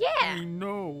crab. Yeah. I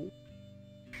know.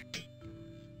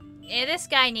 Yeah, this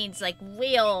guy needs like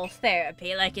real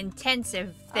therapy, like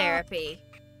intensive therapy.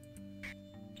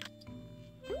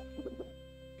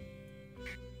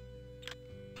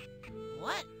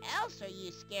 What else are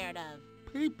you scared of?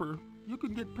 Paper. You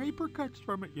can get paper cuts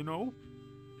from it, you know.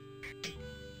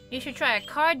 You should try a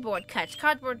cardboard cuts.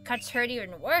 Cardboard cuts hurt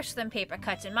even worse than paper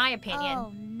cuts, in my opinion.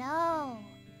 Oh no.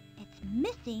 It's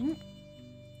missing.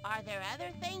 Are there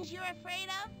other things you're afraid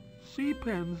of? Sea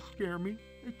pens scare me.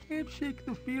 I can't shake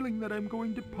the feeling that I'm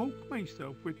going to poke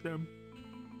myself with them.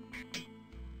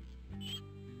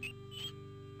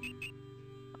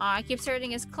 Aw, he keeps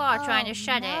hurting his claw trying to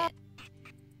shut no. it.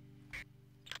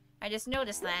 I just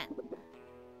noticed that.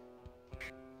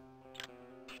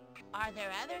 Are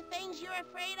there other things you're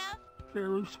afraid of?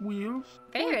 Ferris wheels.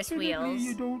 Ferris Fortunately, wheels?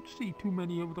 You don't see too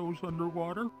many of those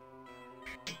underwater.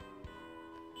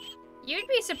 You'd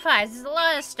be surprised. There's a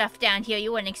lot of stuff down here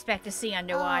you wouldn't expect to see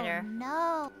underwater. Oh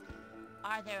no.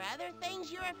 Are there other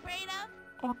things you're afraid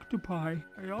of? Octopi.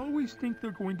 I always think they're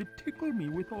going to tickle me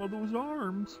with all those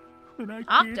arms. And I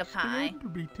Octopi? can't stand to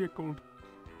be tickled.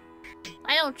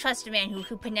 I don't trust a man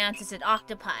who pronounces it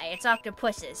octopi. It's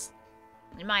octopuses,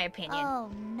 in my opinion. Oh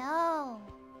no.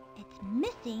 It's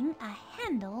missing a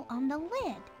handle on the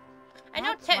lid. I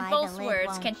know That's why both the lid words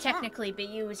won't can shut. technically be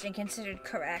used and considered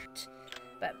correct,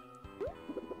 but...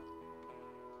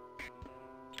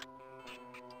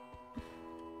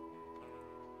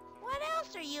 What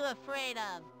else are you afraid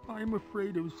of? I'm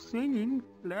afraid of singing.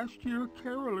 Last year,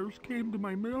 carolers came to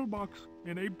my mailbox,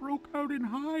 and they broke out in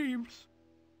hives.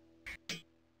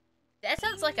 That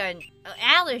sounds like an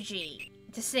allergy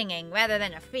to singing rather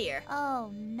than a fear.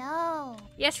 Oh no.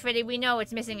 Yes, Freddy, we know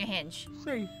it's missing a hinge.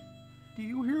 Say, do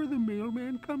you hear the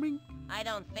mailman coming? I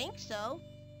don't think so.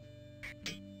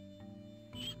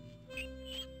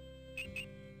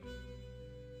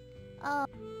 Oh.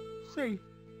 Say,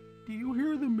 do you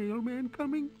hear the mailman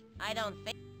coming? I don't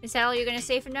think... Is that all you're gonna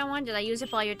say from now on? Did I use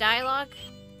up all your dialogue?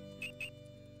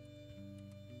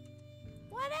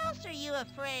 What else are you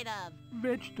afraid of?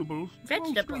 Vegetables.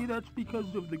 Mostly that's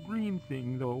because of the green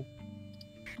thing, though.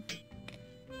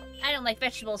 I don't like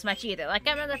vegetables much either. Like,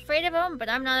 I'm not afraid of them, but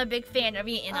I'm not a big fan of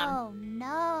eating them. Oh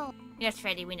no. Yes,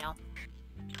 Freddy, we know.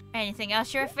 Anything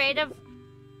else you're afraid of?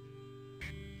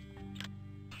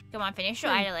 Come on, finish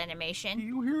your idle animation. Do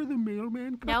you hear the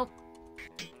mailman coming? Nope.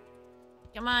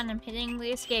 Come on, I'm hitting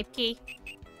the escape key.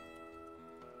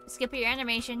 Skip your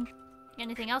animation.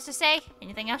 Anything else to say?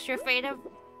 Anything else you're afraid of?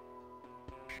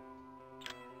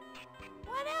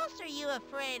 What else are you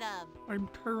afraid of? I'm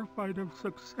terrified of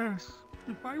success.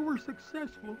 If I were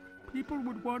successful, people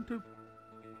would want to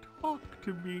talk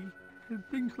to me and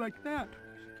things like that.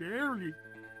 Scary.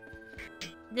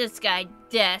 This guy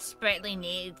desperately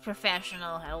needs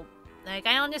professional help. Like,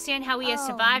 I don't understand how he has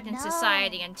survived in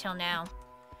society until now.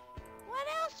 What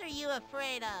else are you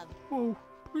afraid of? Oh,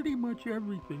 pretty much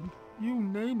everything. You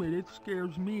name it, it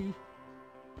scares me.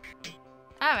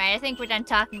 Alright, I think we're done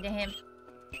talking to him.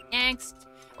 Next.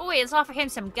 Oh wait, let's offer him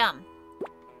some gum.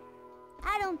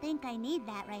 I don't think I need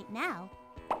that right now.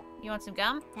 You want some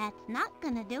gum? That's not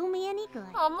gonna do me any good.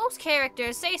 Oh, most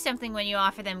characters say something when you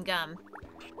offer them gum.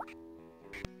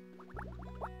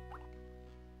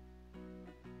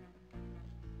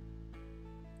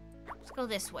 Let's go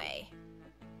this way.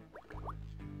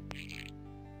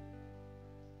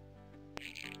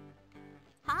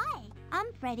 Hi, I'm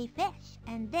Freddi Fish,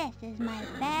 and this is my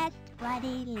best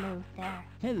buddy Luther.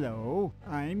 Hello,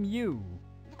 I'm you.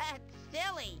 That's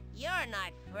silly. You're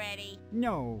not Freddy.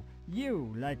 No,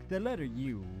 you, like the letter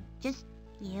U. Just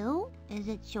you? Is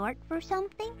it short for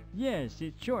something? Yes,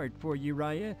 it's short for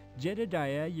Uriah,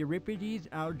 Jedediah, Euripides,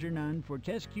 Algernon,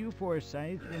 Fortescue,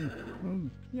 Forsyth,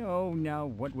 and... oh, now,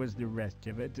 what was the rest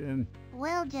of it?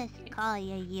 We'll just call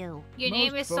you you. Your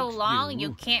name is so long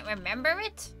you can't remember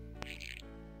it?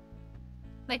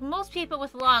 Like, most people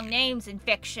with long names in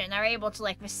fiction are able to,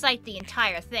 like, recite the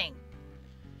entire thing.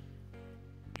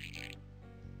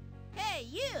 Hey,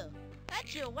 you!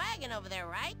 That's your wagon over there,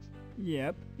 right?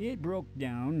 Yep, it broke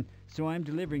down, so I'm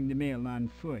delivering the mail on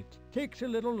foot. Takes a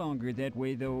little longer that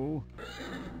way, though.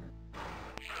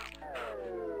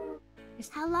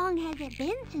 How long has it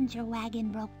been since your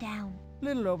wagon broke down?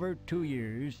 Little over 2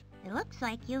 years. It looks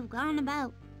like you've gone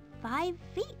about 5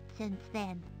 feet since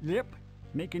then. Yep,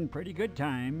 making pretty good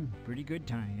time,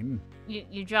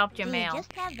 You dropped your mail. Do you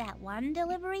just have that one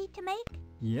delivery to make?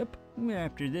 Yep,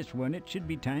 after this one, it should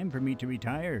be time for me to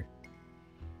retire.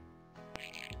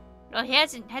 Well,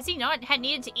 has he not had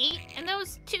needed to eat in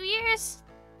those 2 years?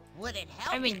 Would it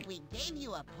help if we gave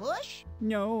you a push?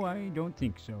 No, I don't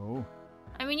think so.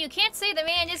 I mean, you can't say the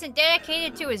man isn't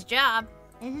dedicated to his job.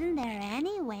 Isn't there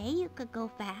any way you could go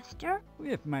faster?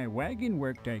 If my wagon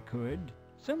worked, I could.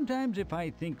 Sometimes if I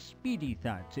think speedy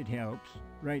thoughts, it helps.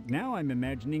 Right now, I'm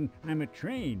imagining I'm a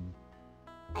train.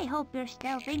 I hope you're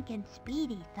still thinking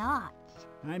speedy thoughts.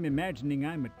 I'm imagining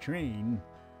I'm a train.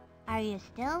 Are you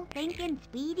still thinking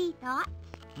speedy thoughts?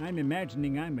 I'm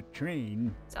imagining I'm a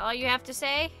train. That's all you have to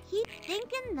say? Keep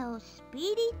thinking those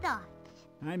speedy thoughts.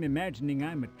 I'm imagining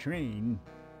I'm a train.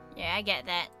 Yeah, I get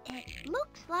that. It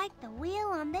looks like the wheel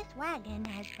on this wagon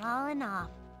has fallen off.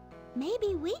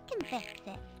 Maybe we can fix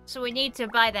it. So we need to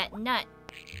buy that nut.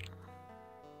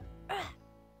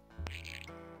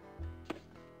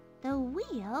 The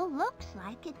wheel looks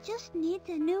like it just needs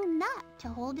a new nut to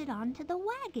hold it onto the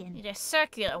wagon. Need a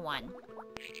circular one.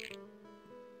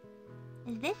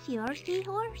 Is this your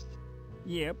seahorse?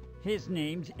 Yep, his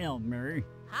name's Elmer.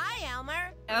 Hi,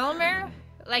 Elmer. Elmer?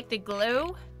 Like the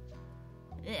glue?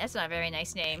 That's not a very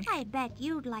nice name. I bet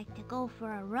you'd like to go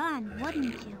for a run,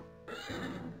 wouldn't you?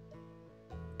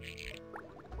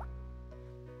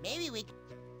 Maybe we can...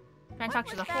 Try and talk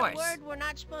to the What horse. was that word we're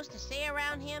not supposed to say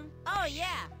around him? Oh,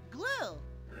 yeah, glue.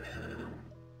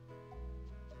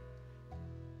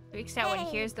 Freaks out when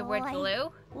he hears the word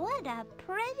glue. What a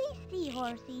pretty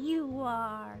seahorse you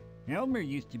are. Elmer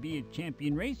used to be a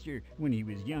champion racer when he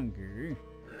was younger.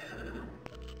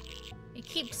 He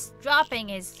keeps dropping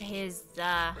his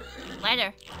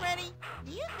letter. Freddy,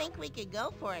 do you think we could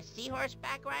go for a seahorse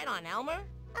back ride on Elmer?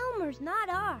 Elmer's not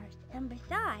ours, and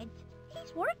besides,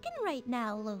 he's working right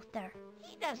now, Luther.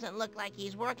 He doesn't look like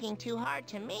he's working too hard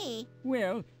to me.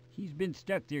 Well, he's been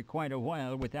stuck there quite a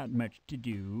while without much to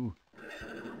do.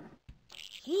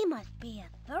 He must be a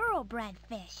thoroughbred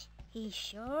fish. He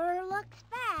sure looks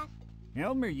fast.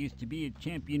 Elmer used to be a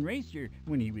champion racer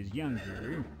when he was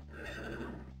younger.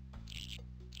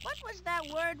 What was that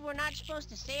word we're not supposed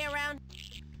to say around?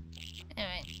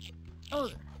 Alright.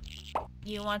 Oh,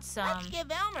 you want some? Let's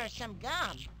give Elmer some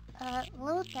gum.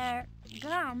 Luther,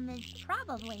 gum is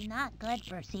probably not good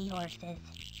for seahorses.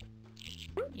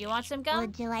 You want some gum?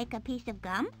 Would you like a piece of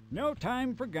gum? No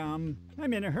time for gum.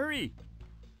 I'm in a hurry.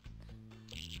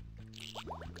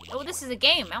 Oh, this is a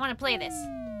game. I want to play this.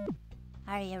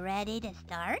 Are you ready to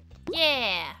start?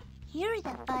 Yeah. Here's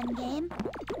a fun game.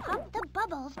 Pop the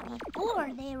bubbles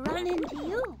before they run into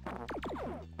you.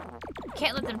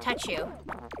 Can't let them touch you.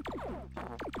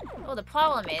 Oh, the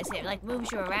problem is it like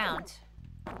moves you around.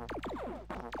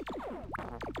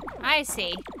 I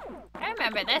see. I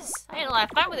remember this. I had a lot of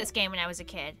fun with this game when I was a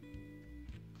kid.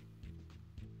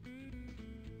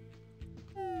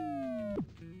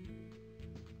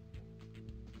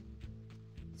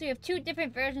 So we have two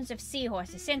different versions of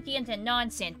seahorses, sentient and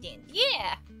non-sentient.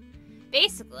 Yeah!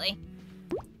 Basically.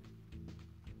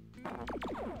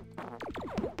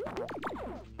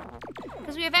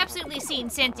 Because we have absolutely seen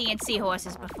sentient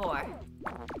seahorses before.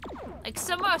 Like,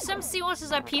 some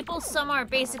seahorses are people, some are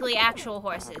basically actual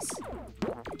horses.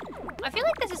 I feel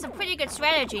like this is a pretty good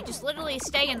strategy, just literally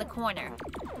stay in the corner.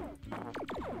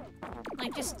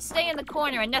 Like, just stay in the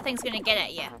corner and nothing's gonna get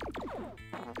at you.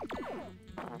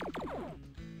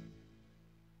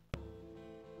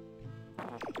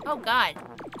 Oh god.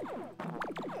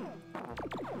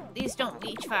 These don't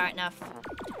reach far enough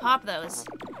to pop those.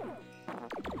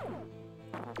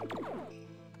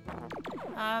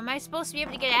 Am I supposed to be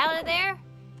able to get out of there?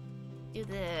 Do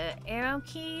the arrow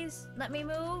keys let me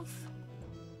move?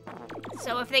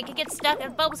 So if they could get stuck,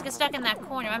 if bubbles get stuck in that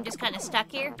corner, I'm just kind of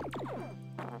stuck here.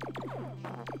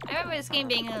 I remember this game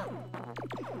being a...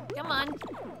 Come on.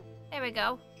 There we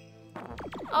go.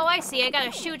 Oh, I see. I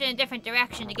gotta shoot in a different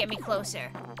direction to get me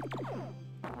closer.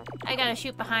 I gotta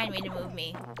shoot behind me to move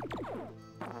me.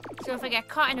 So if I get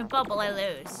caught in a bubble, I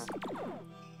lose.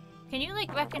 Can you,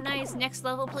 like, recognize next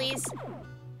level, please?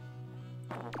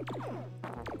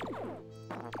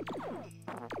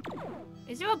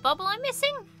 Is there a bubble I'm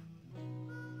missing?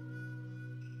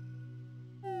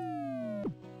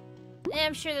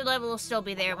 I'm sure the level will still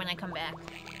be there when I come back.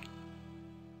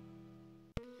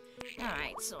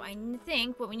 Alright, so I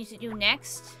think what we need to do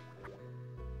next...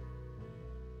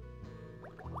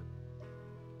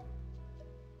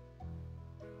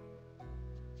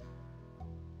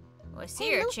 Oh, a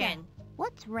sea urchin.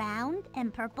 What's round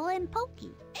and purple and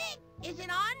pokey? Is it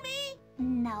on me?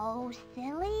 No,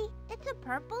 silly. It's a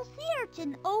purple sea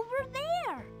urchin over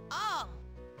there. Oh.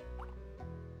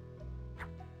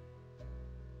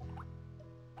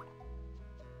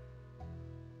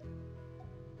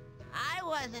 I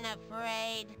wasn't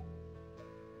afraid.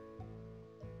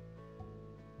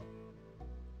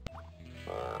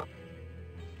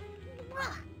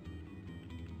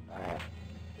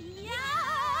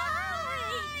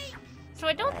 So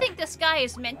I don't think this guy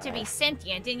is meant to be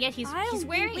sentient, and yet he's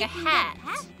wearing a hat.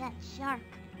 Past that shark.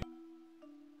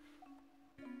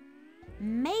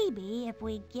 Maybe if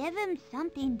we give him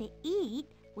something to eat,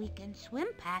 we can swim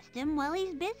past him while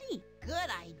he's busy. Good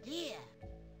idea.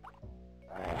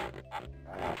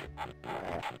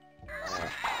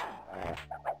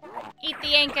 Eat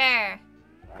the anchor!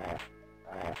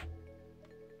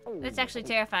 That's actually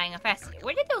terrifying.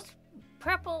 Where did those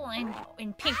purple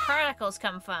and pink particles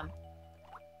come from?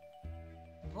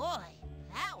 Boy,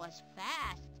 that was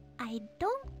fast. I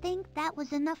don't think that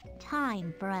was enough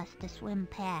time for us to swim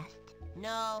past.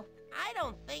 No, I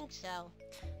don't think so.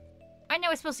 I know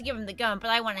we're supposed to give him the gum, but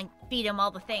I want to feed him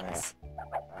all the things.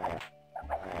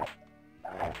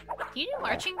 Do you do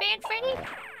marching band, Freddy?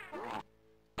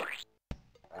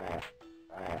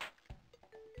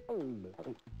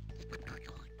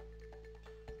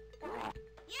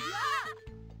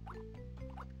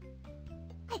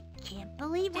 I can't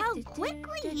believe how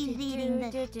quickly he's eating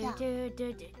this stuff.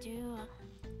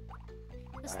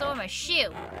 Let's throw him a shoe.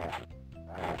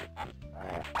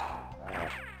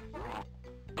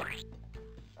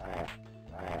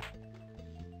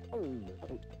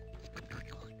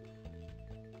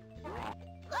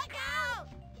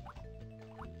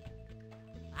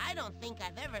 think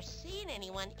I've ever seen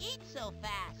anyone eat so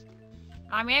fast.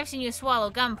 I mean, I've seen you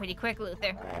swallow gum pretty quick,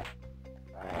 Luther.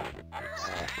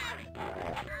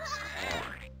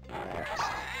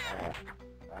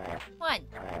 One,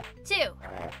 2,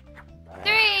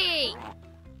 3!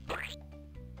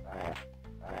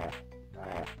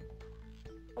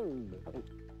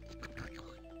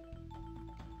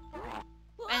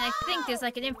 And I think there's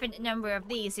like an infinite number of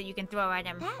these that you can throw at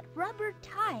him. That rubber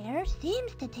tire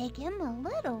seems to take him a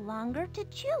little longer to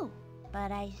chew.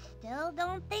 But I still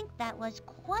don't think that was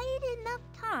quite enough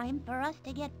time for us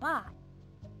to get by.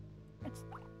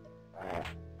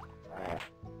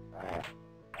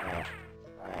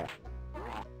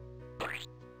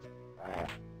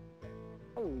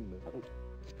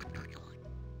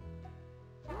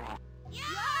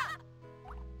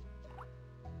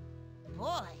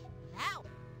 Boy, that...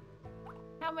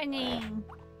 How many?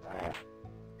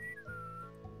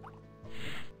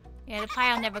 Yeah, the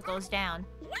pile never goes down.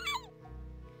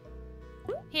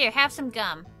 Here, have some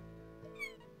gum.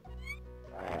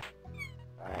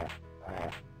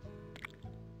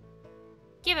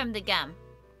 Give him the gum.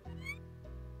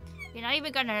 You're not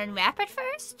even gonna unwrap it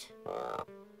first?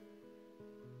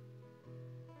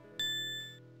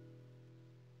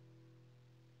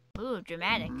 Ooh,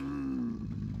 dramatic.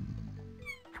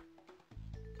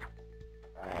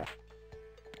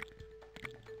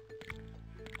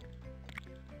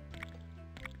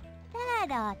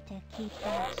 That ought to keep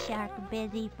that shark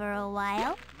busy for a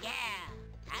while. Yeah,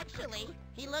 actually,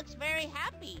 he looks very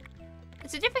happy.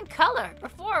 It's a different color.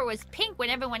 Before it was pink when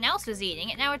everyone else was eating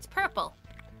it, now it's purple.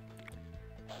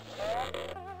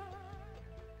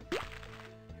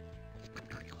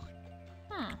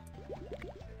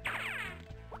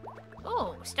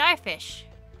 Ooh, starfish.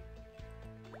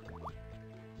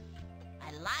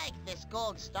 I like this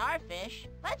gold starfish.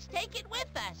 Let's take it with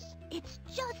us. It's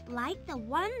just like the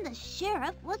one the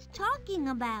sheriff was talking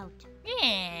about.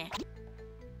 Yeah.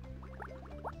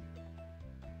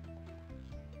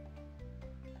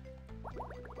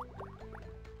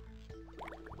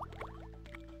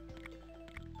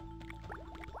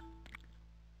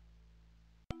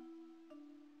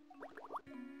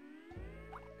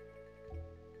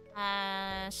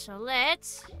 So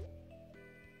let's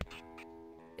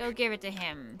go give it to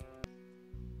him.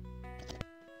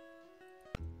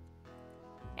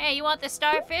 Hey, you want the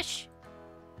starfish?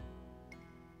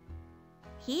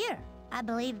 Here, I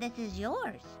believe this is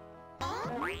yours.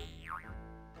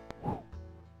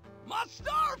 My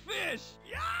starfish!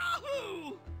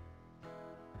 Yahoo!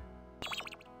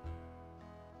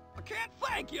 I can't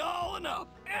thank you all enough.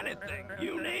 Anything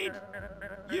you need,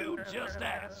 you just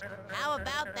ask. How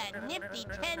about that nifty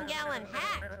 10-gallon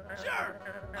hat? Sure,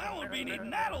 I won't be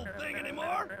needing that old thing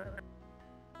anymore.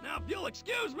 Now, if you'll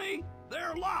excuse me, there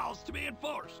are laws to be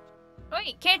enforced.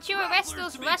 Wait, can't you arrest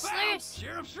those Rustlers?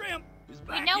 Sheriff Shrimp is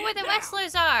back. We know where the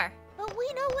Rustlers are. But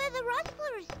we know where the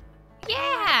Rustlers...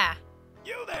 Yeah!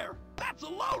 You there! That's a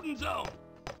loading zone!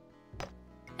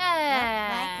 Looks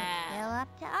like it's still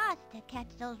up to us to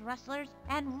catch those Rustlers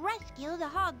and rescue the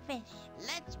Hogfish.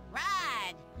 Let's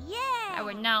ride! Yeah! I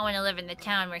would not want to live in the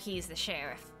town where he's the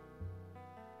sheriff.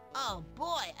 Oh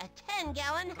boy, a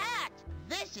 10-gallon hat!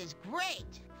 This is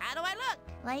great! How do I look?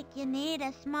 Like you need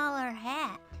a smaller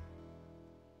hat.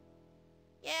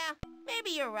 Yeah,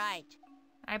 maybe you're right.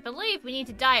 I believe we need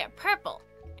to dye it purple,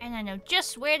 and I know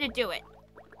just where to do it.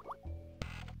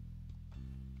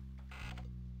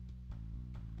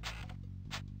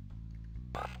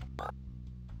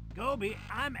 Goby,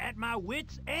 I'm at my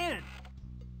wit's end.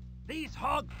 These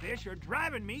hogfish are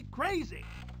driving me crazy.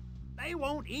 They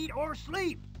won't eat or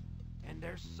sleep, and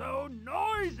they're so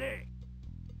noisy.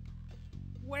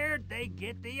 Where'd they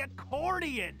get the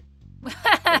accordion?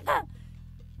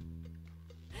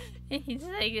 He's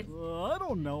like, I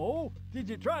don't know. Did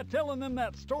you try telling them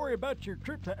that story about your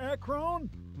trip to Akron?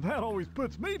 That always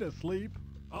puts me to sleep.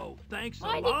 Oh, thanks a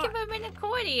why lot. did you give him an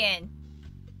accordion?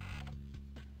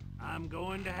 I'm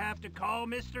going to have to call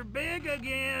Mr. Big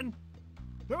again.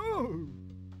 Oh.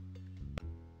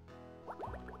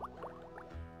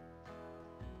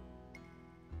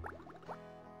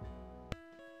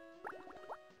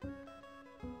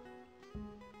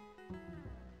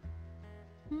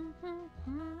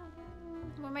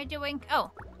 What am I doing?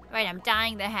 Oh, right, I'm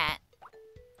dyeing the hat.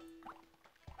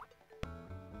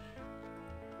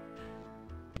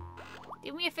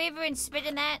 Do me a favor and spit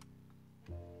in that.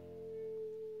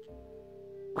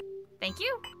 Thank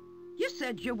you. You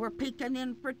said you were peeking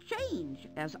in for change,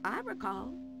 as I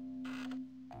recall.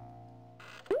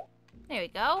 There we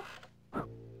go.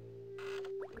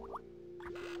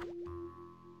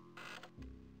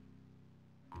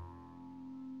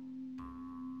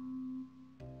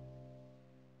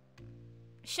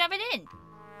 shove it in.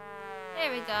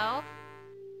 There we go.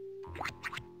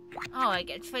 Oh, I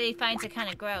get Freddy finds it kind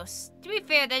of gross. To be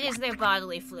fair, that is their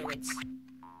bodily fluids.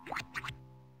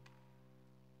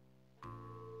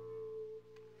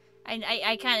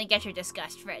 I kind of get your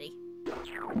disgust, Freddy.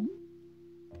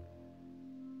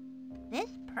 This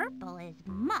purple is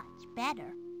much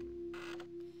better.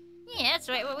 Yeah, that's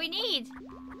right, what we need.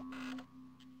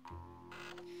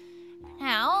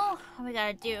 Now, all we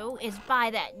gotta do is buy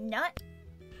that nut,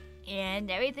 and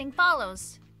everything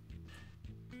follows.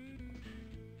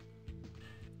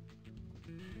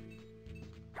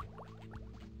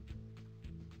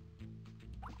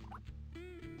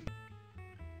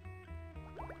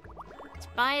 Let's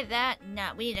buy that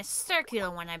nut. We need a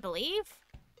circular one, I believe.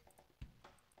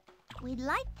 We'd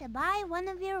like to buy one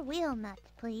of your wheel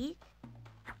nuts, please.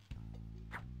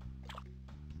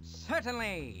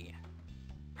 Certainly.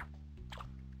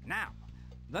 Now,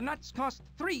 the nuts cost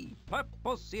 3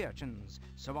 purple sea urchins,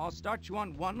 so I'll start you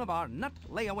on one of our nut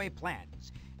layaway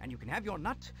plans, and you can have your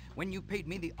nut when you paid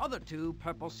me the other 2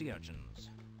 purple sea urchins.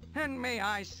 And may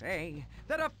I say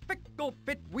that a fickle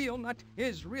fit wheel nut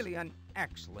is really an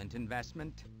excellent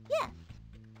investment. Yes.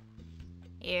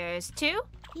 Here's 2.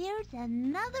 Here's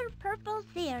another purple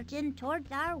sea urchin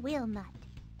towards our wheel nut.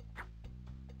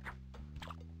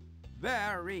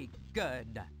 Very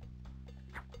good.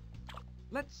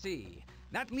 Let's see.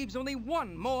 That leaves only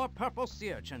 1 more purple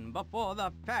sea urchin before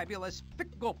the fabulous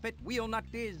fickle fit wheel nut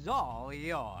is all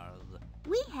yours.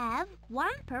 We have 1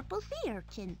 purple sea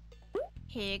urchin.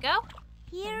 Here you go.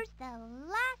 Here's the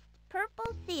last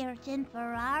purple sea urchin for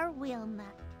our wheel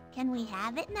nut. Can we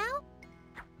have it now?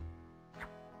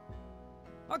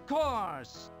 Of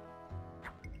course.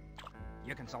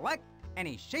 You can select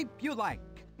any shape you like.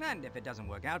 And if it doesn't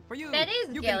work out for you, that is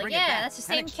you Gil, can bring yeah, it back that's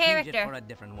the and same exchange it character. for a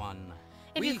different one.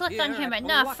 If you We click on here him at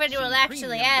enough, Freddy will Biloxi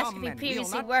actually Premium ask if Gum he and previously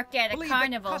Wheel Nut worked at a believe that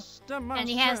carnival, customer and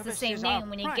he has the service same is our name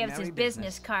when he gives his primary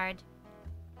business card.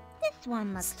 This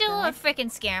one looks Still good. a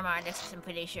frickin' scam artist, I'm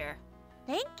pretty sure.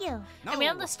 Thank you. I mean,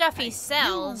 all the stuff he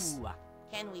sells.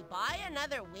 Can we buy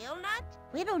another wheel nut?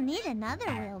 We don't need another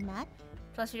wheel nut.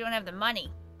 Plus, we don't have the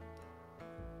money.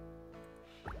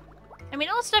 I mean,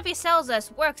 all the stuff he sells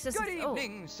us works as... Good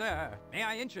evening, sir. May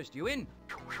I interest you in?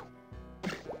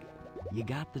 You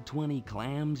got the 20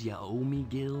 clams you owe me,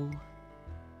 Gil?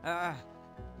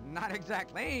 Not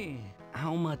exactly.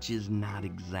 How much is not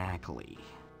exactly?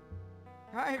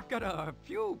 I've got a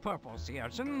few purple sea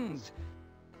urchins.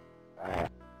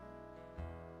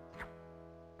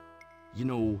 You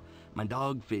know, my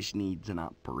dogfish needs an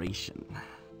operation.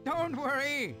 Don't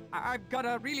worry. I've got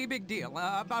a really big deal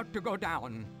about to go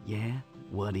down. Yeah?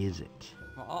 What is it?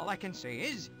 All I can say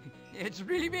is, it's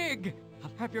really big.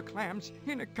 I'll have your clams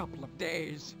in a couple of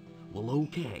days. Well,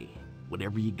 okay.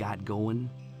 Whatever you got going,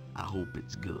 I hope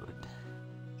it's good.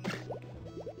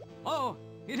 Oh,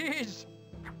 it is.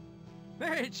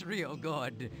 It's real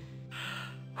good.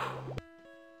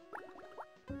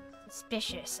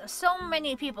 Suspicious. So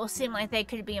many people seem like they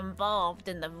could be involved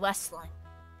in the rustling.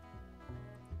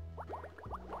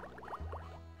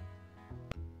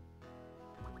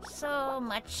 So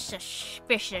much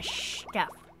suspicious stuff.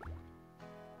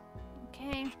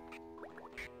 Okay.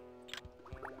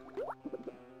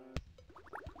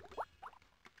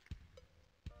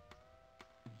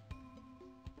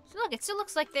 So look, it still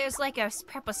looks like there's like a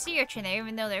purple sea urchin there,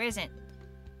 even though there isn't.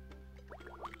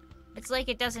 It's like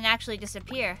it doesn't actually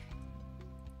disappear.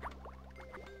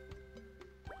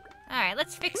 Alright,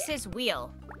 let's fix his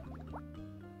wheel.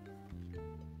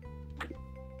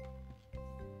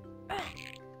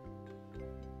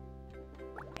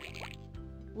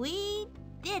 We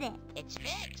did it. It's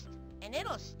fixed. And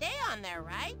it'll stay on there,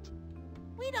 right?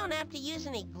 We don't have to use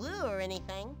any glue or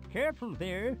anything. Careful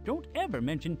there. Don't ever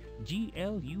mention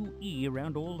G-L-U-E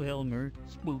around old Elmer.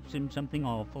 Spooks him something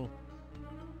awful.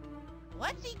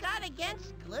 What's he got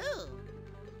against glue?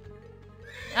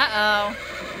 Uh-oh.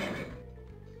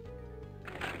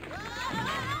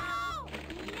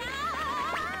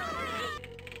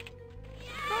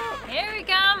 Here we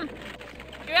come!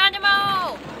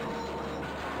 Geronimo!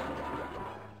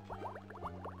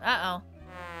 Uh-oh.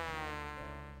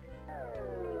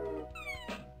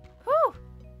 Whew!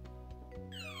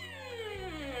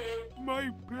 My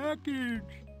package!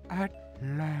 At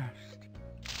last.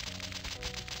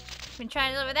 Been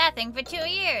trying to deliver that thing for 2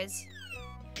 years.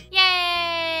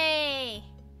 Yay!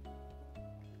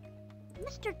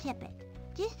 Mr. Tippett,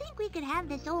 do you think we could have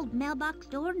this old mailbox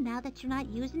door now that you're not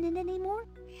using it anymore?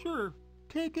 Sure.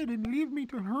 Take it and leave me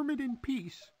to hermit in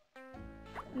peace.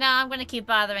 No, I'm gonna keep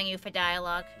bothering you for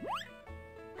dialogue.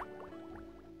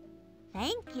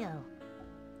 Thank you.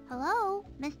 Hello,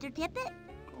 Mr. Tippett?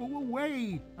 Go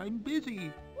away. I'm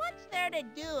busy. What's there to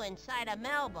do inside a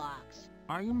mailbox?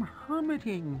 I'm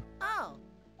hermiting. Oh.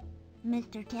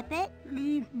 Mr. Tippett?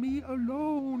 Leave me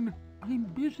alone. I'm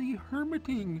busy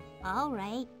hermiting. All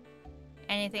right.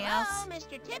 Anything Hello, else?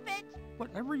 Mr. Tippett?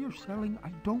 Whatever you're selling,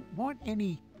 I don't want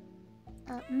any.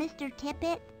 Mr.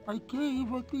 Tippett? I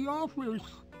gave at the office.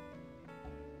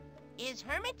 Is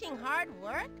hermiting hard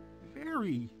work?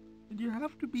 Very. And you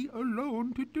have to be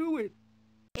alone to do it.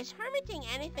 Is hermiting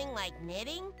anything like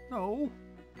knitting? No.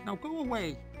 Now go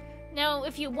away. No,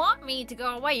 if you want me to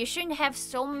go away, you shouldn't have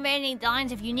so many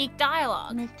lines of unique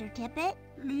dialogue. Mr. Tippett?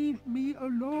 Leave me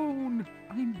alone.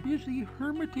 I'm busy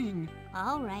hermiting.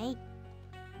 All right.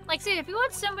 Like, see, if you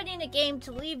want somebody in the game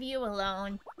to leave you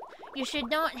alone, you should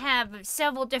not have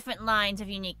several different lines of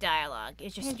unique dialogue.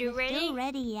 Is your stew ready? Stew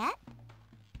ready yet?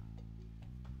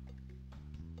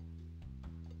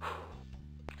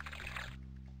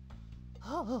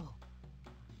 Oh.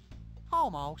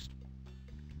 Almost.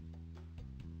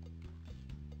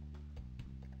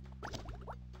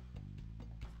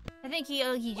 I think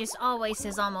he just always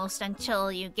says almost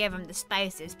until you give him the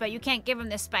spices, but you can't give him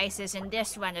the spices in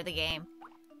this run of the game.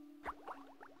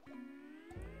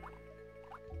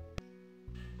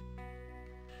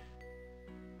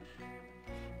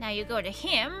 Now you go to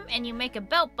him, and you make a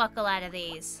belt buckle out of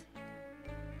these.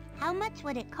 How much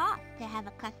would it cost to have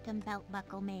a custom belt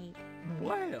buckle made?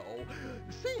 Well,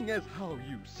 seeing as how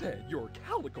you said you're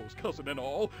Calico's cousin and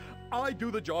all, I do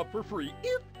the job for free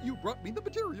if you brought me the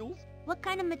materials. What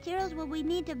kind of materials will we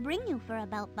need to bring you for a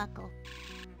belt buckle?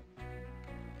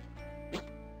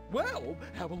 Well,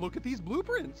 have a look at these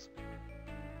blueprints.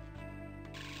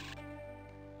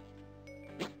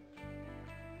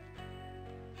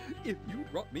 If you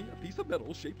brought me a piece of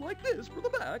metal shaped like this for the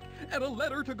back and a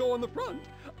letter to go on the front,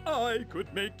 I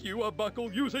could make you a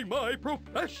buckle using my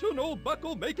professional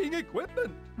buckle making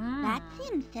equipment. That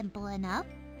seems simple enough.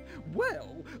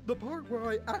 Well, the part where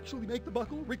I actually make the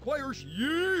buckle requires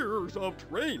years of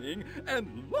training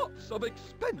and lots of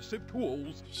expensive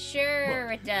tools. Sure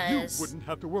But it does. You wouldn't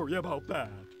have to worry about that.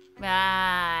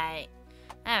 Right.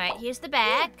 Alright, here's the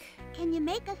back. Can you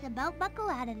make us a belt buckle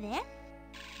out of this?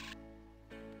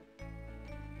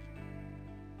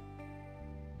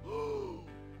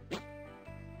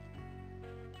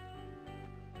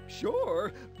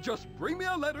 Sure, just bring me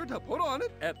a letter to put on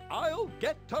it and I'll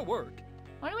get to work.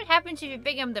 I wonder what happens if you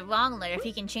bring him the wrong letter, if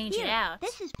he can change it out.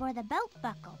 This is for the belt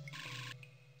buckle.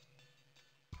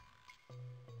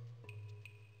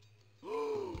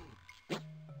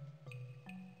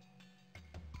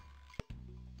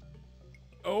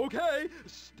 Okay,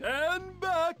 stand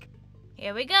back.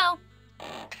 Here we go.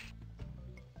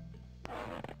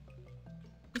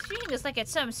 He's treating this like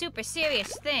it's some super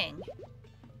serious thing.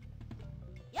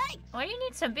 Yikes! Why do you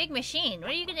need some big machine?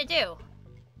 What are you gonna do?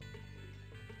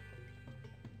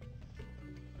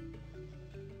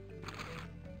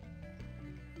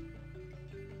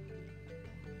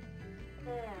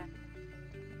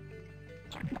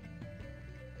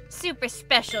 Super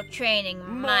special training,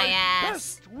 my ass.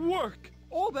 Best work.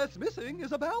 All that's missing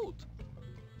is a belt.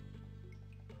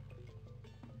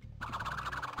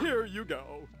 Here you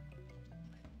go.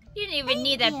 You didn't even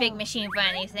need that big machine for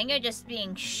anything. You're just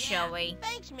being showy.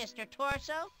 Thanks, Mr.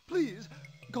 Torso. Please,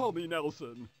 call me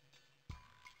Nelson.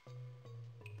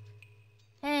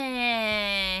 He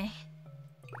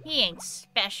ain't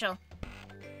special.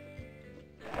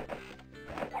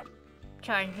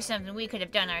 Charging for something we could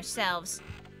have done ourselves.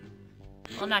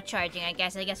 Well, not charging, I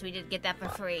guess. I guess we did get that for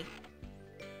free.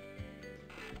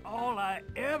 All I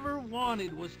ever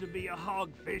wanted was to be a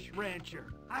hogfish rancher.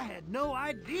 I had no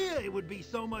idea it would be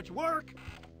so much work.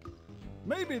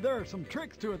 Maybe there are some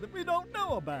tricks to it that we don't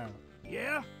know about.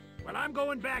 Yeah? Well, I'm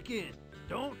going back in.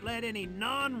 Don't let any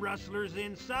non-rustlers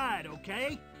inside,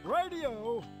 okay?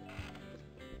 Radio!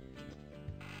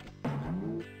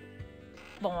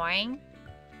 Boring.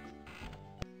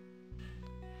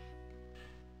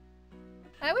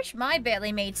 I wish my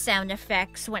belly made sound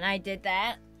effects when I did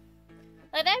that.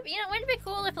 Like that, you know, wouldn't it be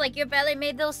cool if, like, your belly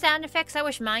made those sound effects? I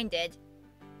wish mine did.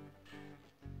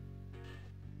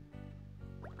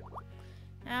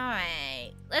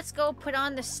 Alright, let's go put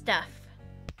on the stuff.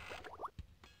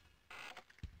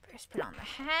 First put on the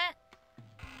hat.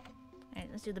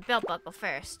 Alright, let's do the belt buckle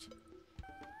first.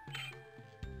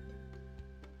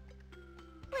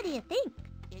 What do you think?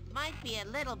 It might be a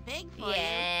little big for you.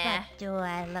 Yeah. But do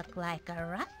I look like a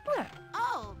rustler?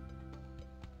 Oh.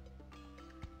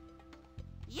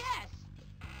 Yes.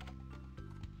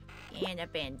 And a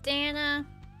bandana.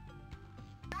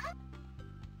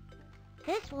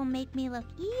 This will make me look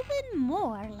even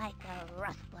more like a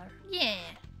rustler. Yeah.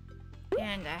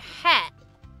 And a hat.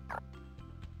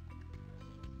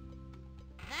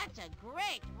 That's a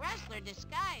great Rustler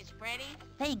disguise, Freddy.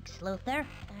 Thanks, Luther.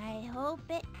 I hope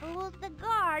it fools the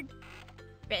guard.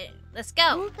 Let's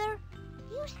go. Luther,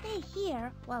 you stay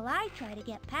here while I try to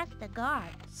get past the guard.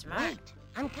 Smart. Wait,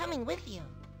 I'm coming with you.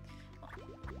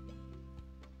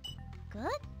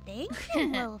 Good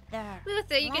thinking, Luther.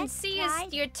 Luther, you can Let's see try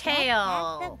your to get past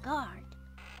tail. the guard.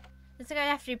 This guy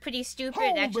have to be pretty stupid.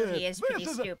 Hold Actually, it. he is This pretty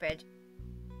is a- stupid.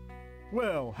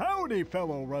 Well, howdy,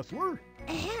 fellow rustler.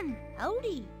 And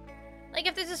howdy. Like,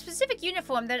 if there's a specific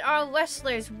uniform that our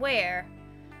wrestlers wear,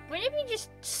 wouldn't it be just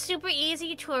super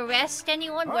easy to arrest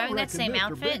anyone wearing that same Mr.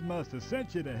 outfit? Big must have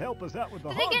sent you to help us out with the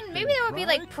But again, hogfish, maybe that would be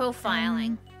like right?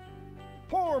 profiling.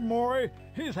 Poor Maury,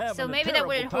 he's having So a maybe that terrible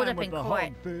wouldn't hold time up with in the court.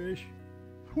 hogfish.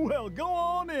 Well, go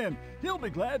on in. He'll be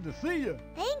glad to see you.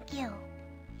 Thank you.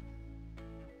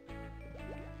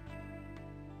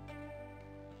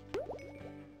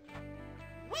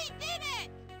 We did it!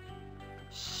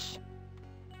 Shh.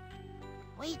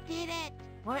 We did it.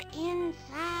 We're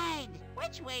inside.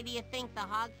 Which way do you think the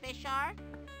hogfish are?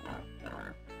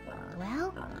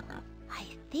 Well, I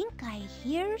think I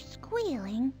hear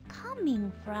squealing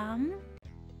coming from...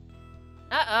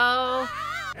 Uh-oh.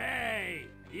 Hey,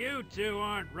 you two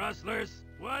aren't rustlers.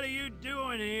 What are you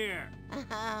doing here?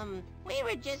 We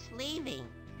were just leaving.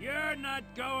 You're not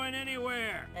going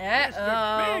anywhere. Uh-oh.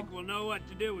 Mr. Big will know what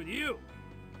to do with you.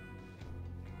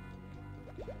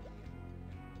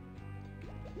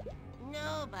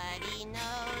 Nobody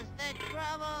knows the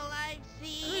trouble I've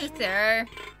seen. Luther,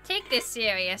 take this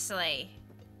seriously.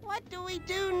 What do we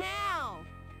do now?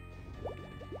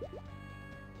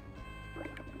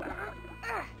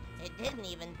 It didn't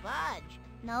even budge.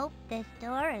 Nope, this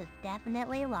door is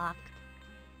definitely locked.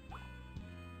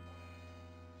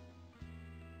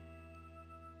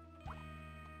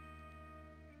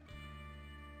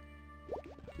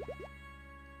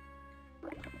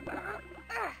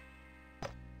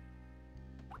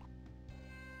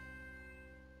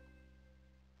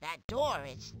 That door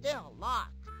is still locked.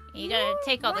 You gotta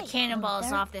take all the Right, cannonballs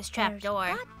Luther. off this trap There's door.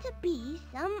 got to be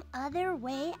some other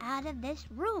way out of this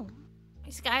room.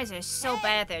 These guys are so Hey,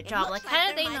 bad at their it job. looks Like, how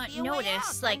like did they there might not be a way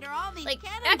notice? out Like, under all these like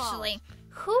cannonballs. actually,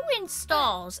 who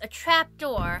installs a trap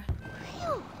door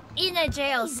Phew, in a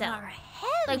jail these cell? are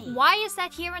heavy. Like, why is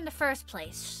that here in the first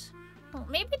place? Well,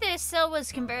 maybe this cell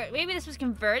was converted. Maybe this was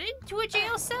converted to a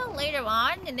jail cell later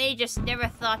on, and they just never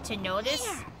thought to notice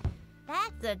Here,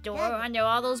 that's the door good. under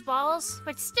all those balls.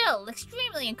 But still,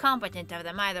 extremely incompetent of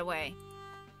them either way.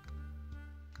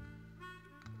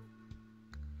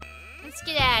 Let's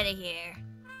get out of here.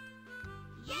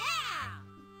 Yeah!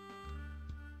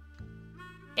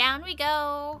 Down we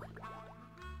go.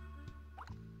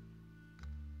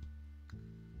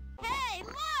 Hey,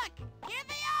 look! Here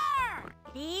they are!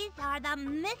 These are the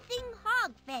missing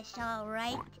hogfish, all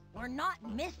right. We're not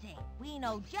missing. We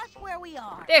know just where we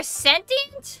are. They're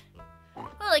sentient?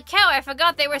 Holy cow, I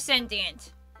forgot they were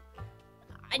sentient.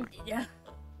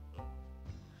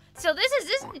 So this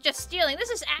isn't just stealing, this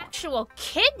is actual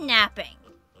kidnapping.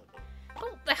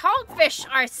 Oh, the hogfish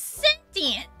are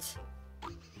sentient.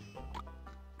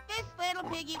 This little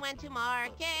piggy went to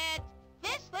market.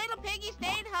 This little piggy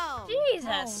stayed home.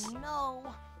 Jesus. Oh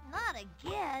no, not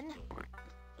again.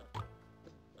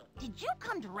 Did you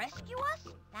come to rescue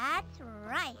us? That's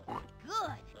right.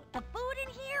 Good. The food in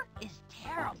here is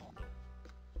terrible.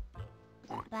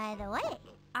 By the way,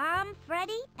 I'm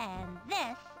Freddy, and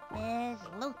this is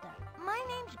Luther. My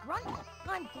name's Grundle.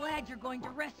 I'm glad you're going to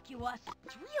rescue us.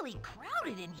 It's really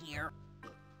crowded in here.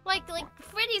 Like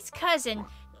Freddy's cousin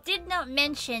did not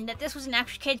mention that this was an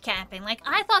actual kidnapping. Like,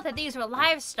 I thought that these were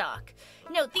livestock.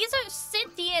 No, these are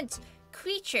sentient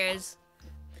creatures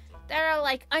that are,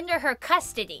 like, under her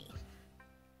custody.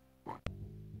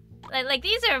 Like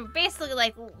these are basically,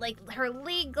 like her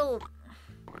legal...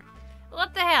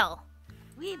 What the hell?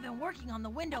 We've been working on the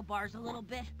window bars a little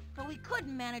bit, but we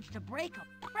couldn't manage to break them.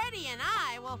 Freddy and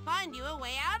I will find you a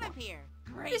way out of here.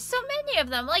 Great. There's so many of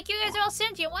them. Like, you guys are all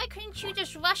sentient. Why couldn't you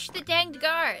just rush the danged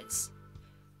guards?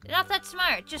 They're not that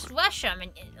smart. Just rush them,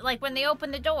 and, like, when they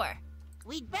open the door.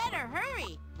 We'd better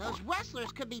hurry. Those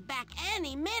rustlers could be back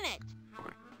any minute.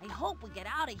 I hope we get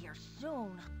out of here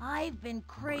soon. I've been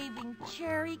craving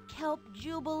cherry kelp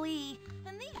jubilee,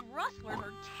 and these rustlers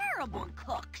are terrible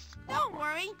cooks. Don't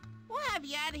worry. We'll have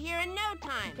you out of here in no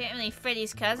time. Apparently,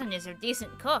 Freddy's cousin is a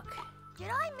decent cook. Did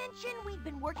I mention we've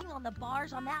been working on the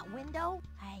bars on that window?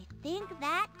 I think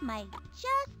that might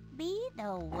just be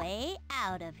the way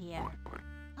out of here.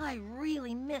 I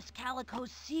really miss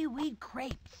Calico's seaweed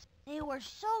crepes. They were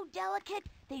so delicate,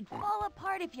 they'd fall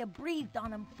apart if you breathed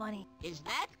on them funny. Is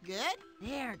that good?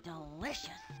 They're delicious.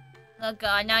 Oh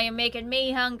god, now you're making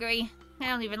me hungry. I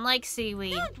don't even like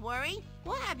seaweed. Don't worry.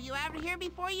 We'll have you out of here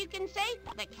before you can say,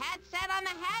 the cat sat on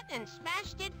the hat and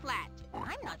smashed it flat.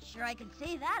 I'm not sure I can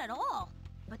say that at all.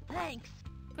 But thanks.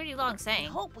 Pretty long saying. I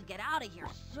hope we get out of here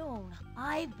soon.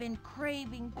 I've been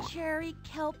craving cherry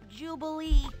kelp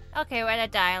jubilee. Okay, we're at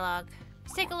a dialogue.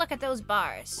 Let's take a look at those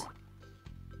bars.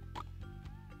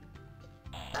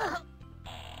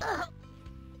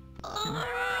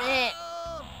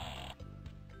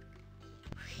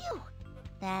 Phew,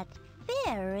 that's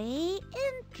very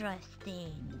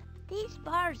interesting. These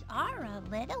bars are a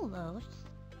little loose.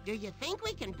 Do you think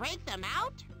we can break them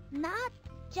out? Not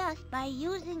just by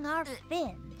using our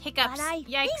fins. Hiccups. But I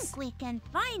Yikes. think we can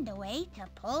find a way to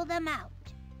pull them out.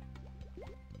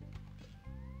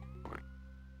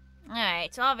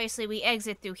 Alright, so obviously we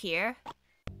exit through here.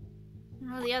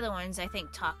 Well, the other ones, I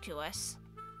think, talk to us.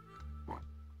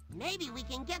 Maybe we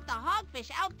can get the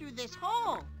hogfish out through this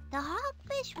hole. The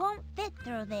hogfish won't fit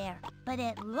through there, but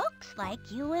it looks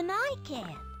like you and I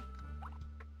can.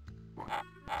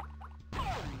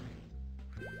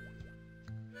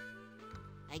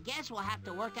 I guess we'll have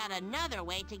to work out another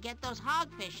way to get those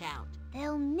hogfish out.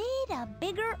 They'll need a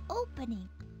bigger opening.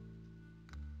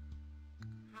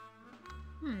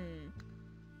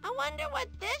 I wonder what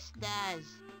this does.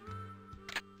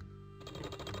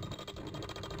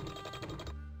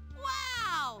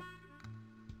 Wow!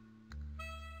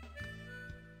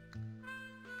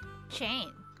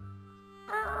 Chain.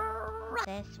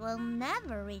 This will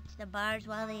never reach the bars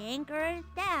while the anchor is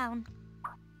down.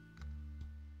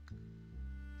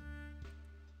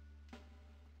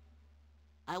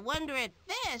 I wonder if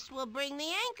this will bring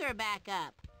the anchor back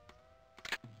up.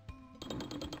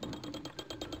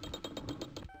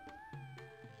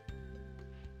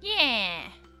 Yeah.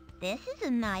 This is a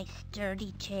nice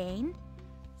sturdy chain.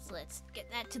 So let's get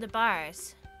that to the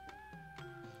bars.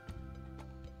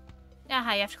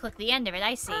 Aha, you have to click the end of it,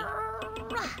 I see.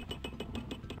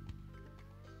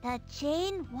 The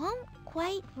chain won't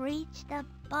quite reach the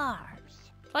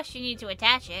bars. Plus you need to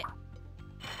attach it.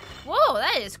 Whoa,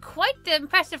 that is quite the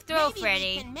impressive throw, Maybe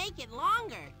Freddy. we can make it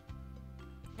longer.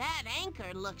 That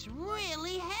anchor looks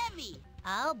really heavy.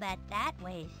 I'll bet that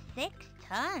weighs 6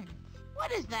 tons. What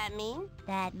does that mean?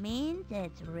 That means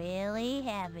it's really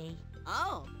heavy.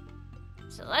 Oh.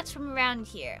 So let's from around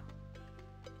here.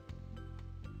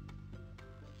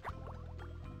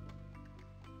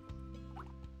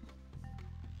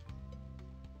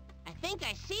 I think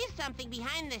I see something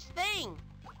behind this thing.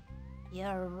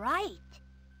 You're right.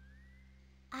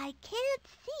 I can't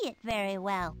see it very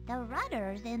well. The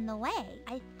rudder's in the way.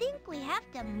 I think we have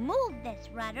to move this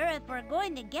rudder if we're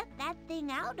going to get that thing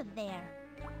out of there.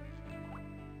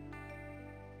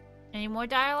 Any more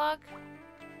dialogue?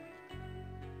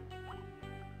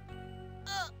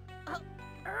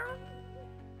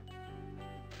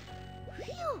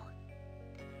 Phew!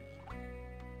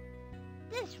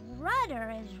 This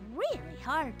rudder is really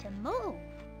hard to move.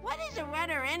 What is a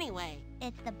rudder anyway?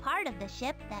 It's the part of the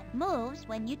ship that moves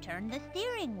when you turn the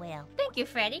steering wheel. Thank you,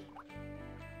 Freddy.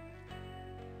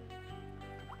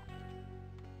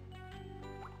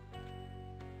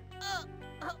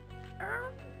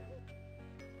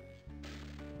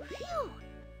 Phew!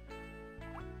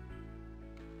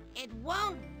 It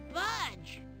won't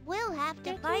budge. We'll have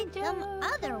to find some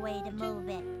other way to move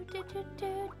it.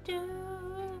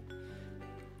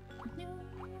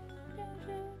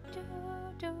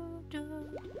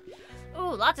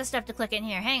 Ooh, lots of stuff to click in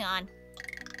here. Hang on.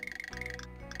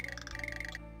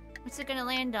 What's it gonna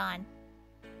land on?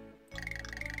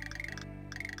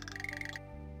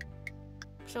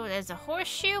 So there's a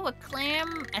horseshoe, a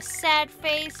clam, a sad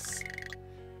face.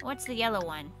 What's the yellow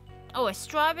one? Oh, a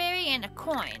strawberry and a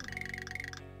coin.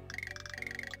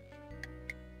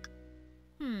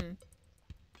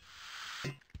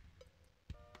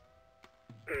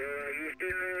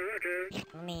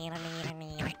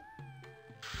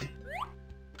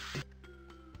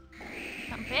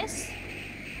 Compass.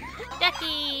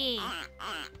 Ducky!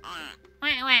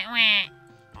 Wah, wah, wah.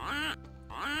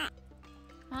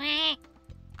 Wah.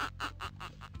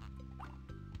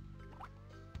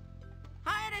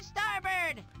 Hard to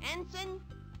starboard, ensign.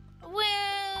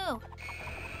 Woo!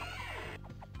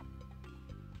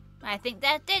 I think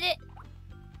that did it.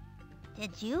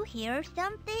 Did you hear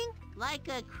something? Like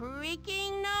a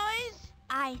creaking noise?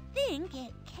 I think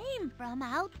it came from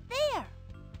out there.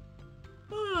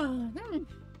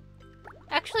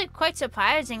 Actually, quite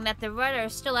surprising that the rudder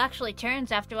still actually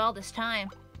turns after all this time.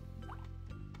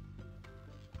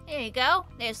 There you go.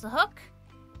 There's the hook.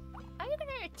 How are you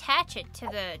gonna attach it to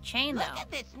the chain, though? Look at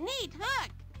this neat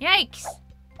hook. Yikes!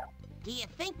 Do you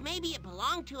think maybe it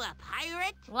belonged to a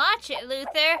pirate? Watch it,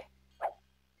 Luther.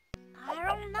 I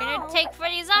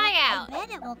out. I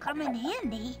bet it will come in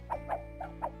handy.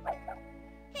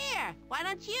 Here, why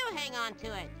don't you hang on to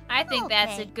it? I think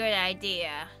that's a good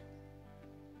idea.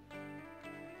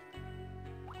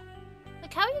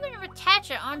 Like, how are you gonna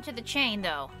attach it onto the chain,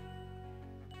 though?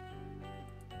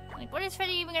 Like, what is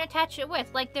Freddy even gonna attach it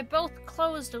with? Like, they're both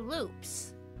closed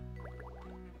loops.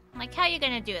 Like, how are you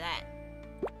gonna do that?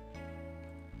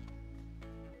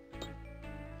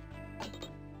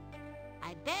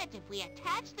 I bet if we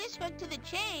attach this hook to the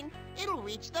chain, it'll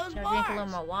reach those I'll bars. drink a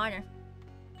little more water.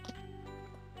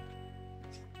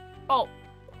 Oh.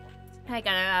 I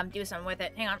gotta do something with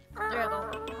it. Hang on. There we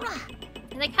go.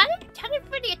 Like, how did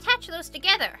Freddy attach those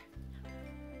together?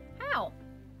 How?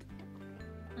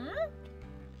 Hmm?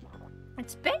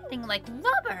 It's bending like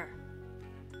rubber.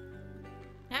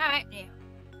 Alright, yeah.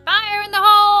 Fire in the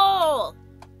hole!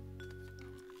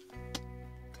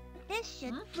 This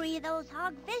should free those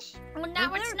hogfish. Well,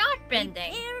 now it's not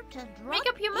bending. Make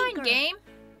up your mind, game.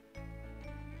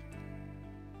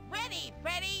 Ready,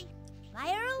 Freddy.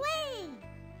 Fire away.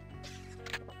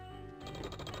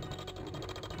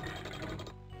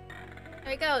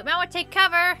 There we go. Now we take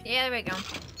cover. Yeah, there we go.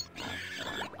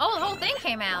 Oh, the whole thing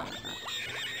came out.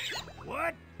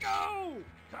 What? Go!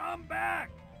 Come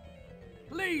back!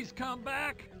 Please come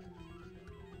back!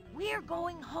 We're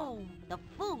going home. The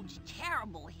food's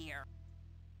terrible here.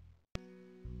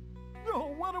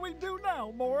 Oh, what do we do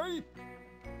now, Maury?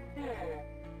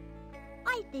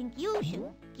 I think you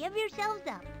should give yourselves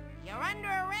up. You're under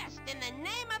arrest in the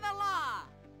name of the law.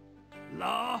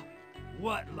 Law?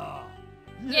 What law?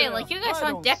 Yeah, like you guys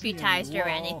aren't deputized or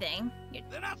anything.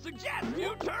 Then I suggest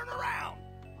you turn around.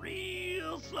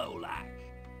 Real slow like.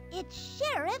 It's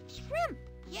Sheriff Shrimp.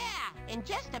 Yeah, and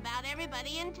just about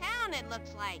everybody in town, it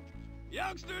looks like.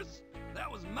 Youngsters,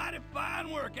 that was mighty fine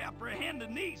work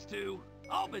apprehending these two.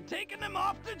 I'll be taking them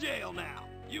off to jail now.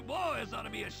 You boys ought to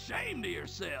be ashamed of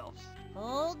yourselves.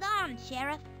 Hold on,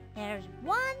 Sheriff. There's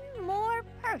one more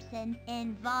person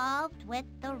involved with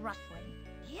the rustling.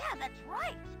 Yeah, that's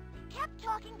right. He kept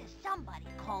talking to somebody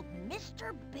called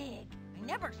Mr. Big. I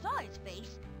never saw his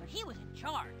face, but he was in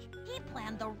charge. He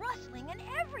planned the rustling and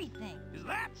everything. Is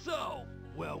that so?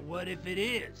 Well, what if it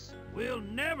is? We'll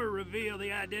never reveal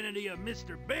the identity of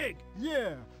Mr. Big.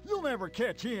 Yeah, you'll never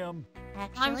catch him.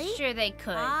 Actually, I'm sure they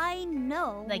could. I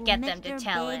know They who get Mr. them to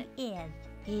tell Big is.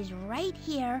 He's right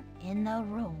here in the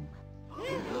room.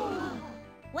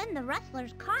 When the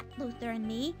rustlers caught Luther and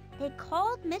me, they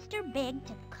called Mr. Big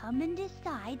to come and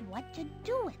decide what to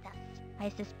do with us. I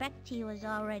suspect he was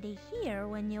already here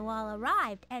when you all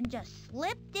arrived and just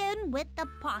slipped in with the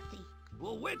posse.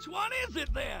 Well, which one is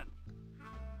it then?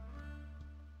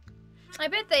 I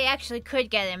bet they actually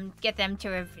could get them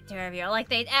to reveal. Like,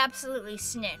 they'd absolutely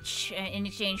snitch in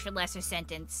exchange for lesser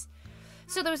sentence.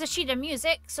 So there was a sheet of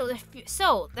music. So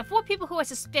the four people who are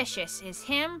suspicious is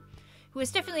him, who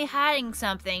is definitely hiding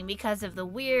something because of the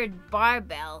weird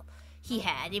barbell he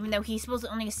had, even though he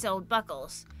supposedly only sold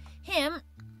buckles. Him,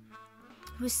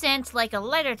 who sent like a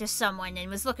letter to someone and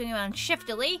was looking around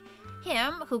shiftily.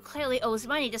 Him, who clearly owes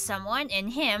money to someone,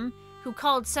 and him, who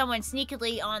called someone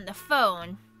sneakily on the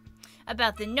phone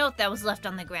about the note that was left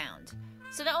on the ground.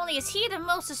 So not only is he the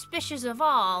most suspicious of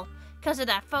all because of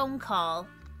that phone call,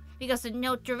 because the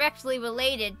note directly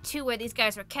related to where these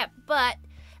guys were kept, but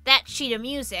that sheet of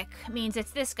music means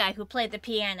it's this guy who played the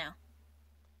piano.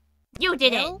 You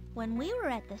did it! When we were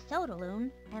at the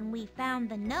Sodaloon and we found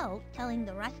the note telling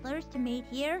the rustlers to meet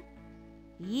here,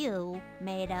 you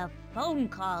made a phone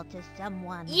call to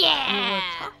someone. Yeah! You were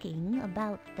talking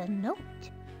about the note.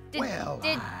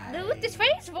 Did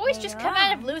Freddy's voice just come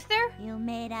out of Luther? You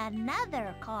made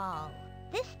another call.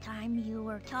 This time you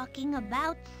were talking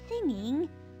about singing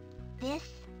This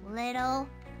Little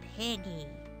Piggy.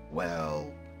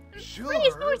 Well, sure.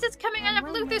 Freddy's voice is coming out of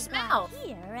When Luther's we got mouth.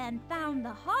 here and found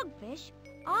the hogfish,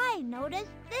 I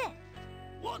noticed this.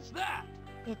 What's that?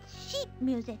 It's sheet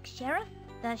music, Sheriff.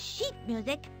 The sheet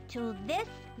music to This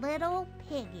Little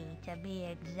Piggy, to be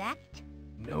exact.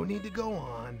 No need to go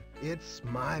on. It's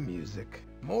my music.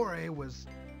 Moray was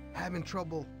having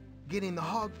trouble getting the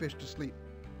hogfish to sleep,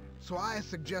 so I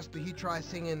suggested he try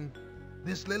singing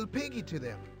This Little Piggy to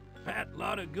them. Fat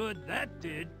lot of good that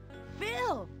did.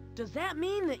 Phil, does that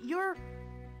mean that you're...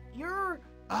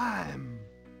 I'm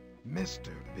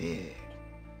Mr. Big.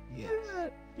 Yes.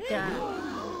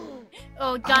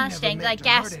 Oh, gosh dang, I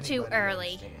gasped too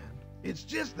early. It's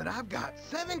just that I've got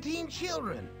 17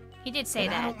 children. He did say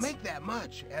and that. I don't make that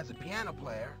much as a piano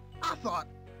player. I thought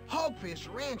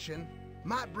hogfish ranching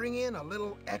might bring in a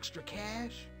little extra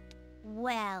cash.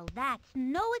 Well, that's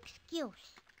no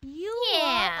excuse. You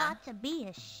Yeah. all ought to be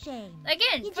ashamed.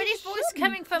 Again, You Freddy's just voice shouldn't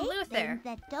coming from take Luther. things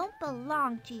that don't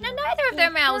belong to you. No, neither of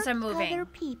their It mouths are hurts moving. Other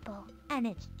people, and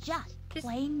it's just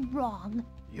plain wrong.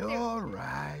 You're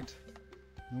right.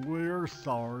 We're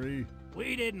sorry.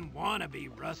 We didn't want to be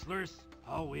rustlers.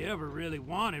 All we ever really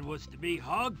wanted was to be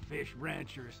hogfish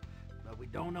ranchers, but we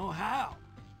don't know how.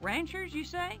 Ranchers, you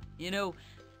say? You know,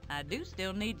 I do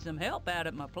still need some help out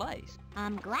at my place.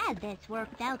 I'm glad this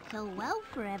worked out so well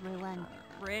for everyone.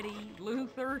 Freddy,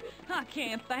 Luther, I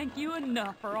can't thank you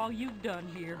enough for all you've done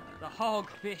here. The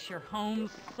hogfish are home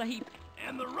safe.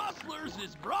 And the Rustlers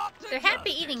is brought to They're happy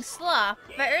eating slop,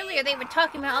 but earlier they were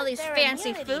talking about all these Their fancy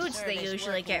immunity foods they service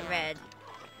usually get working read.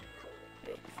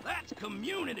 That's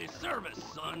community service,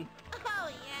 son. Oh,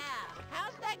 yeah.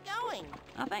 How's that going?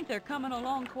 I think they're coming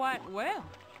along quite well.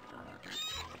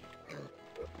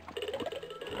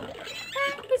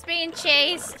 He's being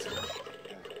chased.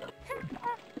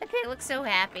 They look so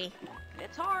happy.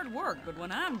 It's hard work, but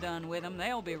when I'm done with them,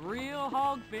 they'll be real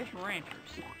hogfish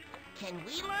ranchers. Can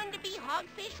we learn to be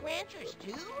hogfish ranchers,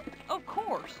 too? Of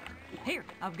course. Here,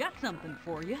 I've got something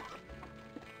for you.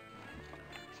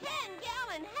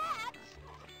 10-gallon hats?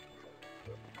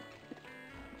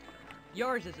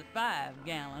 Yours is a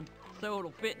 5-gallon, so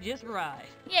it'll fit just right.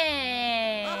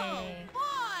 Yay! Oh,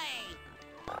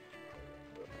 boy!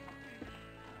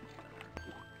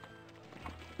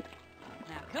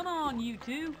 Now, come on, you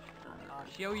two. I'll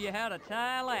show you how to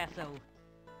tie a lasso.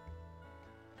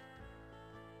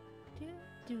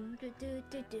 Give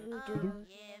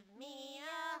me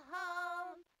a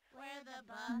home where the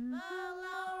buffalo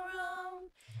roam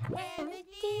and the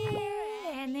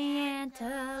deer and the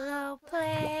antelope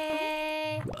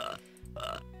play.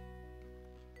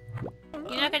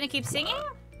 You're not gonna keep singing?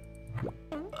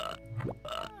 I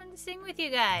want to sing with you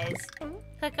guys.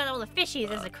 Click on all the fishies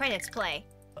as the credits play.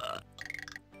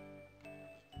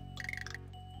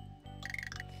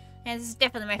 And this is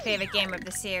definitely my favorite game of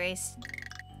the series.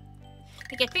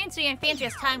 They get fancier and fancier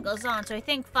as time goes on, so I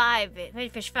think Freddi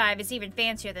Fish 5 is even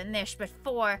fancier than this, but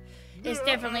 4 is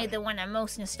definitely the one I'm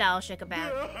most nostalgic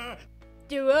about.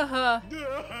 Do-a-huh.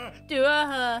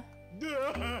 Do-a-huh.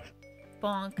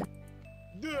 Bonk.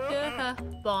 Do-a-huh.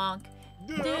 Bonk.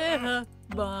 Do-a-huh.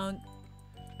 Bonk.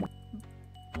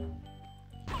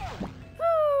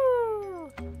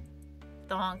 Woo!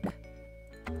 Donk.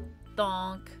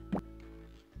 Donk.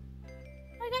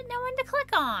 I got no one to click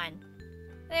on.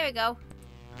 There we go.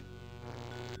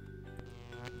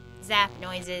 Zap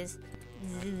noises.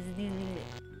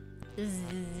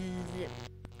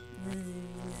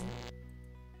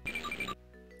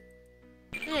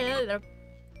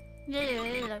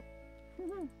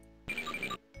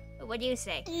 What do you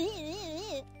say?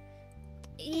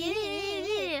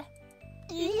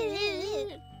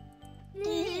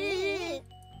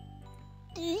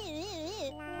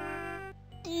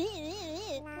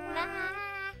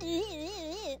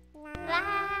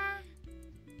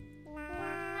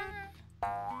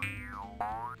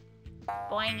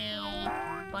 Boingy.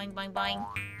 Boing, boing, boing.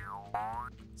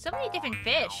 So many different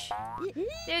fish.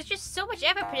 There's just so much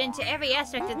effort put into every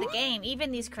aspect of the game,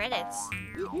 even these credits.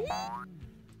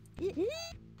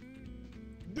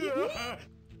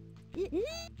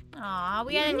 Aw,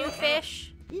 we got a new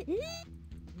fish.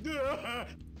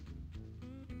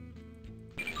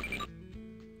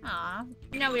 Aw,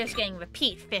 now we're just getting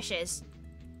repeat fishes.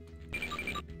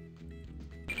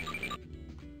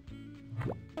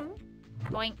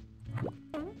 Boink.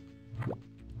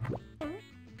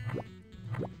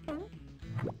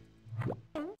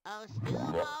 Oh,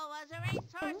 Stewball was a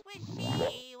racehorse, wish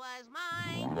she was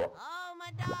mine. Oh,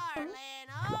 my darling,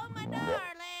 oh, my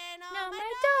darling, oh, my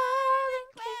darling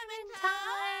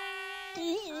Clementine.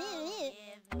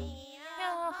 Give me a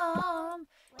home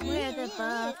where the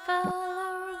buffalo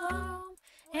roam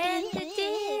and the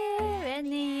deer and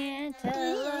the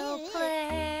antelope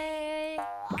play.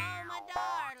 Oh, my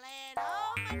darling,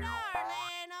 oh, my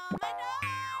darling, oh, my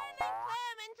darling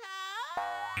Clementine.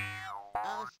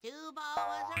 Oh, Stewball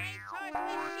was a racehorse,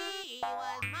 wish she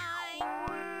was mine.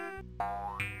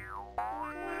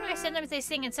 Sometimes they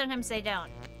sing and sometimes they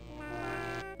don't.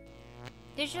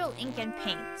 Digital ink and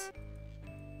paint.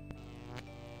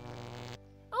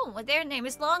 Oh, well, their name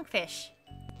is Longfish.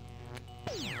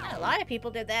 A lot of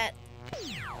people did that.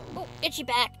 Oh, itchy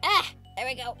back. Ah, there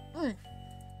we go.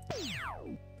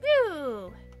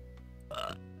 Woo.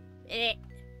 Eh.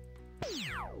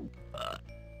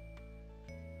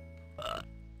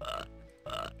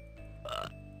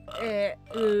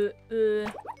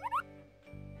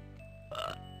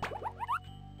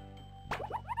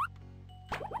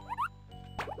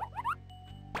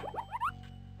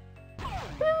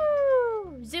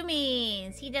 Woo!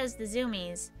 Zoomies! He does the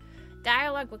zoomies.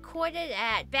 Dialogue recorded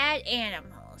at Bad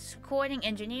Animals. Recording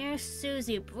engineers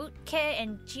Susie Brutke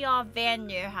and Gia Van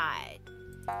der Heide.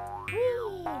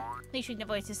 Please read the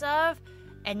voices of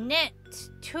Annette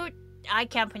Toot. I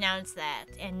can't pronounce that.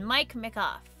 And Mike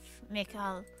McCoff.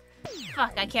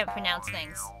 Fuck, I can't pronounce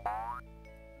things.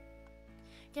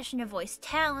 Additional voice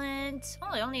talent.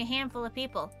 Oh, only a handful of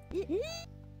people.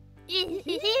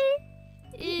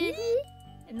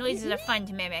 The noises are fun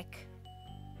to mimic.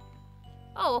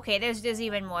 Oh, okay, there's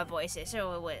even more voices.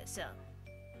 So it was, so.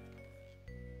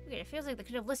 Weird, it feels like they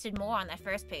could have listed more on that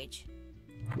first page.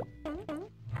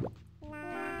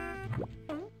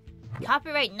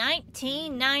 Copyright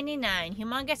 1999.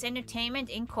 Humongous Entertainment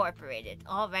Incorporated.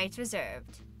 All rights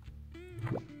reserved.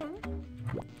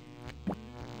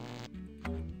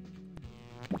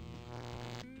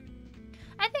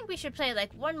 I think we should play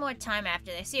like one more time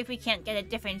after this. See if we can't get a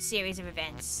different series of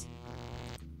events.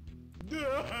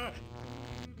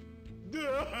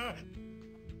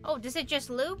 Oh, does it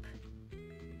just loop?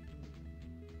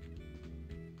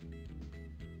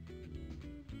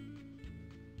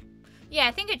 Yeah,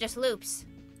 I think it just loops.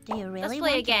 Do you really Let's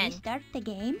play want again. to restart the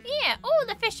game? Yeah. Oh,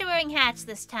 the fish are wearing hats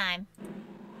this time.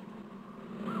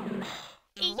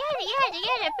 Yada yada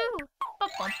yada boo. Bum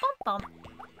bum bum bum.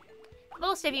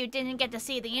 Most of you didn't get to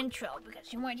see the intro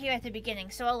because you weren't here at the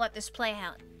beginning, so I'll let this play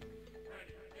out.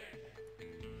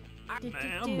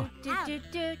 Ma'am.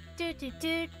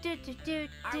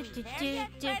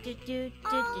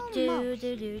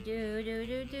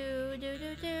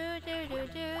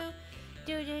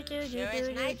 Sure is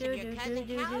nice of your cousin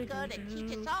Calico to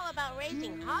teach us all about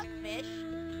raising hogfish.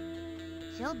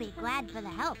 She'll be glad for the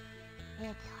help.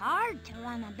 It's hard to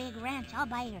run a big ranch all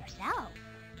by yourself.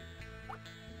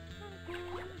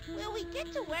 Will we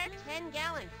get to wear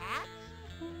 10-gallon hats?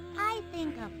 I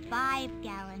think a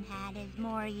 5-gallon hat is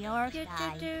more your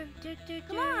style.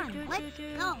 Come on, let's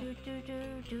go.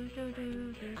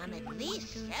 I'm at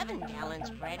least 7 gallons,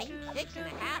 Freddy.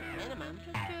 6.5 minimum.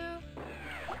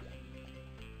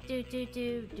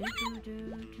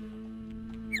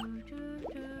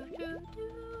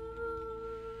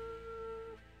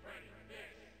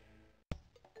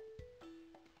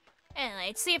 Anyway,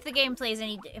 let's see if the game plays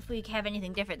if we have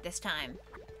anything different this time.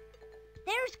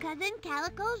 There's Cousin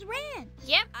Calico's ranch.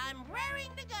 Yep. I'm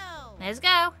raring to go. Let's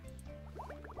go.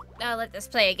 I'll let this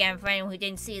play again for anyone who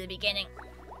didn't see the beginning.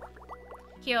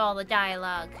 Hear all the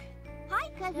dialogue. Hi,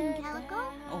 Cousin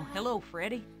Calico. Oh, hello,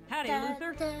 Freddy. Howdy,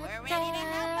 Luther. We're ready to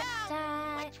help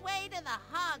out. Which way to the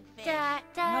hogfish?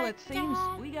 Well, it seems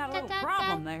we got a little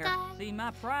problem there. See,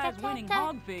 my prize-winning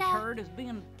hogfish herd is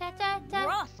being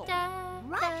rustled.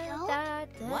 Rustled?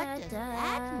 What does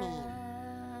that mean?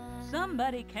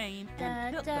 Somebody came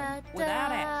and took them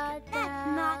without asking. That's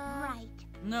not right.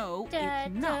 No,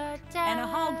 it's not. And a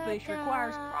hogfish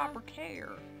requires proper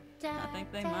care. I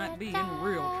think they might be in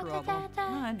real trouble.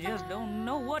 I just don't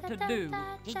know what to do.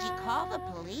 Did you call the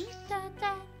police?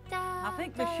 I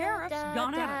think the sheriff's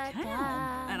gone out of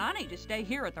town, and I need to stay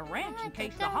here at the ranch in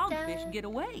case the hogfish get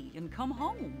away and come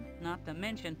home. Not to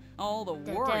mention all the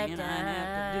worrying I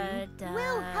have to do.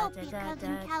 We'll help you,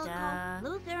 Cousin Calico.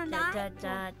 Luther and I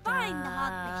will find the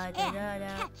hogfish and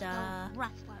catch those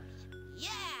rustlers. Yeah!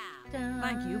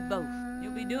 Thank you both.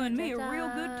 You'll be doing me a real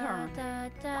good turn.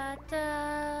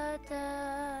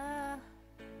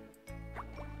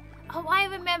 Oh, I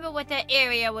remember what that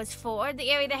area was for.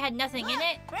 The area that had nothing in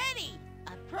it. Freddy!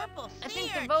 A purple sea I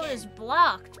think the urchin. vote is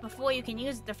blocked before you can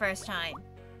use it the first time.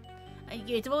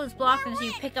 The vote is blocked until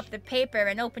you pick up the paper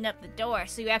and open up the door,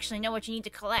 so you actually know what you need to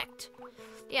collect.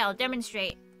 Yeah, I'll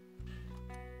demonstrate.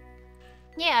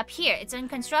 Yeah, up here. It's in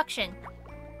construction.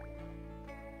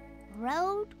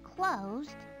 Road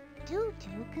closed due to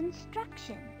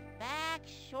construction. Back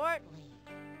shortly.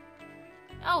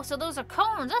 Oh, so those are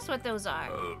cones. That's what those are.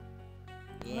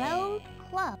 Road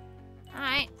closed.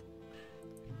 Alright.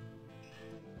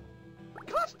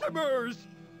 Customers!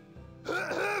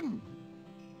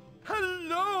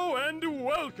 Hello and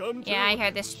welcome to Yeah, I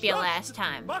heard this spiel Just last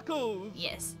time. Buckles.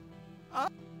 Yes.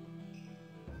 Let's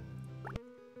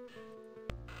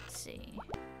see.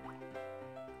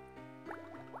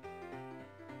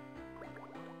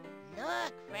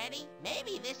 Look, Freddy.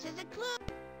 Maybe this is a clue.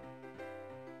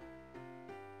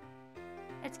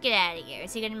 Let's get out of here.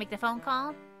 Is he gonna make the phone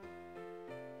call?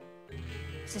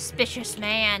 Suspicious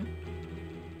man.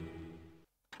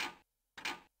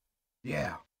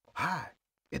 Yeah. Hi.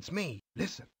 It's me.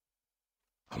 Listen.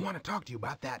 I want to talk to you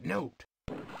about that note.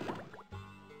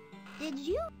 Did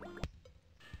you?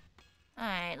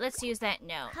 Alright, let's use that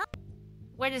note.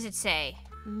 What does it say?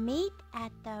 Meet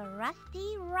at the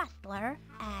Rusty Rustler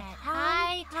at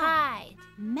high tide.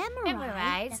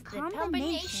 Memorize the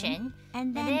combination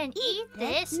and then eat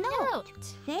this note.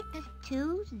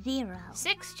 620.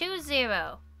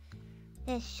 620.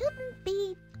 This shouldn't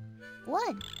be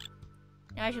wood.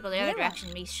 No, I should go the other direction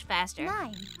and be faster.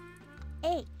 9,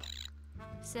 8,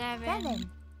 7,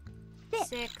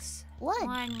 6,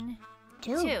 1,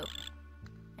 2. 2.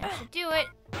 That should do it.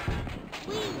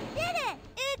 We did it!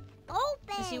 It's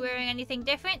open! Is he wearing anything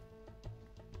different?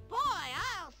 Boy,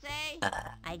 I'll say.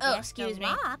 I Oh, guess excuse the me.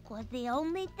 lock was the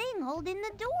only thing holding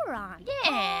the door on.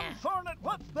 Yeah. Darn it,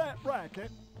 what's that racket?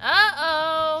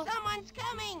 Uh-oh. Someone's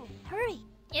coming. Hurry.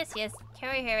 Yes, yes.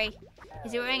 Hurry, hurry.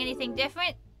 Is he wearing anything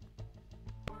different?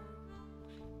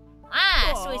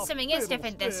 Ah, so it's something is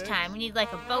different this time. We need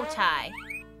like a bow tie.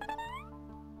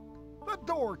 The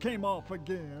door came off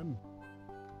again.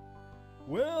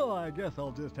 Well, I guess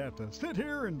I'll just have to sit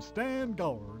here and stand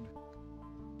guard.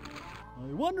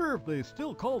 I wonder if they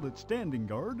still called it standing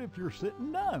guard if you're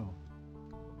sitting down.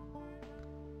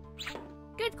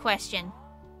 Good question.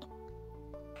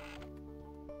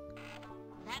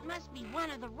 That must be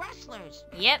one of the rustlers.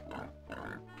 Yep.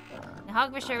 The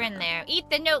hogfish are in there. Eat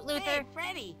the note, Luther. Hey,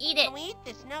 Freddy. Eat it. Can we eat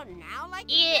this note now like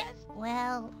Eat it. says?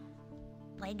 Well,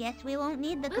 I guess we won't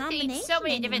need the Luther combination eats so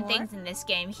many different anymore. things in this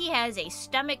game. He has a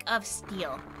stomach of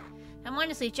steel. I'm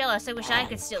honestly jealous. I wish I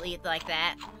could still eat like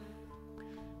that.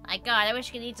 My God, I wish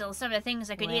I could eat some of the things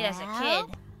I could eat as a kid.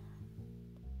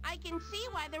 I can see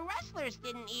why the rustlers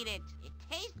didn't eat it. It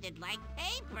tasted like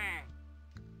paper.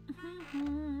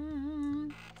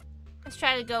 Let's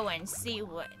try to go in, see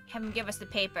what. Have him give us the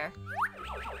paper.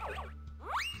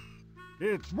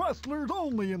 It's rustlers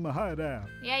only in the hideout.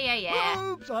 Yeah.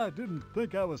 Oops, I didn't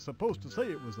think I was supposed to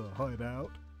say it was a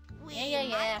hideout. We Yeah.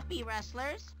 might be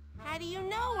rustlers. How do you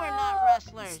know we're not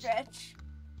rustlers? Stretch.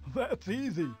 That's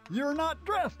easy. You're not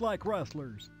dressed like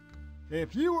rustlers.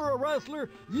 If you were a rustler,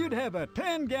 you'd have a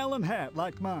 10-gallon hat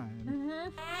like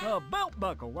mine. A belt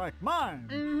buckle like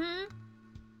mine.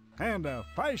 And a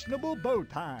fashionable bow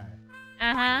tie.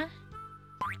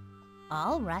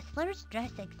 All rustlers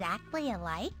dress exactly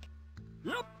alike?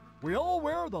 Yep, we all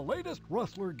wear the latest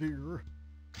rustler gear.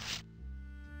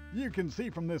 You can see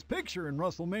from this picture in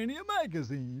Rustlemania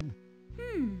magazine.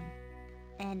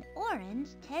 An orange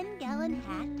 10-gallon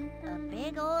hat, a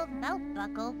big old belt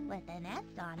buckle with an S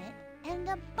on it, and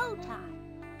a bow tie.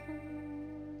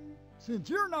 Since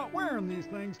you're not wearing these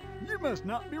things, you must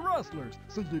not be rustlers,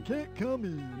 so you can't come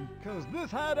in, 'cause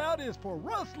this hideout is for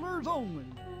rustlers only.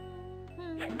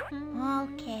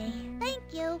 Okay, thank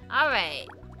you. Alright.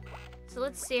 So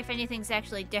let's see if anything's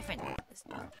actually different.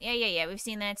 Yeah. We've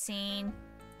seen that scene.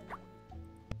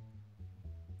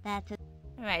 That's it.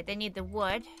 Alright, they need the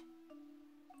wood.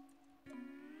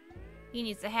 He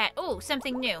needs the hat. Oh,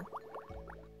 something new.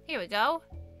 Here we go.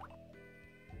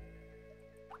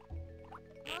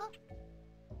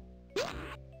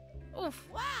 Oof.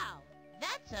 Wow,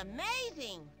 that's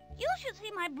amazing. You should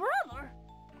see my brother.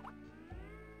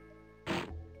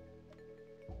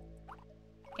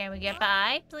 Can we get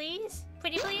by, please?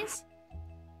 Pretty please?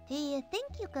 Do you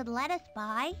think you could let us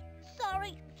by?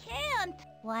 Sorry, can't.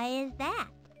 Why is that?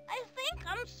 I think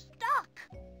I'm stuck.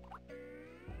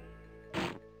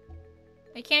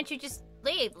 Why can't you just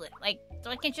leave? Like,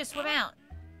 why can't you swim out?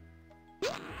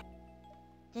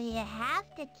 Do you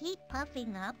have to keep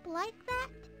puffing up like that?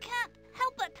 Can't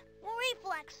help it.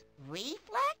 Reflex.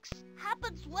 Reflex?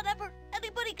 Happens whenever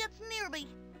anybody gets near me.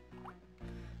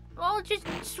 Well, just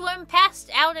swim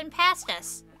out and past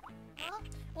us.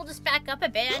 We'll just back up a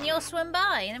bit and you'll swim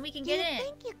by, and then we can get in. Do you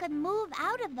think you could move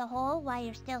out of the hole while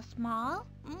you're still small?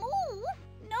 Move?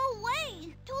 No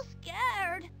way. Too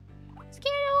scared.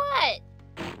 Scared of what?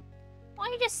 Why are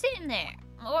you just sitting there?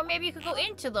 Or maybe you could go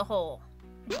into the hole.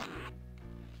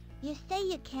 You say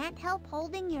you can't help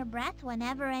holding your breath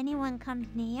whenever anyone comes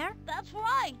near? That's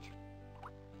right.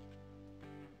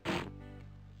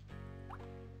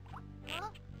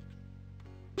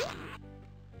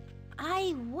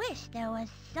 I wish there was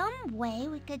some way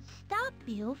we could stop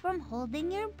you from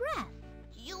holding your breath.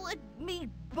 You and me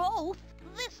both.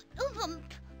 This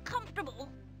isn't comfortable.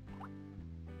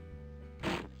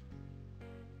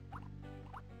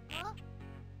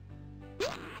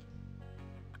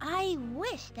 I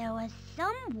wish there was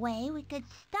some way we could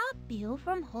stop you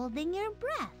from holding your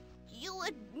breath. You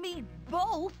and me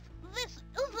both. This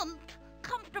isn't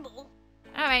comfortable.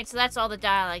 Alright, so that's all the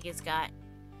dialogue it's got.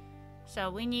 So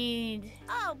we need...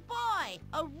 Oh boy,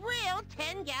 a real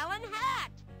 10-gallon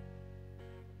hat.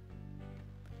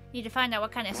 Need to find out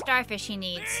what kind of starfish he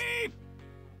needs. Thief!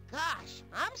 gosh,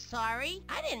 I'm sorry.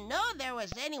 I didn't know there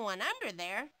was anyone under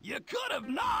there. You could have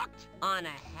knocked. On a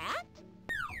hat?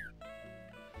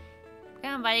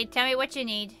 Come on, buddy. Tell me what you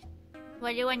need.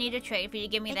 What do I need to trade for you to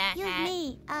give me that hat? Excuse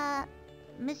me,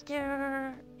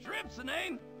 Mr... Shrimp's the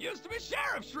name. Used to be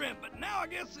Sheriff Shrimp, but now I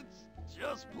guess it's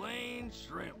just plain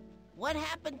Shrimp. What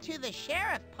happened to the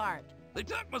sheriff part? They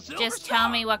took my silver Just star. tell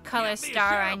me what color Can't be a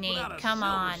star I sheriff need. without a Come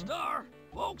silver on. Star.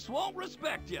 Folks won't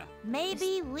respect you.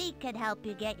 Maybe we could help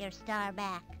you get your star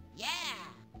back. Yeah.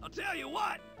 I'll tell you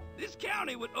what. This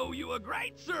county would owe you a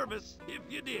great service if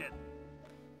you did.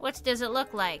 What does it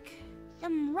look like?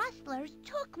 Some rustlers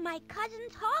took my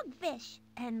cousin's hogfish,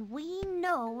 and we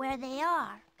know where they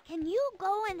are. Can you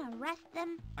go and arrest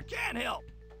them? I can't help.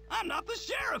 I'm not the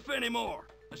sheriff anymore.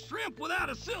 A shrimp without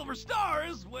a silver star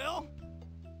is, well,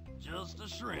 just a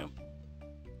shrimp.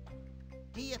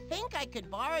 Do you think I could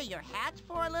borrow your hat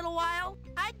for a little while?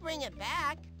 I'd bring it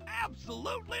back.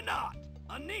 Absolutely not.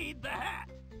 I need the hat.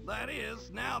 That is,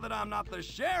 now that I'm not the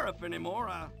sheriff anymore,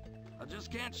 I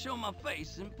just can't show my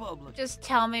face in public. Just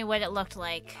tell me what it looked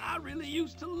like. I really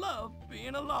used to love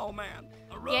being a lawman.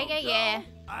 A road Yeah. dog.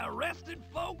 I arrested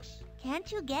folks. Can't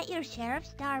you get your sheriff's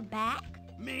star back?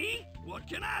 Me? What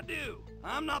can I do?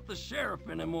 I'm not the sheriff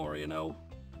anymore, you know.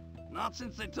 Not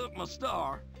since they took my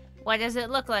star. What does it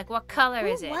look like? What color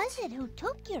is it? Who was it who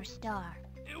took your star?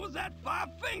 It was that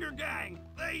five-finger gang.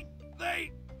 They...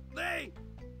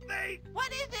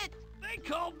 What is it? They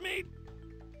called me...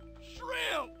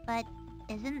 Shrimp. But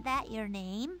isn't that your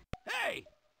name? Hey,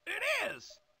 it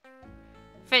is.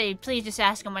 Freddy, please just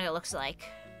ask him what it looks like.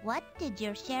 What did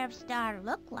your sheriff's star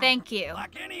look like? Thank you.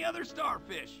 Like any other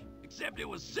starfish, except it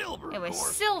was silver, It of was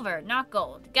course. silver, not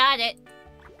gold. Got it.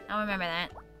 I'll remember that.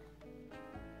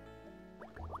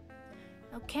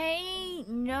 Okay,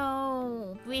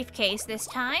 no briefcase this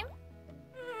time.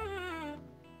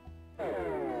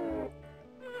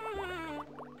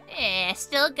 Yeah,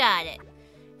 still got it.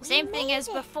 Same thing as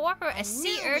before, a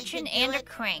sea urchin and a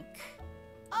crank.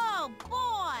 Oh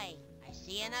boy! I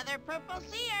see another purple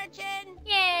sea urchin.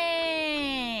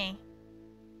 Yay!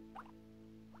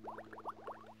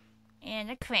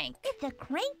 And a crank. It's a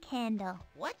crank handle.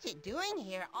 What's it doing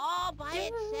here all by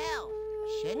itself?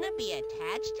 Shouldn't it be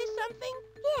attached to something?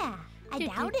 Yeah, I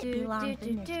doubt it belongs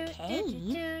in this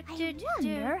cave. I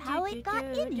wonder how it got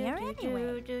in here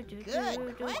anyway.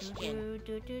 Good question.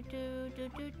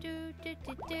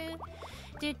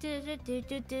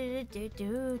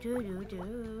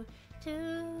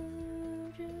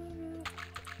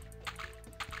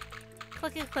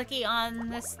 Clicky clicky on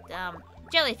this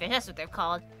jellyfish, that's what they're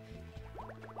called.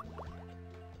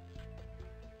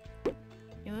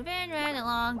 Moving right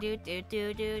along, do. Wait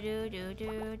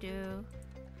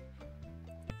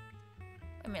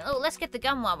a minute, oh, let's get the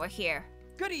gum while we're here.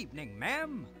 Good evening,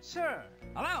 ma'am. Sir,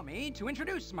 allow me to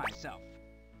introduce myself.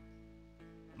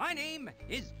 My name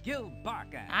is Gil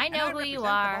Barker. I know and who you represent the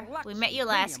are. Deluxe We met you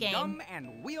last Premium game. Gum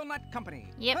and Wheel Nut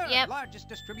Company. Yep, third yep. largest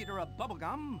distributor of bubble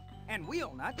gum and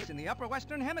wheel nuts in the upper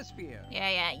western hemisphere.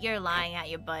 Yeah, you're lying out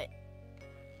your butt.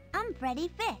 I'm Freddi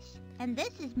Fish, and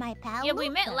this is my pal Yeah, we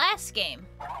met Luca. last game.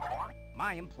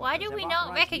 My employees Why do we have not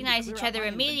authorized me to recognize clear each out other my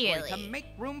inventory immediately? To make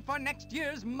room for next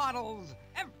year's models.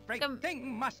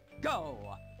 Everything must go.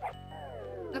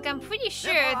 Look, I'm pretty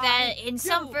sure Therefore, that in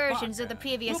some Gil versions of the Barker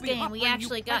previous will be game, we offering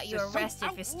actually got you prices so arrested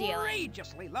for stealing.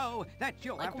 outrageously low that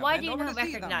you'll have Like, to why bend do you over not to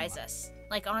see them. recognize us?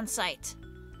 Like, on sight.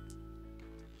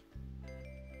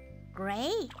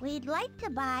 Great. We'd like to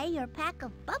buy your pack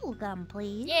of bubble gum,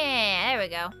 please. Yeah, there we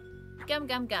go.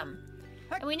 Gum.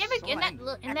 And we never in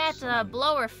that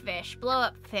blow up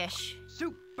fish.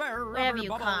 Super Whatever rubber you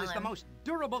bubble call is the him. most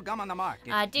durable gum on the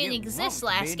market. Didn't You exist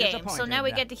won't last be game, so now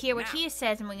we disappointed. get to hear what Now, he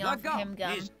says and we the offer him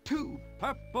gum. is 2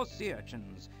 purple sea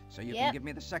urchins. So you Yep. can give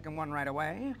me the second one right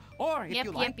away. Or if Yep,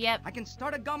 you yep, like, yep. I can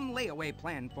start a gum layaway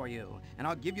plan for you. And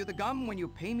I'll give you the gum when you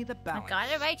pay me the I balance. got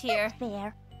it right here.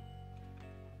 Fair.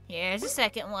 Here's the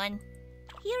second one.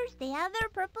 Here's the other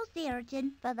purple sea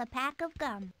urchin for the pack of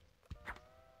gum.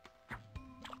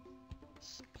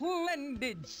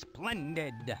 Splendid,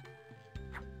 splendid.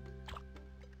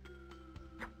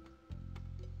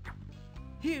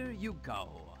 Here you go.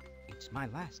 It's my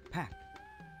last pack.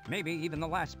 Maybe even the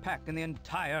last pack in the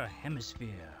entire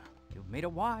hemisphere. You've made a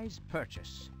wise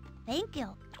purchase. Thank you.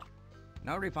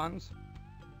 No refunds.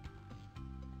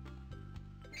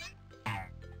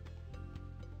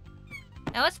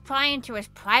 Now let's pry into his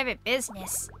private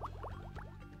business.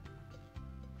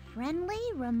 Friendly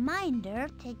reminder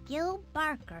to Gil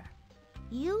Barker.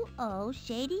 You owe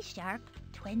Shady Shark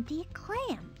 20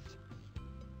 clams.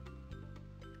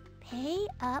 Pay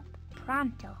up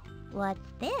pronto. What's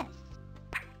this?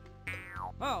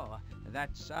 Oh,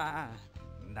 that's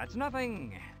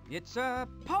nothing. It's a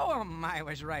poem I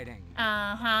was writing.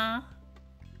 Uh-huh.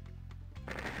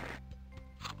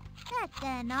 That's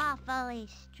an awfully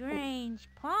strange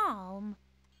poem.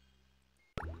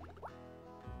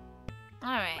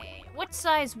 Alright, what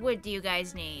size wood do you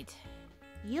guys need?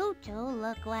 You two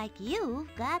look like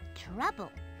you've got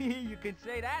trouble. You can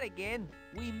say that again.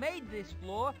 We made this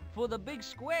floor for the big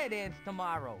square dance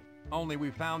tomorrow. Only we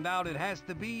found out it has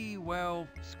to be, well,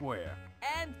 square.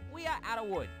 And we are out of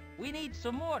wood. We need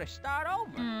some more to start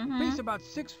over. Piece about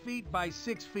 6 feet by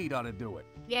 6 feet ought to do it.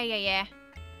 Yeah.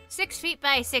 6 feet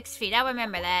by 6 feet, I'll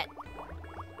remember that.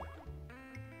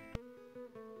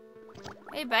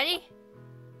 Hey, buddy.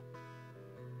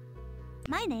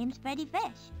 My name's Freddi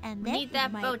Fish, and this Need that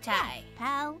is my bow tie.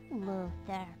 pal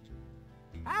Luther.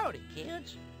 Howdy,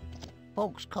 kids.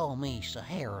 Folks call me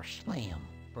Sahara Slim,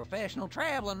 professional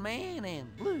traveling man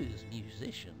and blues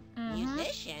musician.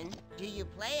 Musician? Do you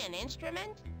play an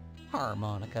instrument?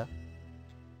 Harmonica.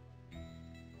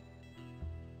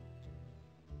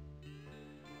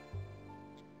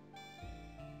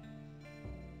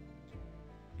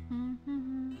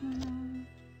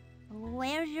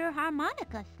 Where's your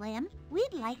harmonica, Slim?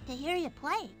 We'd like to hear you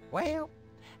play. Well,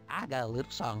 I got a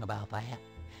little song about that.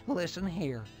 Listen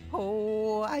here.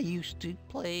 Oh, I used to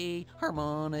play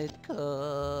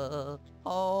harmonica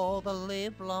all the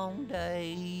livelong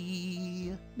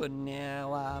day. But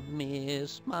now I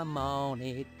miss my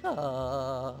harmonica.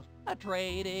 I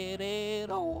traded it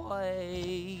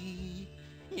away.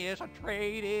 Yes, I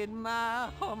traded my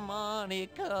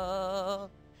harmonica,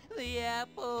 the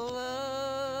apple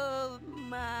of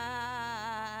my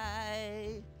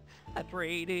eye. I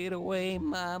traded away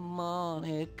my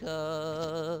harmonica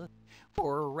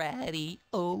for a ratty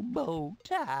old bow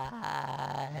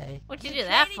tie. What'd you do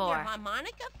that Traded for? your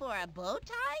harmonica for a bow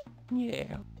tie?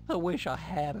 Yeah, I wish I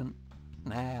hadn't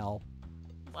now.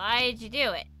 Why did you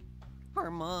do it?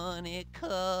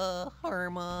 Harmonica,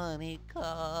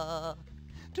 harmonica.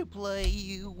 To play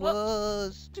you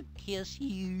was to kiss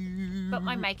you. But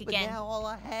my mic again. But now all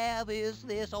I have is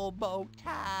this old bow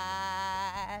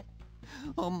tie.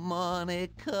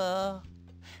 Harmonica,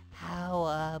 how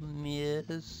I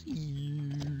miss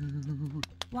you.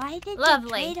 Why did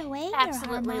Lovely. you trade away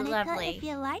Absolutely your harmonica lovely. if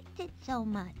you liked it so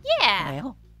much? Yeah.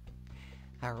 Well,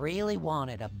 I really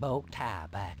wanted a bow tie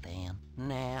back then.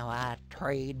 Now I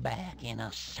trade back in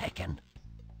a second.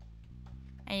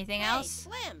 Anything Hey, else?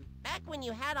 Slim, back when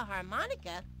you had a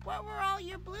harmonica, what were all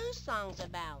your blues songs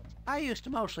about? I used to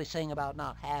mostly sing about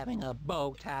not having a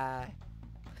bow tie.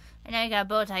 And now you got a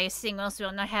bow tie, you sing mostly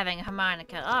about not having a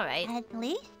harmonica. Alright. At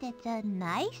least it's a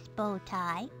nice bow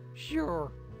tie.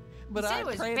 Sure, but You said it I'd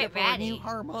was a trade bit it for a new ratty.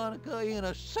 harmonica in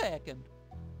a second.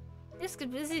 This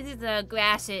is the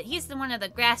grass. He's the one of the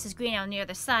grass is green on the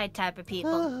other side type of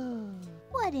people.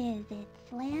 What is it,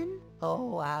 Slim?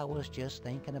 Oh, I was just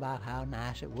thinking about how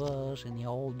nice it was in the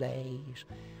old days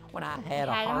when I had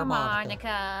a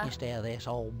harmonica instead of this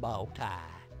old bow tie.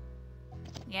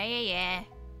 Yeah.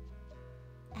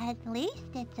 At least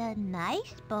it's a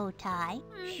nice bow tie.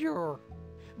 Sure,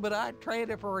 but I'd trade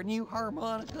it for a new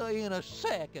harmonica in a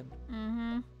second.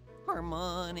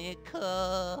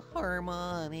 Harmonica,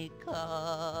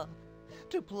 harmonica,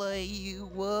 to play you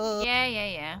was...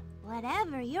 Yeah.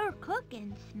 Whatever you're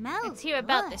cooking smells Let's hear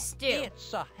about good. the stew. It's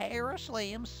Sahara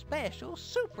Slim Special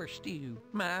Super Stew,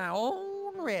 my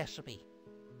own recipe.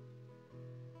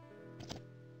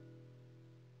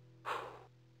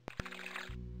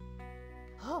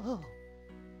 Oh,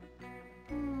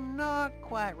 not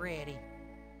quite ready.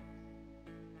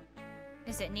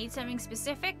 Does it need something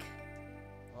specific?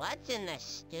 What's in the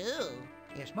stew?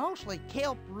 It's mostly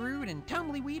kelp root and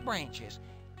tumbleweed branches,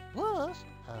 plus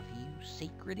a few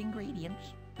secret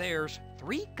ingredients. There's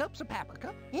 3 cups of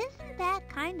paprika. Isn't that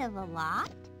kind of a lot?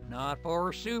 Not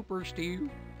for super stew.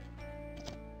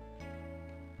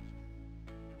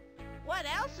 What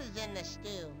else is in the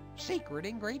stew? Secret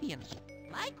ingredients.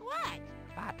 Like what?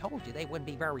 If I told you, they wouldn't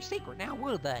be very secret now,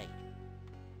 would they?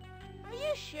 Are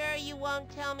you sure you won't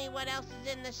tell me what else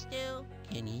is in the stew?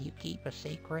 Can you keep a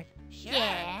secret? Sure.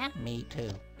 Yeah. Me too.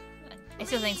 I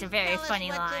still think it's a very Tell us funny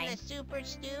what's line. in the super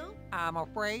stew? I'm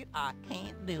afraid I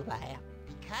can't do that.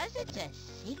 Because it's a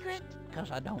secret?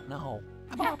 Because I don't know.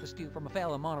 I bought the stew from a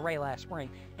fellow in Monterey last spring,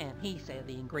 and he said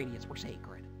the ingredients were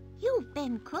secret. You've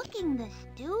been cooking the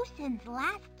stew since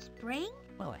last spring?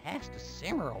 Well, it has to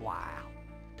simmer a while.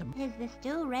 Is the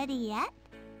stew ready yet?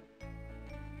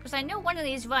 Because I know one of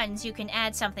these runs you can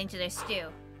add something to their stew.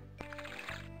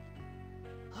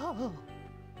 Oh,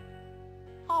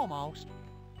 almost.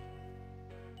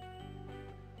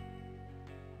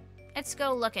 Let's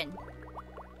go looking.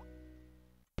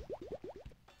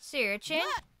 Sea urchin.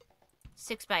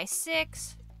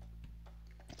 6x6.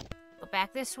 Go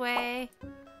back this way.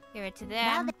 Give it to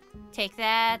them. Take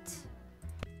that.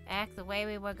 Back the way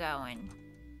we were going.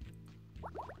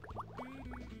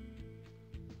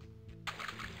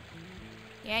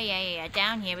 Yeah.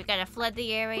 Down here. We gotta flood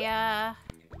the area.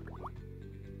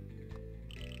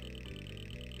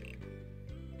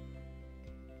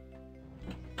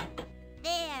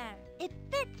 There. It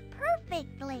fits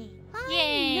perfectly. I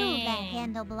Yay. knew that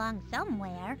handle belonged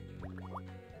somewhere.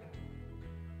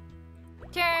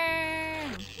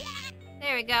 Turn!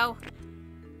 There we go.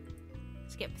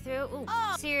 Skip through. Ooh,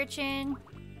 sea urchin.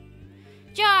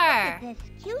 Jar! Look at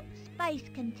this cute spice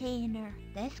container.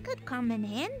 This could come in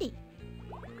handy.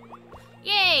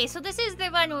 Yay! So this is the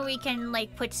one where we can,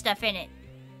 like, put stuff in it.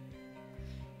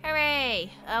 Hooray!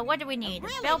 What do we need?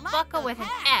 A belt buckle with an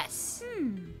S.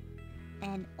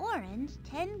 An orange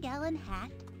 10-gallon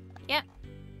hat. Yep.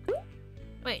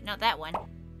 Wait, not that one.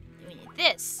 We need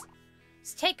this.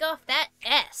 Let's take off that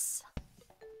S.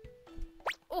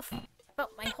 Oof.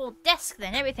 About my whole desk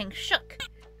then. Everything shook.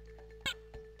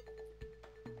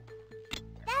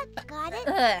 That's got it.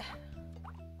 Ugh.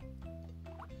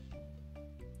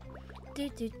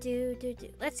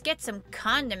 Let's get some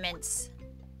condiments.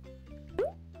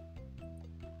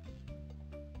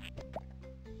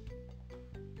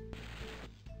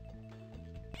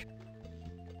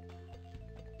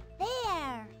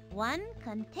 There. One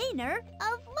container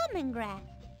of lemongrass.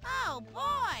 Oh,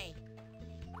 boy.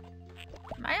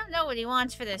 I don't know what he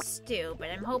wants for this stew, but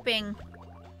I'm hoping...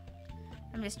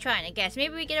 I'm just trying to guess.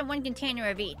 Maybe we get him one container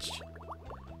of each.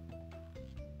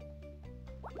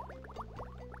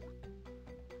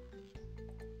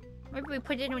 Maybe we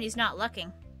put it in when he's not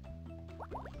looking.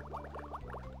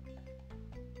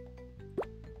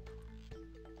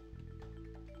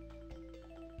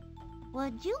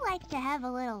 Would you like to have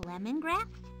a little lemongrass?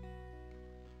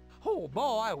 Oh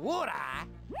boy, would I?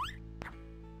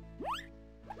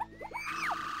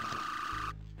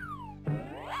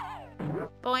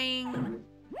 Boing.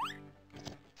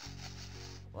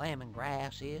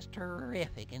 Lemongrass is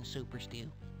terrific in Super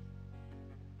Stew.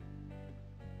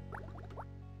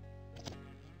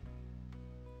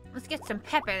 Let's get some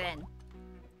pepper then.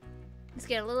 Let's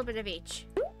get a little bit of each.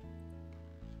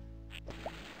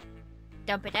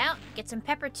 Dump it out. Get some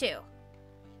pepper too.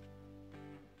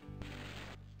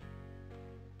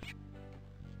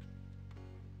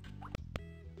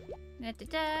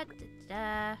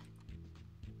 Da-da-da-da-da.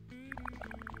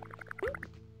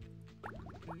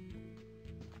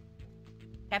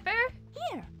 Pepper?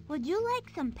 Here, would you like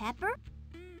some pepper?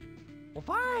 Well,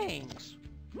 thanks.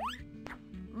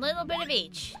 Little bit of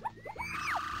each.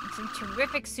 And some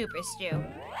terrific super stew.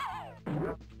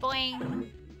 Boing.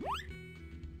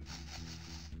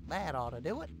 That ought to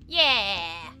do it.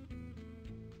 Yeah.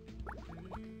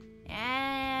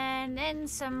 And then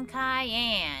some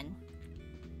cayenne.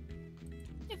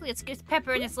 It's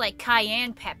pepper and it's like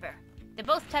cayenne pepper. They're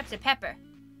both types of pepper.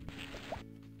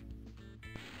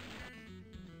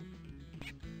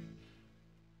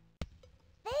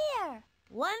 There!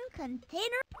 One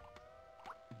container.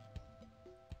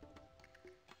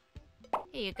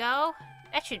 Here you go.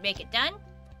 That should make it done.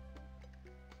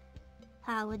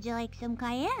 How would you like some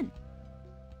cayenne?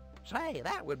 Say,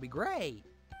 that would be great.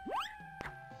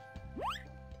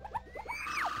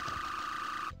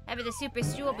 Maybe the super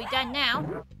stew will be done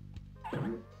now.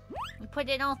 We put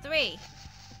in all three.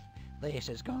 This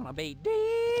is gonna be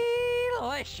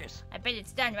delicious. I bet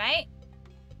it's done, right?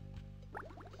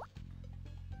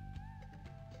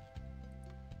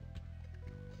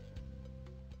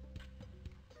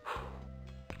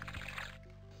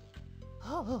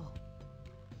 Oh.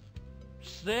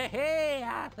 Say,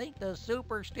 I think the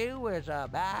super stew is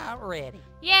about ready.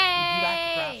 Yay! Would you like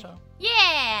to try some?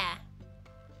 Yeah!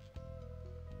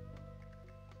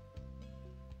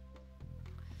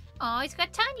 Oh, he's got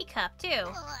a tiny cup, too.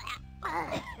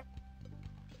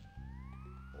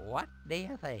 What do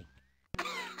you think?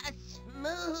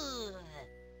 Smooth.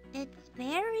 It's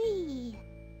very...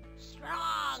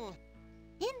 Strong.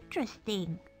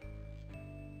 interesting.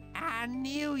 I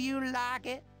knew you'd like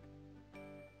it.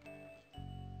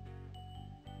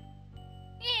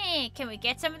 Can we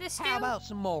get some of this stew? How about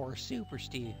some more super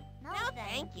stew? No,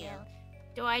 thank you.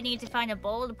 Do I need to find a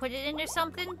bowl to put it in or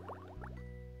something?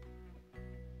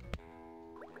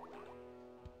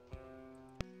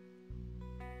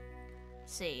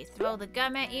 Let's see, throw the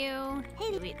gum at you.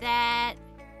 Delete that.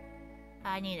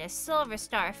 I need a silver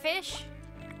starfish.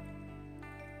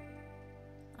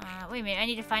 Wait a minute, I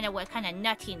need to find out what kind of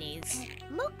nut he needs.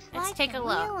 Looks Let's like take the a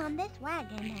look. wheel on this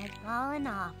wagon has fallen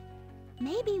off.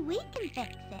 Maybe we can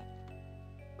fix it.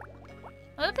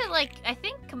 A little bit like, I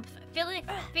think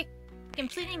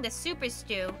completing the Super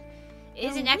Stew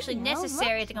isn't actually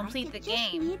necessary to complete the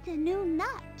game. It needs a new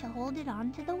nut to hold it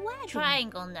onto the wagon.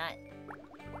 Triangle nut.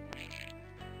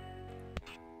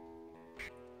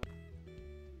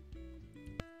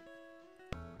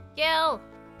 Gil,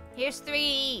 here's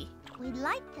 3. We'd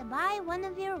like to buy one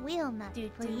of your wheel nuts,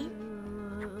 please.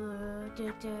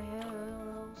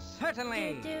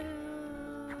 Certainly.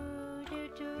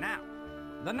 Now,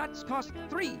 the nuts cost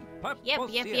 3 purple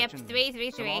Yep, 3.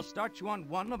 So I'll start you on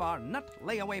one of our nut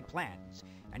layaway plans.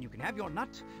 And you can have your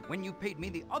nut when you paid me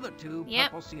the other 2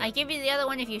 purple sea urchins. I give you the other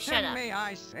one if you shut up. May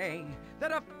I say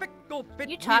that a fickle fit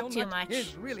You talk wheel too nut much.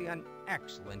 is really an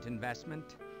excellent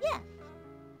investment. Yes.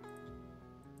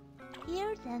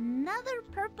 Here's another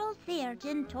purple sea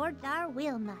urchin towards our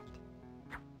wheel nut.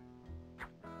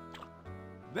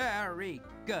 Very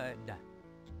good.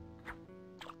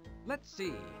 Let's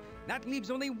see. That leaves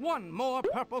only one more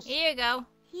purple. Here you go.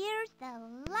 Here's the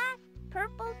last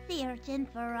purple sea urchin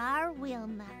for our wheel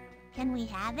nut. Can we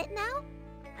have it now?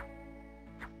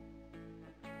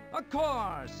 Of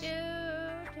course.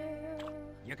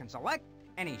 You can select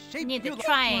any shape Need you the like.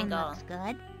 triangle. Looks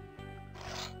good.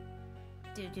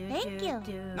 Thank you.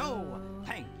 No,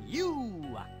 thank you.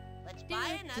 Let's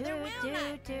buy another wheel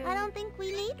nut. I don't think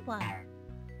we need one.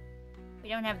 We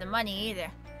don't have the money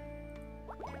either.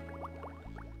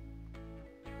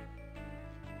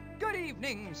 Good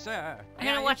evening, sir. I'm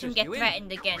gonna watch him get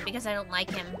threatened again because I don't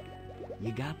like him.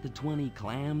 You got the 20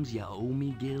 clams you owe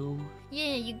me, Gil?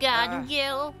 Yeah, you got him,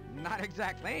 Gil. Not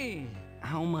exactly.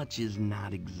 How much is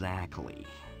not exactly?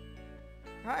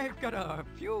 I've got a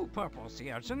few purple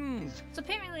sea urchins. So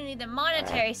apparently the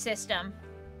monetary system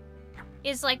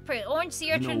is like orange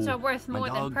sea urchins are worth more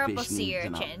than purple sea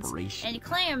urchins, and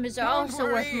clams are also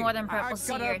worth more than purple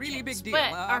sea urchins.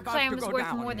 But are clams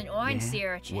worth more than orange sea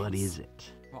urchins? What is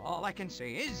it? All I can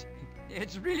say is,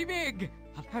 it's really big.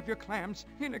 I'll have your clams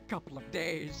in a couple of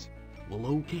days. Well,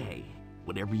 okay.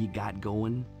 Whatever you got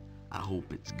going, I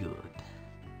hope it's good.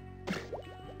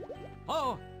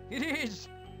 Oh, it is.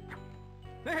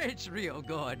 It's real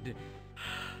good.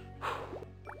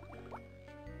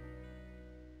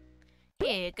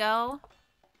 Here you go.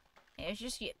 Here's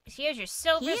your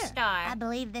silver star. I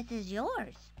believe this is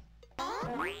yours.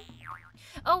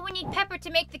 Oh, we need pepper to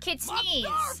make the kid sneeze.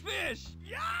 Starfish!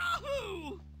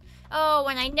 Yahoo! Oh,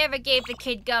 and I never gave the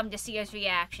kid gum to see his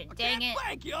reaction. Dang it.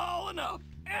 Thank you all enough.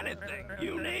 Anything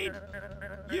you need,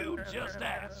 you just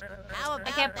ask. How about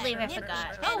I can't believe I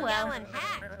forgot. Oh well.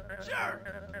 hat? Sure,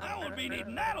 I won't be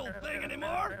needing that old thing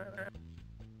anymore.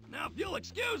 Now, if you'll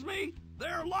excuse me,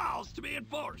 there are laws to be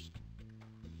enforced.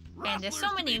 And there's so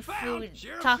Rustlers to many be found, food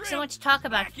Sheriff so much talk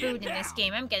about food in this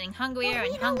game. I'm getting hungrier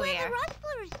and hungrier.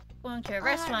 Going to a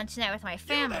restaurant tonight with my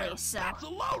family, so That's a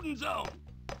loading zone.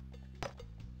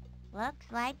 Looks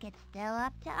like it's still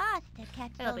up to us to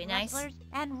catch That'll those be nice. rustlers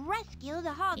and rescue the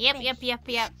hogfish. Yep.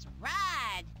 Let's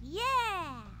ride.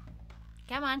 Yeah.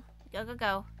 Come on,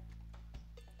 go.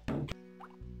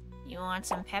 You want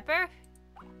some pepper?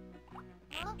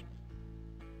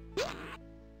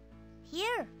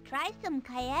 Here, try some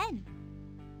cayenne.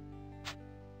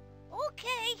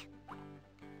 Okay.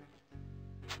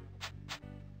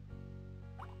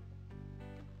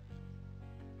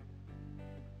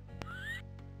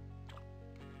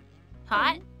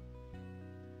 Hot?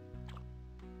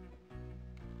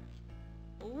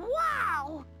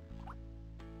 Wow.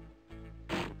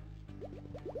 Do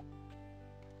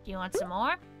you want some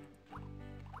more?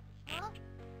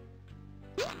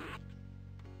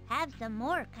 Have some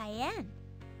more cayenne.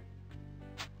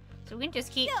 So we can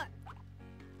just keep...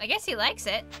 I guess he likes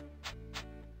it.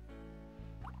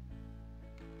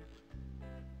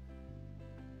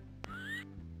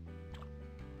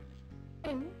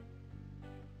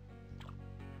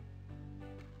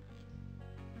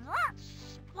 That's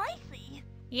spicy.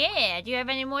 Yeah, do you have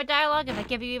any more dialogue if I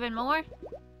give you even more?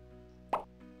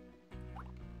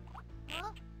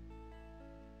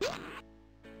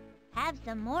 Have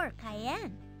some more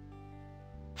cayenne.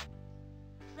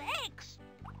 Thanks.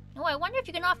 Oh, I wonder if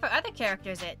you can offer other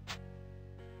characters it.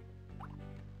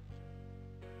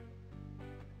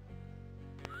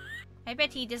 I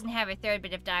bet he doesn't have a third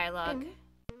bit of dialogue.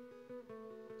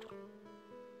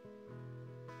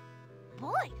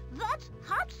 Boy, that's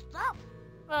hot stuff.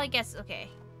 Well, I guess, okay.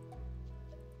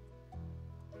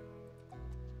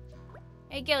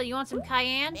 Hey, Gil, you want some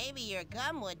cayenne? Maybe your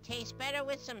gum would taste better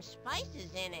with some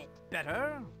spices in it.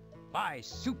 Better? My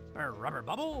Super Rubber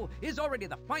Bubble is already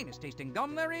the finest tasting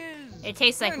gum there is. It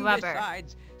tastes like and rubber.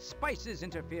 Besides, spices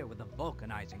interfere with the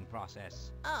vulcanizing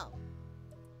process. Oh.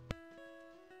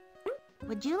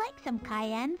 would you like some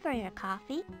cayenne for your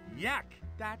coffee? Yuck!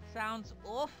 That sounds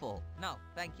awful. No,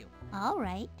 thank you. All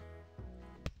right.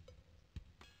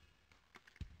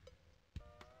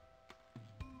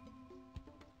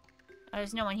 Oh,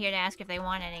 there's no one here to ask if they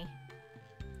want any.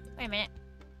 Wait a minute.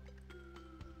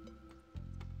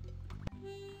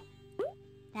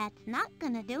 That's not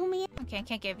gonna do me. Okay, I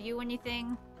can't give you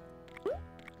anything.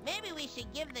 Maybe we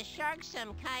should give the shark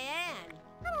some cayenne.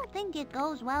 I don't think it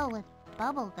goes well with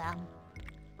bubble gum.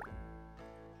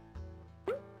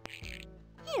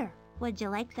 Here, would you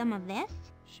like some of this?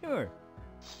 Sure.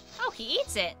 Oh, he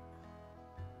eats it.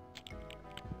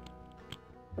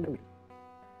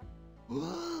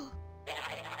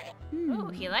 Ooh,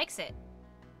 he likes it.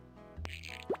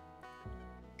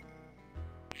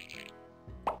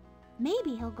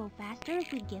 Maybe he'll go faster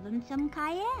if we give him some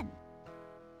cayenne.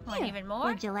 Want even more?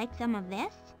 Would you like some of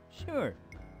this? Sure.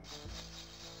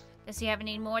 Does he ever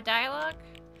need more dialogue?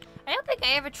 I don't think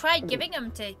I ever tried giving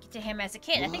them to him as a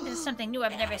kid. I think this is something new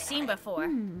I've never seen before.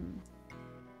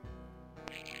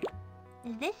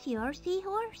 Is this your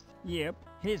seahorse? Yep,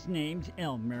 his name's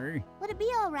Elmer. Would it be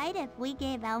alright if we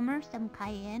gave Elmer some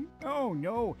cayenne? Oh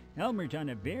no, Elmer's on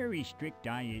a very strict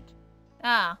diet.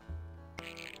 Ah.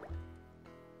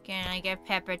 Can I give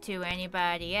pepper to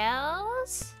anybody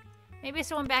else? Maybe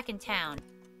someone back in town.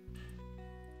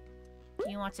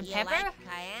 You want some pepper? Like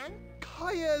cayenne?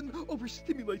 Cayenne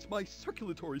overstimulates my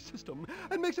circulatory system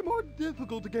and makes it more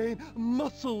difficult to gain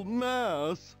muscle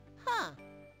mass. Huh.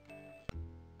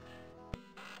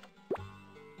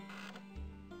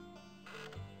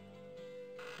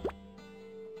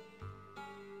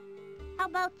 How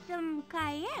about some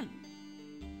cayenne?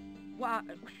 Why,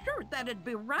 sure, that'd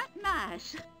be right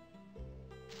nice.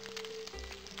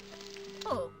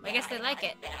 Oh, I guess they like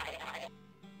it.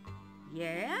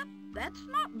 Yeah, that's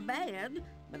not bad,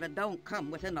 but it don't come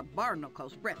within a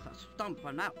barnacle's breadth of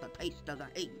stomping out the taste of the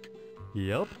ink.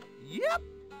 Yep. Yep.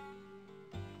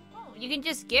 Oh, you can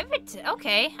just give it to...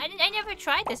 Okay, I never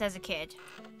tried this as a kid.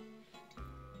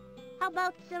 How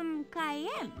about some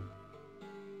cayenne?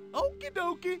 Okie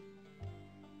dokie.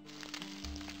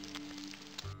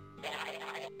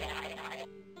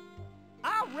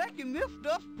 I reckon this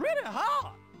stuff's pretty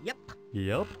hot. Yep.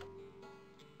 Yep.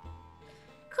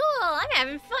 Cool, I'm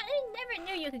having fun. I never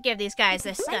knew you could give these guys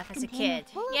this stuff as a kid.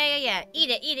 Yeah. Eat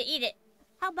it.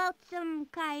 How about some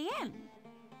cayenne?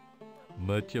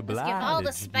 Much obliged, Let's give all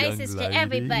the spices young to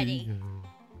everybody. lady.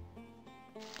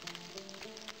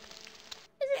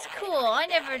 This is cool. I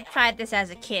never tried this as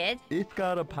a kid. It's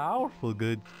got a powerful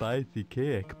good spicy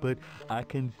kick, but I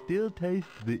can still taste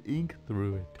the ink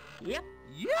through it. Yep.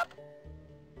 Yep.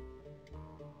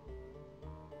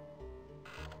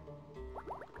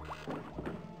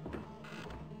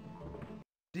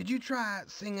 Did you try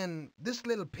singing This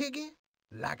Little Piggy,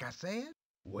 like I said?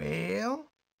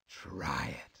 Well,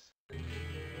 try it.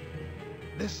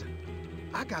 Listen,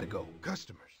 I gotta go.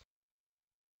 Customers.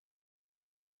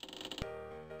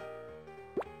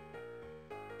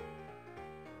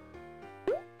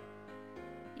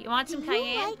 You want some Do cayenne?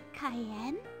 you like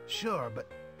cayenne? Sure,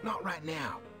 but not right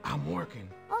now. I'm working.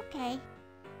 Okay.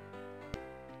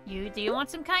 Do you want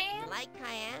some cayenne? Like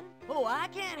cayenne? Oh, I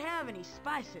can't have any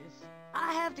spices.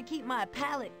 I have to keep my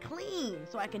palate clean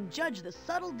so I can judge the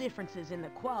subtle differences in the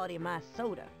quality of my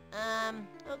soda.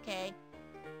 Okay.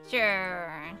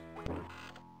 Sure.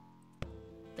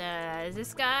 Does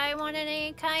this guy want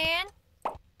any cayenne?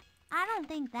 I don't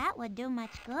think that would do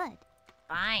much good.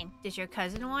 Fine. Does your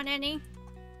cousin want any?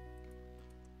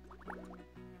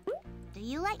 Do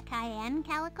you like cayenne,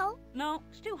 Calico? No,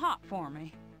 it's too hot for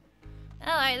me.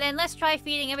 Alright, then let's try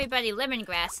feeding everybody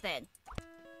lemongrass then.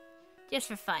 Just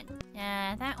for fun.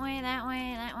 That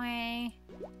way.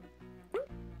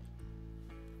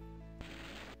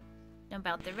 Dump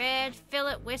out the red, fill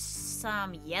it with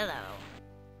some yellow.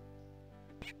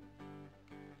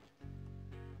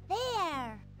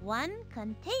 There! 1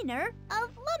 container of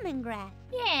lemongrass.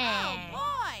 Yeah! Oh,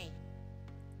 boy!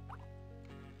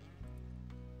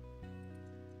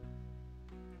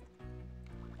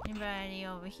 Anybody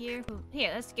over here who...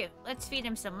 Here, let's feed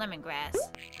him some lemongrass.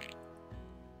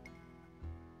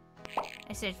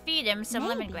 I said feed him some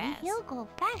Maybe lemongrass. he'll go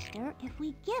faster if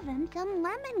we give him some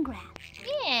lemongrass.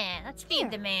 Yeah, let's feed Here,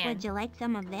 the man. Would you like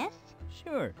some of this?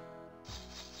 Sure.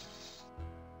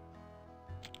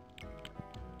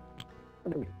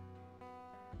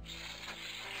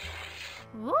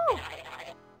 Woo!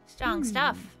 Strong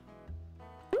stuff.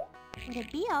 Would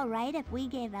it be alright if we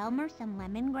gave Elmer some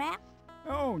lemongrass?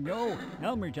 Oh no,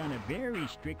 Elmer's on a very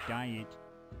strict diet.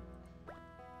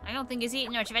 I don't think he's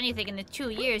eaten much of anything in the 2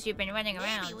 years you've been running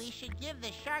around. Maybe we should give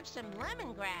the shark some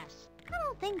lemongrass. I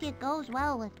don't think it goes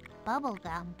well with bubble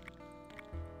gum.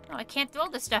 Oh, I can't throw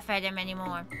the stuff at him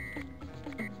anymore.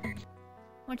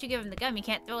 Once you give him the gum, you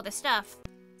can't throw the stuff.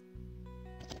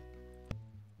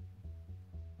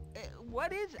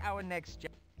 What is our next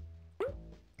job?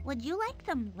 Would you like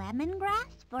some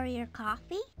lemongrass for your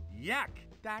coffee? Yuck!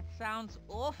 That sounds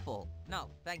awful. No,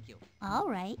 thank you. All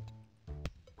right.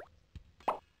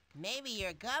 Maybe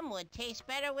your gum would taste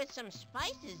better with some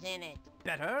spices in it.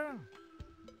 Better?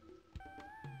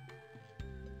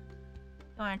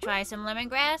 You wanna try some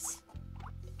lemongrass?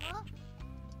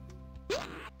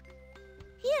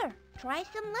 Here, try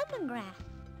some lemongrass.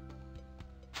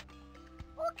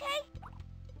 Okay.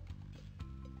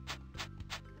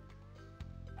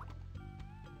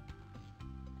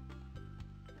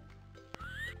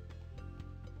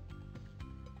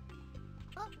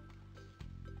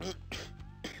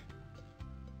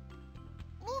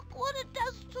 Look what it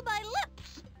does to my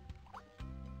lips.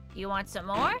 You want some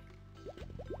more?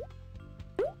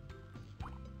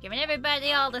 Giving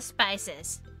everybody all the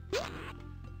spices.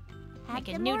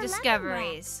 Making some new more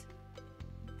discoveries.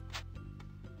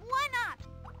 Why not?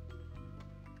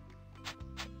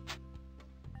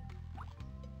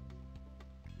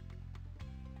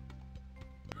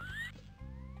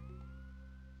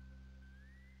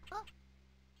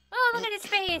 Oh, look at his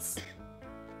face!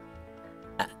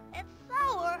 It's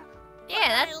sour. Yeah,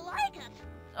 that's... I like it.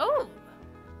 Oh!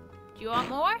 Do you want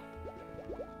more?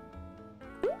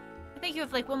 I think you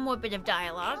have like one more bit of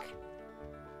dialogue.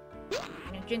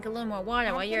 I'm gonna drink a little more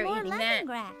water while you're eating that.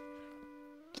 Sure.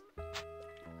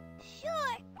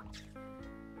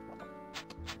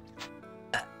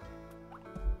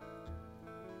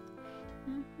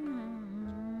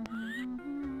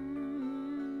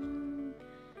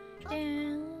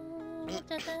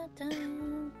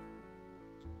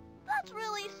 That's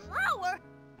really sour.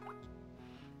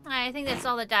 I think that's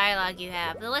all the dialogue you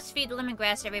have. But let's feed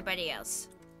lemongrass to everybody else.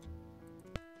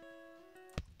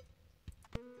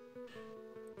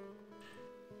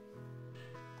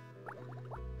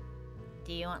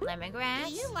 Do you want lemongrass?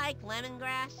 Do you like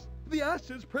lemongrass? The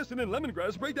acids present in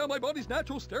lemongrass break down my body's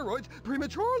natural steroids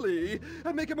prematurely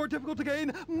and make it more difficult to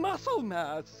gain muscle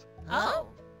mass. Oh.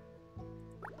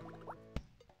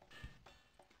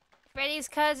 Freddy's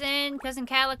cousin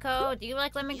Calico, do you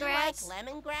like lemongrass? You like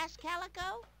lemongrass,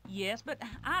 Calico? Yes, but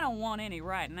I don't want any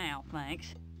right now,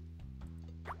 thanks.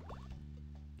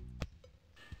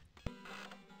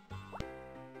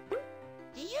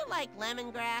 Do you like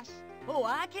lemongrass? Oh,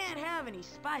 I can't have any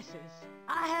spices.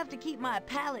 I have to keep my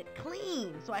palate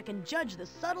clean so I can judge the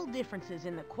subtle differences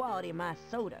in the quality of my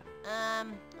soda.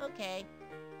 Okay.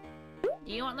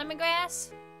 Do you want lemongrass?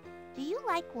 Do you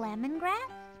like lemongrass?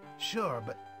 Sure,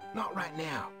 but not right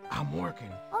now. I'm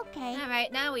working. Okay.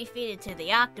 Alright, now we feed it to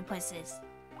the octopuses.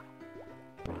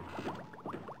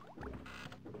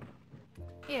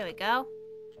 Here we go.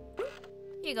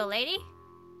 Here you go, lady.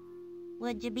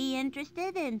 Would you be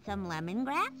interested in some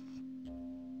lemongrass?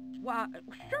 Why,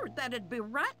 sure, that'd be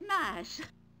right nice.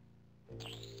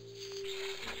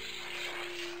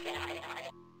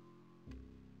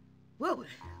 Whoa,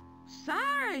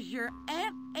 sour as your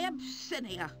Aunt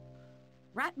Abyssinia.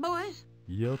 Right, boys?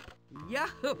 Yup.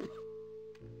 Yup.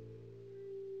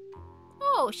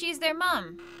 Oh, she's their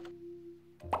mom.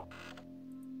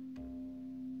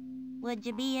 Would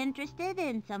you be interested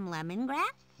in some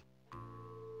lemongrass?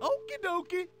 Okie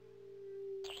dokie.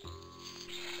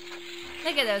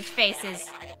 Look at those faces.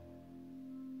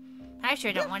 I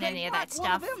sure don't want any of that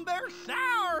stuff. One of them there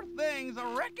sour things,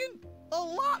 I reckon. A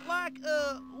lot like,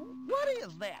 what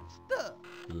is that stuff?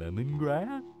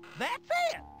 Lemongrass? That's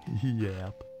it.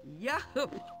 Yep.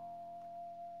 Yup.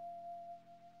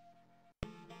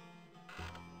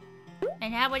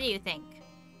 And how, what do you think?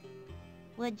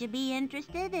 Would you be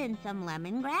interested in some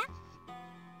lemongrass?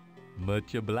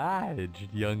 Much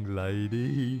obliged, young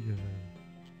lady.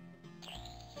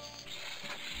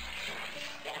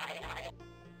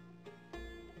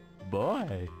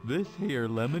 Boy, this here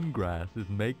lemongrass is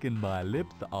making my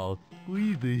lips all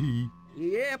squeezy.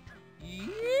 Yep.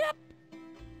 Yep.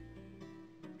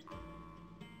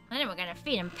 And then we're gonna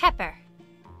feed him pepper.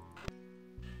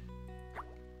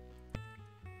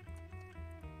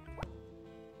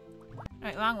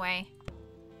 Alright, wrong way.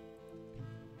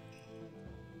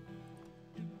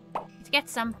 Let's get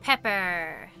some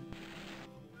pepper.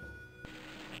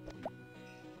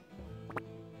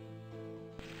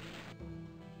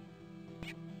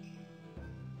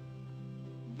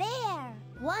 There!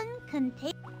 One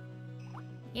container.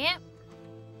 Yep.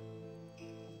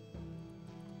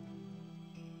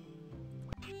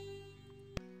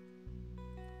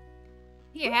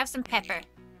 Here, have some pepper.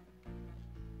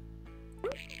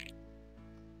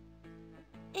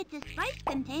 It's a spice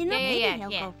container. Maybe he'll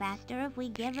go faster if we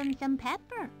give him some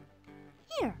pepper.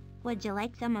 Here, would you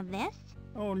like some of this?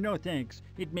 Oh, no thanks.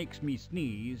 It makes me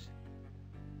sneeze.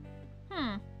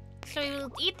 So he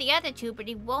will eat the other two, but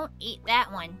he won't eat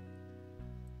that one.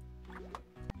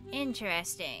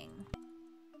 Interesting.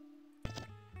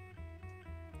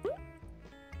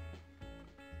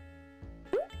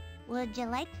 Would you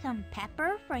like some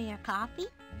pepper for your coffee?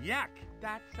 Yuck!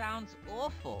 That sounds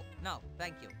awful. No,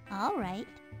 thank you. All right.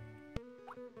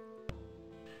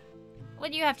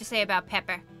 What do you have to say about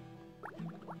pepper?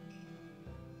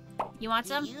 You want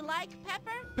some? Do you like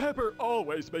pepper? Pepper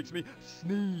always makes me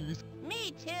sneeze.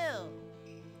 Me too.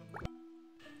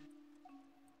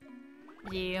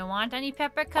 Do you want any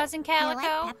pepper, Cousin Calico? You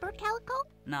like pepper, Calico?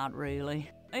 Not really.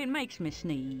 It makes me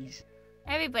sneeze.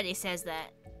 Everybody says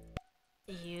that.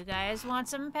 Do you guys want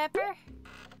some pepper?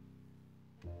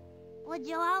 Would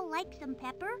you all like some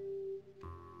pepper?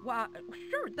 Why,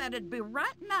 sure, that'd be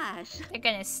right nice. They're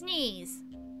gonna sneeze.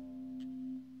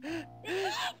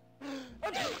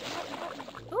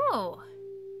 Ooh.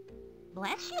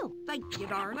 Bless you. Thank you,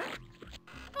 darling.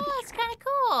 Oh, that's kind of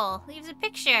cool. Leaves a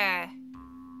picture.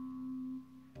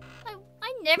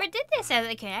 I never did this as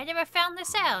a kid. I never found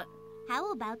this out.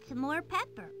 How about some more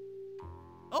pepper?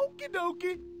 Okie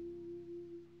dokie.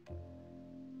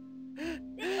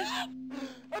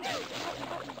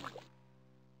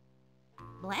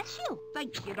 Bless you.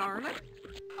 Thank you, darling.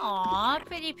 Aw,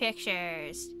 pretty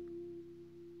pictures.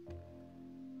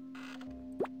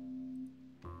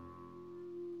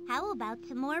 How about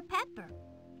some more pepper?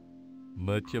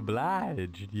 Much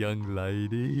obliged, young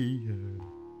lady.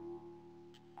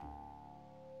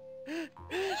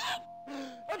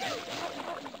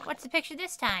 What's the picture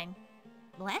this time?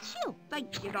 Bless you.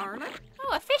 Thank you, darling.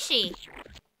 Oh, a fishy.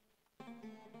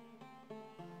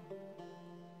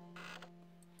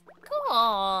 Cool.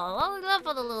 I love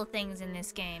all the little things in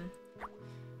this game.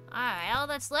 Alright, all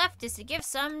that's left is to give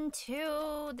some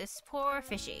to this poor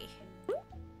fishy.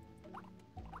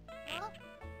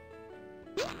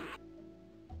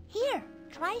 Here,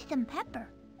 try some pepper.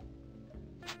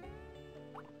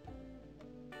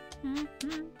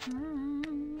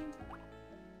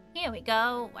 Here we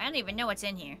go. I don't even know what's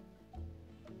in here.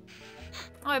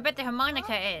 Oh, I bet the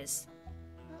harmonica is.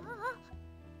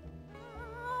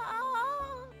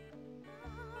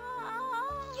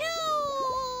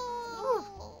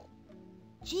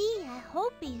 Gee, I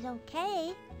hope he's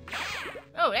okay.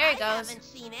 Oh, there he goes. I haven't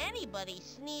seen anybody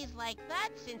sneeze like that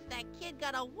since that kid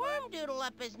got a worm doodle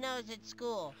up his nose at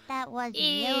school. That was Ew.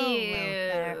 you,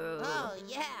 Luther. Oh,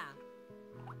 yeah.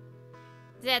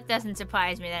 That doesn't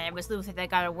surprise me that it was Luther that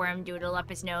got a worm doodle up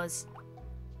his nose.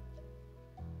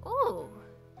 Ooh.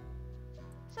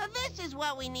 So this is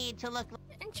what we need to look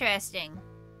like. Interesting.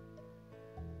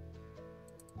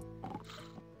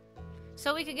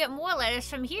 So we could get more letters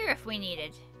from here if we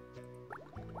needed.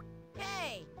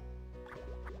 Hey!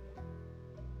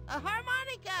 A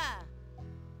harmonica!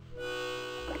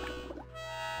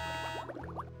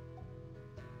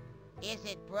 Is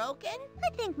it broken? I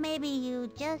think maybe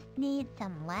you just need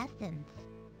some lessons.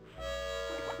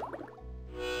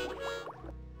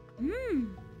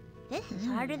 This is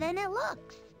harder than it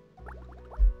looks.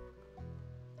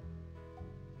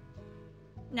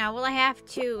 Now, will I have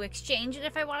to exchange it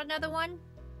if I want another one?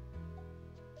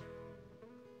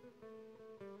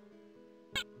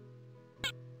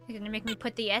 You're gonna make me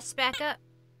put the S back up?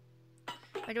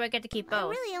 Or do I get to keep both? I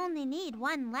really only need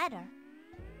one letter.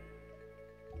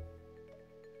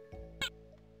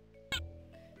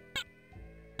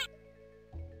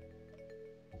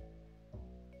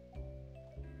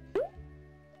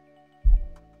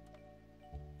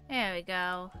 There we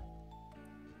go.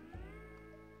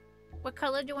 What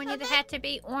color do I need the hat to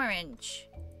be? Orange.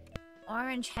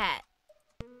 Orange hat.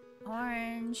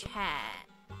 Orange hat.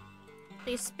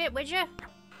 Please spit, would you?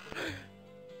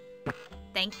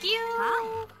 Thank you.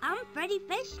 Hi, I'm Freddi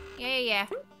Fish. Yeah.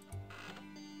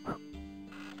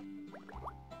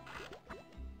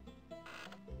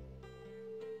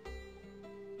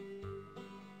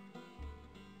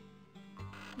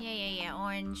 Yeah,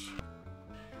 orange.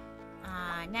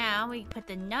 Now we put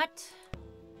the nut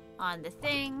on the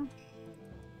thing.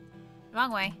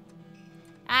 Wrong way.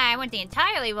 I went the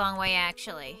entirely wrong way,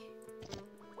 actually.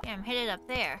 Yeah, I'm headed up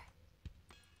there.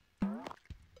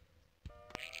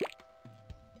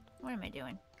 What am I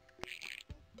doing?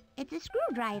 It's a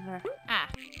screwdriver. Ah.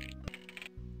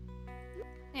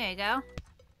 There you go.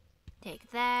 Take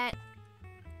that.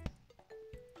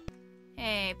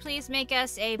 Hey, please make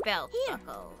us a belt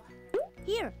buckle.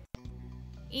 Here.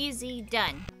 Easy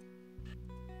done.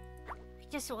 I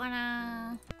just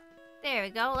wanna... There we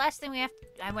go. Last thing we have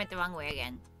to... I went the wrong way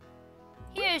again.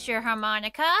 Here's your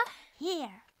harmonica.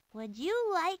 Here, would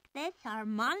you like this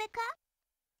harmonica?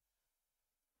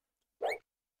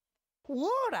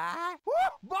 Would I?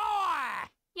 Woo, boy!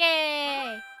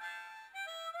 Yay!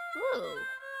 Ooh.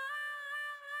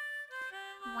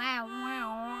 Wow,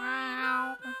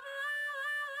 wow, wow.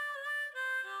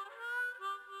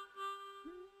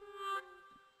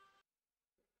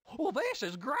 Well, this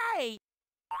is great.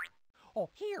 Oh,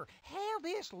 here, have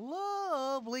this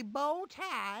lovely bow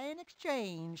tie in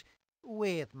exchange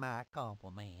with my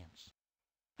compliments.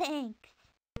 Thanks.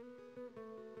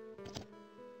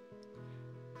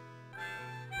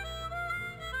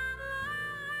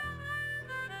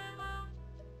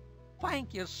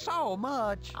 Thank you so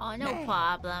much. Oh, no Now,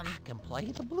 problem. I can play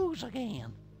the blues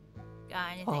again.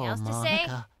 Got anything Oh, else to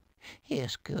Monica,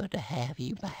 it's good to have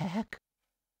you back.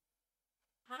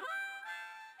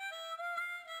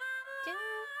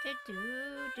 say? Do,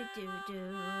 do, do, do,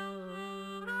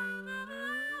 do.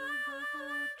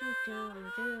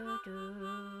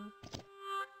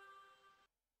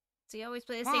 So you always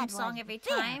play the same song every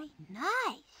time? Nice.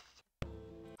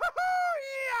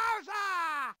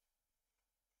 Yowza!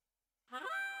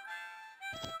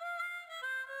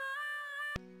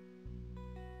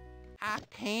 I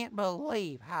can't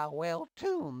believe how well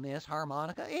tuned this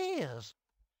harmonica is.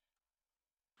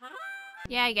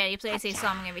 Yeah, I get it. You play the same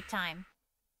song every time.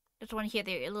 Just want to hear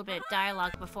a little bit of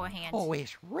dialogue beforehand. Oh,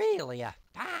 it's really a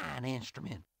fine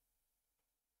instrument.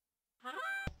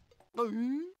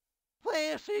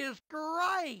 This is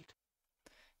great.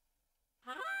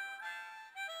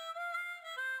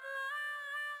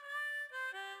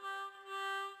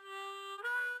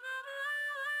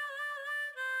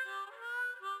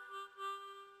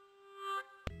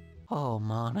 Oh,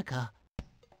 Monica.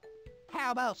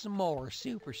 How about some more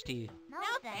Super Stew? No,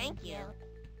 thank you.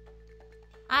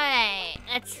 Alright,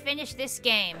 let's finish this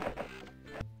game.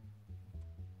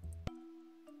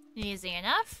 Easy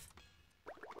enough.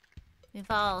 We've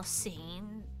all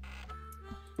seen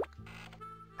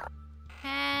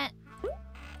hat,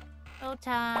 bow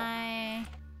tie.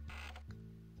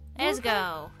 Let's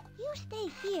go. You stay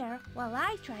here while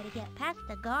I try to get past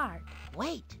the guard.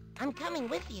 Wait, I'm coming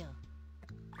with you.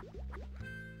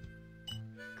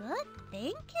 Good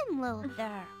thinking,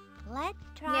 Luther. Let's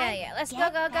try. Yeah, let's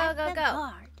go.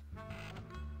 Guard.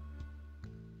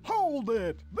 Hold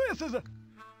it! This is a...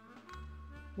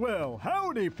 Well,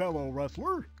 howdy, fellow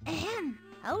rustler.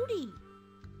 Howdy.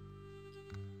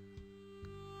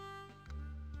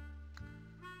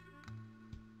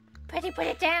 Freddi, put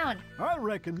it down. I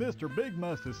reckon Mr. Big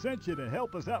must have sent you to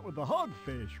help us out with the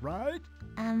hogfish, right?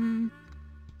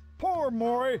 Poor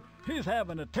Maury, he's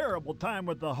having a terrible time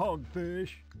with the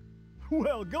hogfish.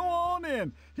 Well, go on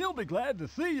in. He'll be glad to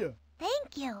see you.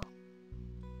 Thank you.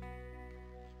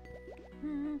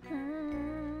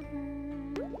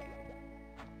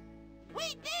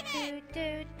 We did it!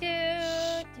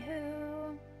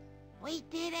 We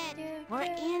did it! We're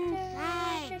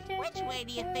inside! Which way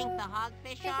do you think the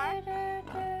hogfish are?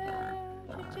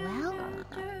 Well,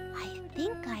 I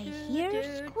think I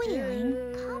hear squealing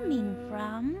coming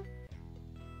from...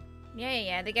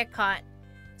 Yeah, they get caught.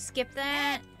 Skip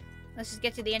that. Let's just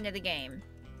get to the end of the game.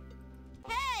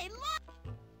 Hey,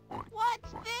 look!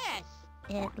 What's this?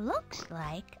 It looks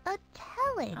like a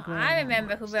telegram. Oh, I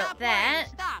remember who wrote that.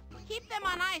 Stop! Keep them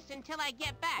on ice until I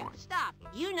get back. Stop!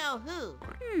 You know who.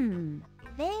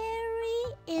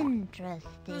 Very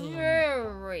interesting.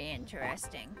 Very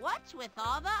interesting. What's with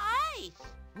all the ice?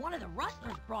 One of the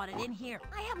rustlers brought it in here.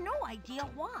 I have no idea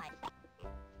why.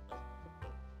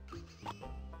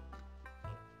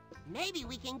 Maybe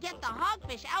we can get the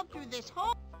hogfish out through this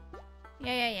hole.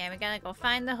 Yeah. We gotta go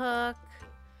find the hook.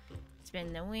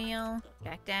 Spin the wheel.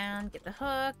 Back down. Get the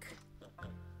hook.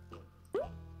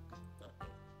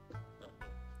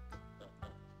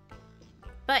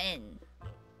 Button.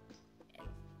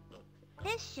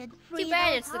 This should free Too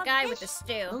bad those it's the guy with the hogfish.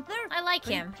 stew. Luther, I like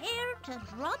him. prepare to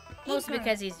drop Mostly anchor.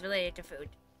 because he's related to food.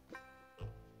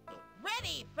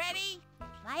 Ready, Freddi!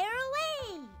 Fire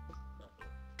away!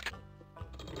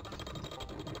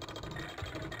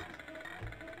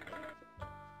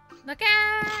 Look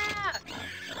out!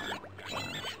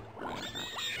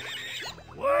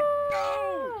 What?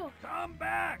 No! Come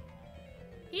back!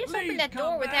 He just Please opened that come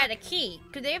door without back. a key.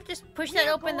 Could they have just pushed that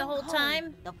open the whole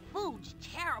time? The food's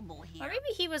terrible here. Or maybe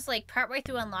he was like partway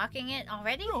through unlocking it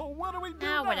already? Oh, what do we do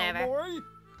Ah, now, whatever. Maury?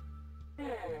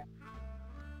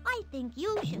 I think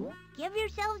you should give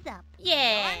yourselves up.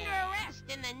 Yeah! Under arrest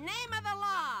in the name of the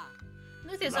law!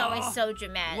 Luther's Law? always so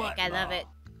dramatic. What I love law? it.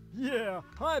 Yeah,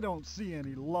 I don't see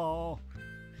any law.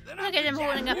 Look at him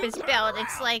holding up his belt.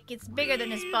 It's like it's bigger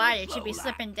than his body. It should be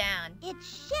slipping down.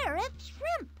 It's Sheriff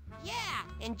Shrimp. Yeah,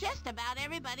 and just about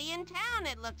everybody in town,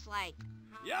 it looks like.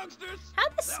 Youngsters,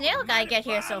 how'd the snail guy get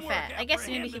here so fast? I guess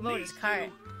maybe he rode his cart.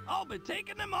 I'll be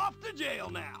taking them off to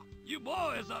jail now. You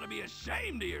boys ought to be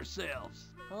ashamed of yourselves.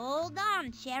 Hold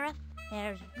on, Sheriff.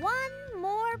 There's one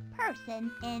more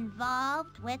person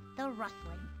involved with the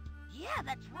rustling. Yeah,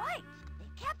 that's right. They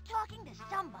kept talking to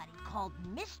somebody called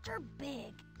Mr.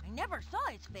 Big. I never saw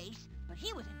his face, but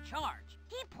he was in charge.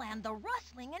 He planned the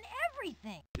rustling and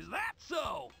everything. Is that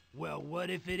so? Well, what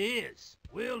if it is?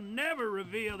 We'll never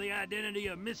reveal the identity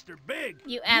of Mr. Big.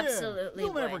 You absolutely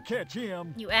You'll would. never catch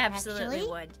him. You absolutely Actually,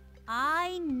 would.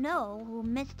 I know who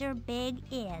Mr. Big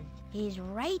is. He's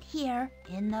right here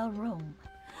in the room.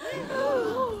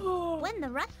 When the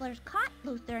rustlers caught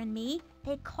Luther and me,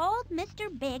 they called Mr.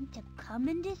 Big to come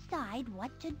and decide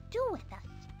what to do with us.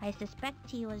 I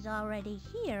suspect he was already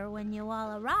here when you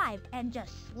all arrived and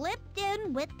just slipped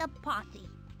in with the posse.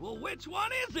 Well, which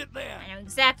one is it then? I know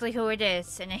exactly who it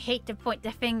is, and I hate to point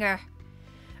the finger,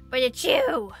 but it's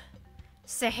you!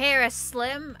 Sahara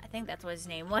Slim, I think that's what his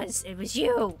name was. It was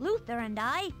you. Luther and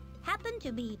I happened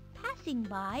to be passing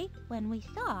by when we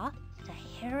saw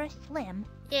Sahara Slim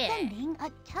sending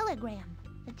a telegram.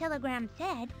 The telegram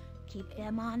said, keep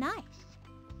them on ice.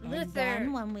 And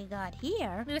then when we got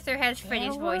here, Luther has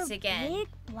Freddy's voice there were again. big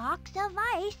blocks of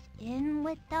ice in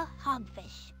with the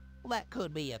hogfish. Well, that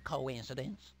could be a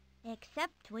coincidence.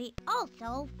 Except we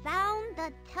also found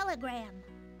the telegram.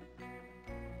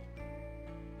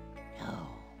 No,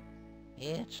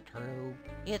 it's true.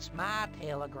 It's my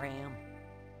telegram.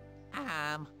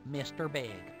 I'm Mr. Big.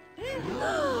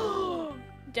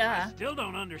 Duh. I still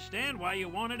don't understand why you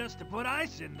wanted us to put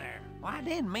ice in there. Well, I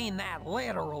didn't mean that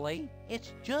literally.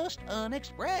 It's just an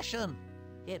expression.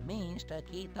 It means to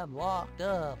keep them locked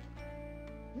up.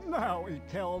 Now he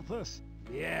tells us.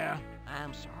 Yeah.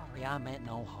 I'm sorry, I meant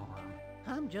no harm.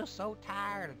 I'm just so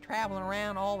tired of traveling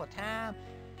around all the time,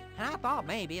 and I thought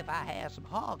maybe if I had some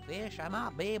hogfish, I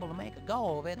might be able to make a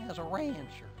go of it as a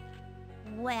rancher.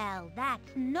 Well, that's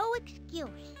no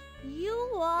excuse. You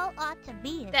all ought to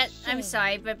be ashamed. I'm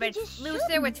sorry, but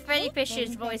Luther with Freddi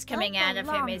Fish's voice coming out of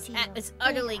him is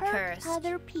utterly cursed.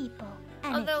 Other people.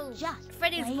 And Although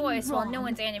Freddy's voice, while no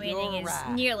one's animating, is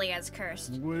nearly as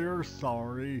cursed. We're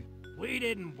sorry. We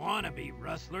didn't want to be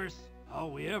rustlers. All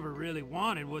we ever really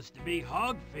wanted was to be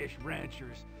hogfish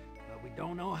ranchers, but we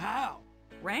don't know how.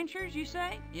 Ranchers, you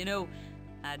say? You know,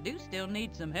 I do still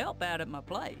need some help out at my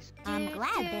place. I'm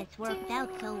glad this worked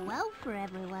out so well for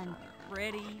everyone.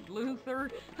 Freddi,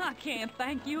 Luther, I can't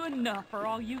thank you enough for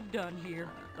all you've done here.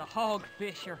 The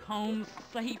hogfish are home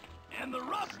safe. And the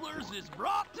rustlers is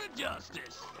brought to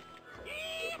justice.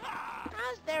 Yeehaw!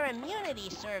 How's their immunity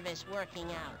service working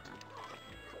out?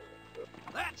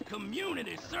 That's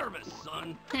community service,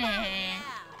 son. Yeah.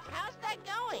 How's that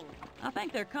going? I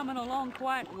think they're coming along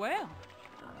quite well.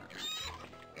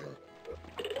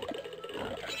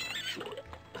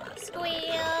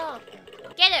 Squeal!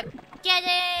 Get him! Get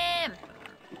him!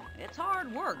 It's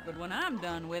hard work, but when I'm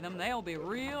done with them, they'll be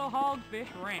real hogfish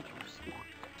ranchers.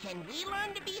 Can we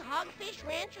learn to be hogfish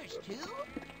ranchers too?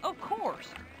 Of course.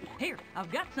 Here,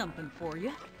 I've got something for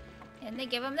you. And they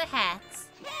give them the hats.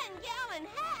 10-gallon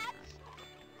hats?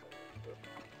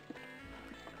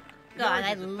 God, Yours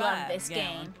I is a love 5 this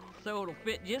gallon, game. So it'll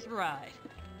fit just right.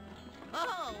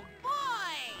 Oh,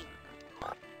 boy!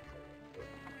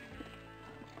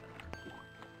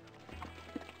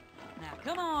 Now,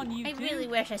 come on, you I two. really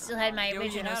wish I still had my Show you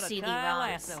original how to tie a CD-ROMs.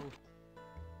 lasso.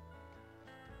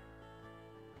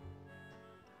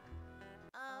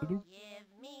 Oh, give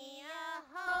me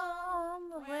a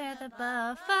home where the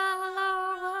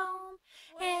buffalo roam,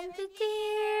 and the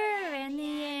deer and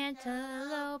the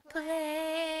antelope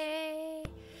play,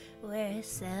 where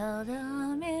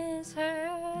seldom is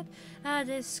heard a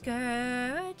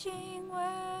discouraging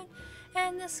word,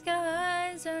 and the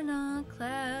skies are not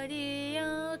cloudy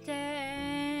all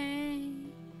day.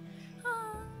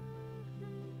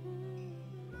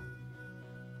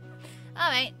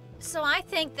 Alright, so I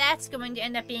think that's going to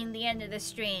end up being the end of the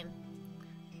stream.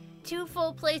 2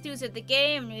 full playthroughs of the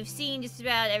game, and we've seen just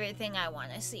about everything I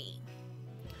want to see.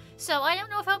 So I don't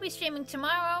know if I'll be streaming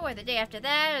tomorrow, or the day after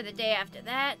that, or the day after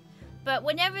that. But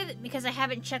whenever, because I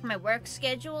haven't checked my work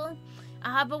schedule,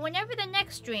 but whenever the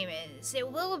next stream is,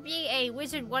 it will be a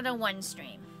Wizard 101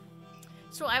 stream.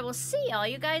 So I will see all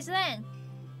you guys then.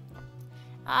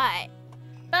 Alright.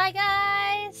 Bye guys!